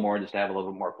tweet a little more just to have a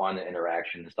little bit more fun and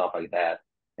interaction and stuff like that.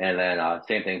 And then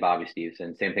same thing, Bobby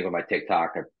Steveson. Same thing with my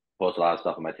TikTok. I post a lot of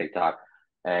stuff on my TikTok,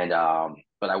 and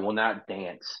but I will not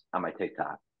dance on my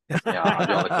TikTok. I'll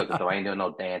do all the cooking, so I ain't doing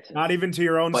no dancing. Not even to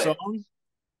your own But song?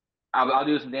 I'll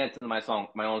do some dancing to my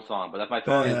own song. But if my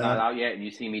song is not Yeah, out yet and you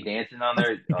see me dancing on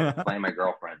there, yeah, blame my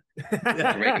girlfriend for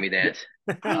yeah, making me dance.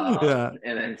 yeah.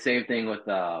 And then same thing with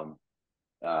um,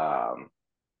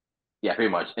 yeah, pretty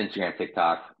much Instagram,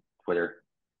 TikTok, Twitter.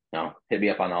 Hit me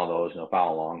up on all those.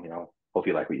 Follow along. Hope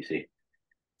you like what you see.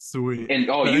 Sweet. And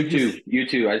Thank you.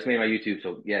 YouTube. I just made my YouTube,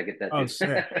 so yeah, get that Oh, too.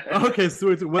 sick. Okay,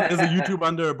 sweet. What is a YouTube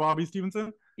under Bobby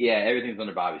Stevenson? Yeah, everything's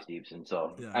under Bobby Steveson,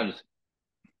 so Yeah. I'm just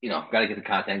gotta get the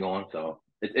content going. So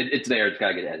it's there. It's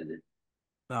gotta get edited.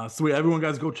 Sweet. Everyone,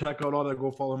 guys, go check out all that. Go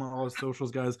follow him on all his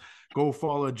socials, guys. Go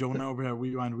follow Jonah over here at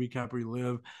Rewind Recap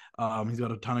Relive. He's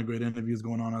got a ton of great interviews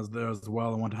going on as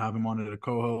well. I want to have him on as a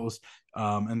co-host.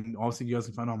 And also, you guys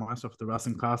can find all my stuff at the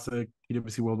Wrestling Classic,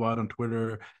 PWC Worldwide on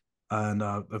Twitter. And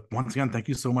once again, thank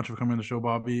you so much for coming on the show,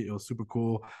 Bobby. It was super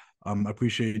cool.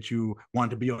 Appreciate you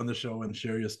wanting to be on the show and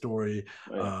share your story.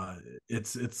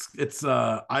 It's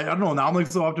I don't know. Now I'm like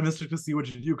so optimistic to see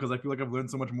what you do, because I feel like I've learned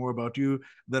so much more about you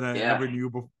than I ever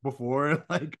knew before.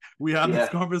 Like we had this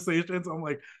conversation, so I'm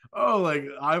like, oh, like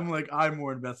I'm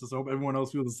more invested. So I hope everyone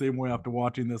else feels the same way after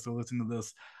watching this or listening to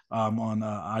this on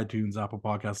iTunes, Apple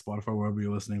Podcasts, Spotify, wherever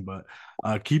you're listening. But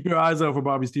keep your eyes out for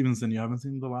Bobby Steveson. You haven't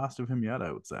seen the last of him yet,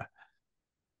 I would say.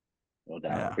 No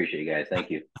doubt. Yeah. Appreciate you guys. Thank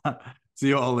you. See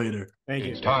you all later. Thank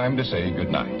you. It's time to say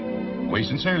goodnight. We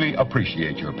sincerely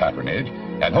appreciate your patronage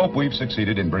and hope we've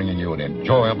succeeded in bringing you an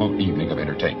enjoyable evening of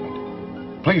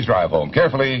entertainment. Please drive home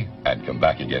carefully and come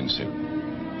back again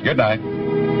soon. Good night.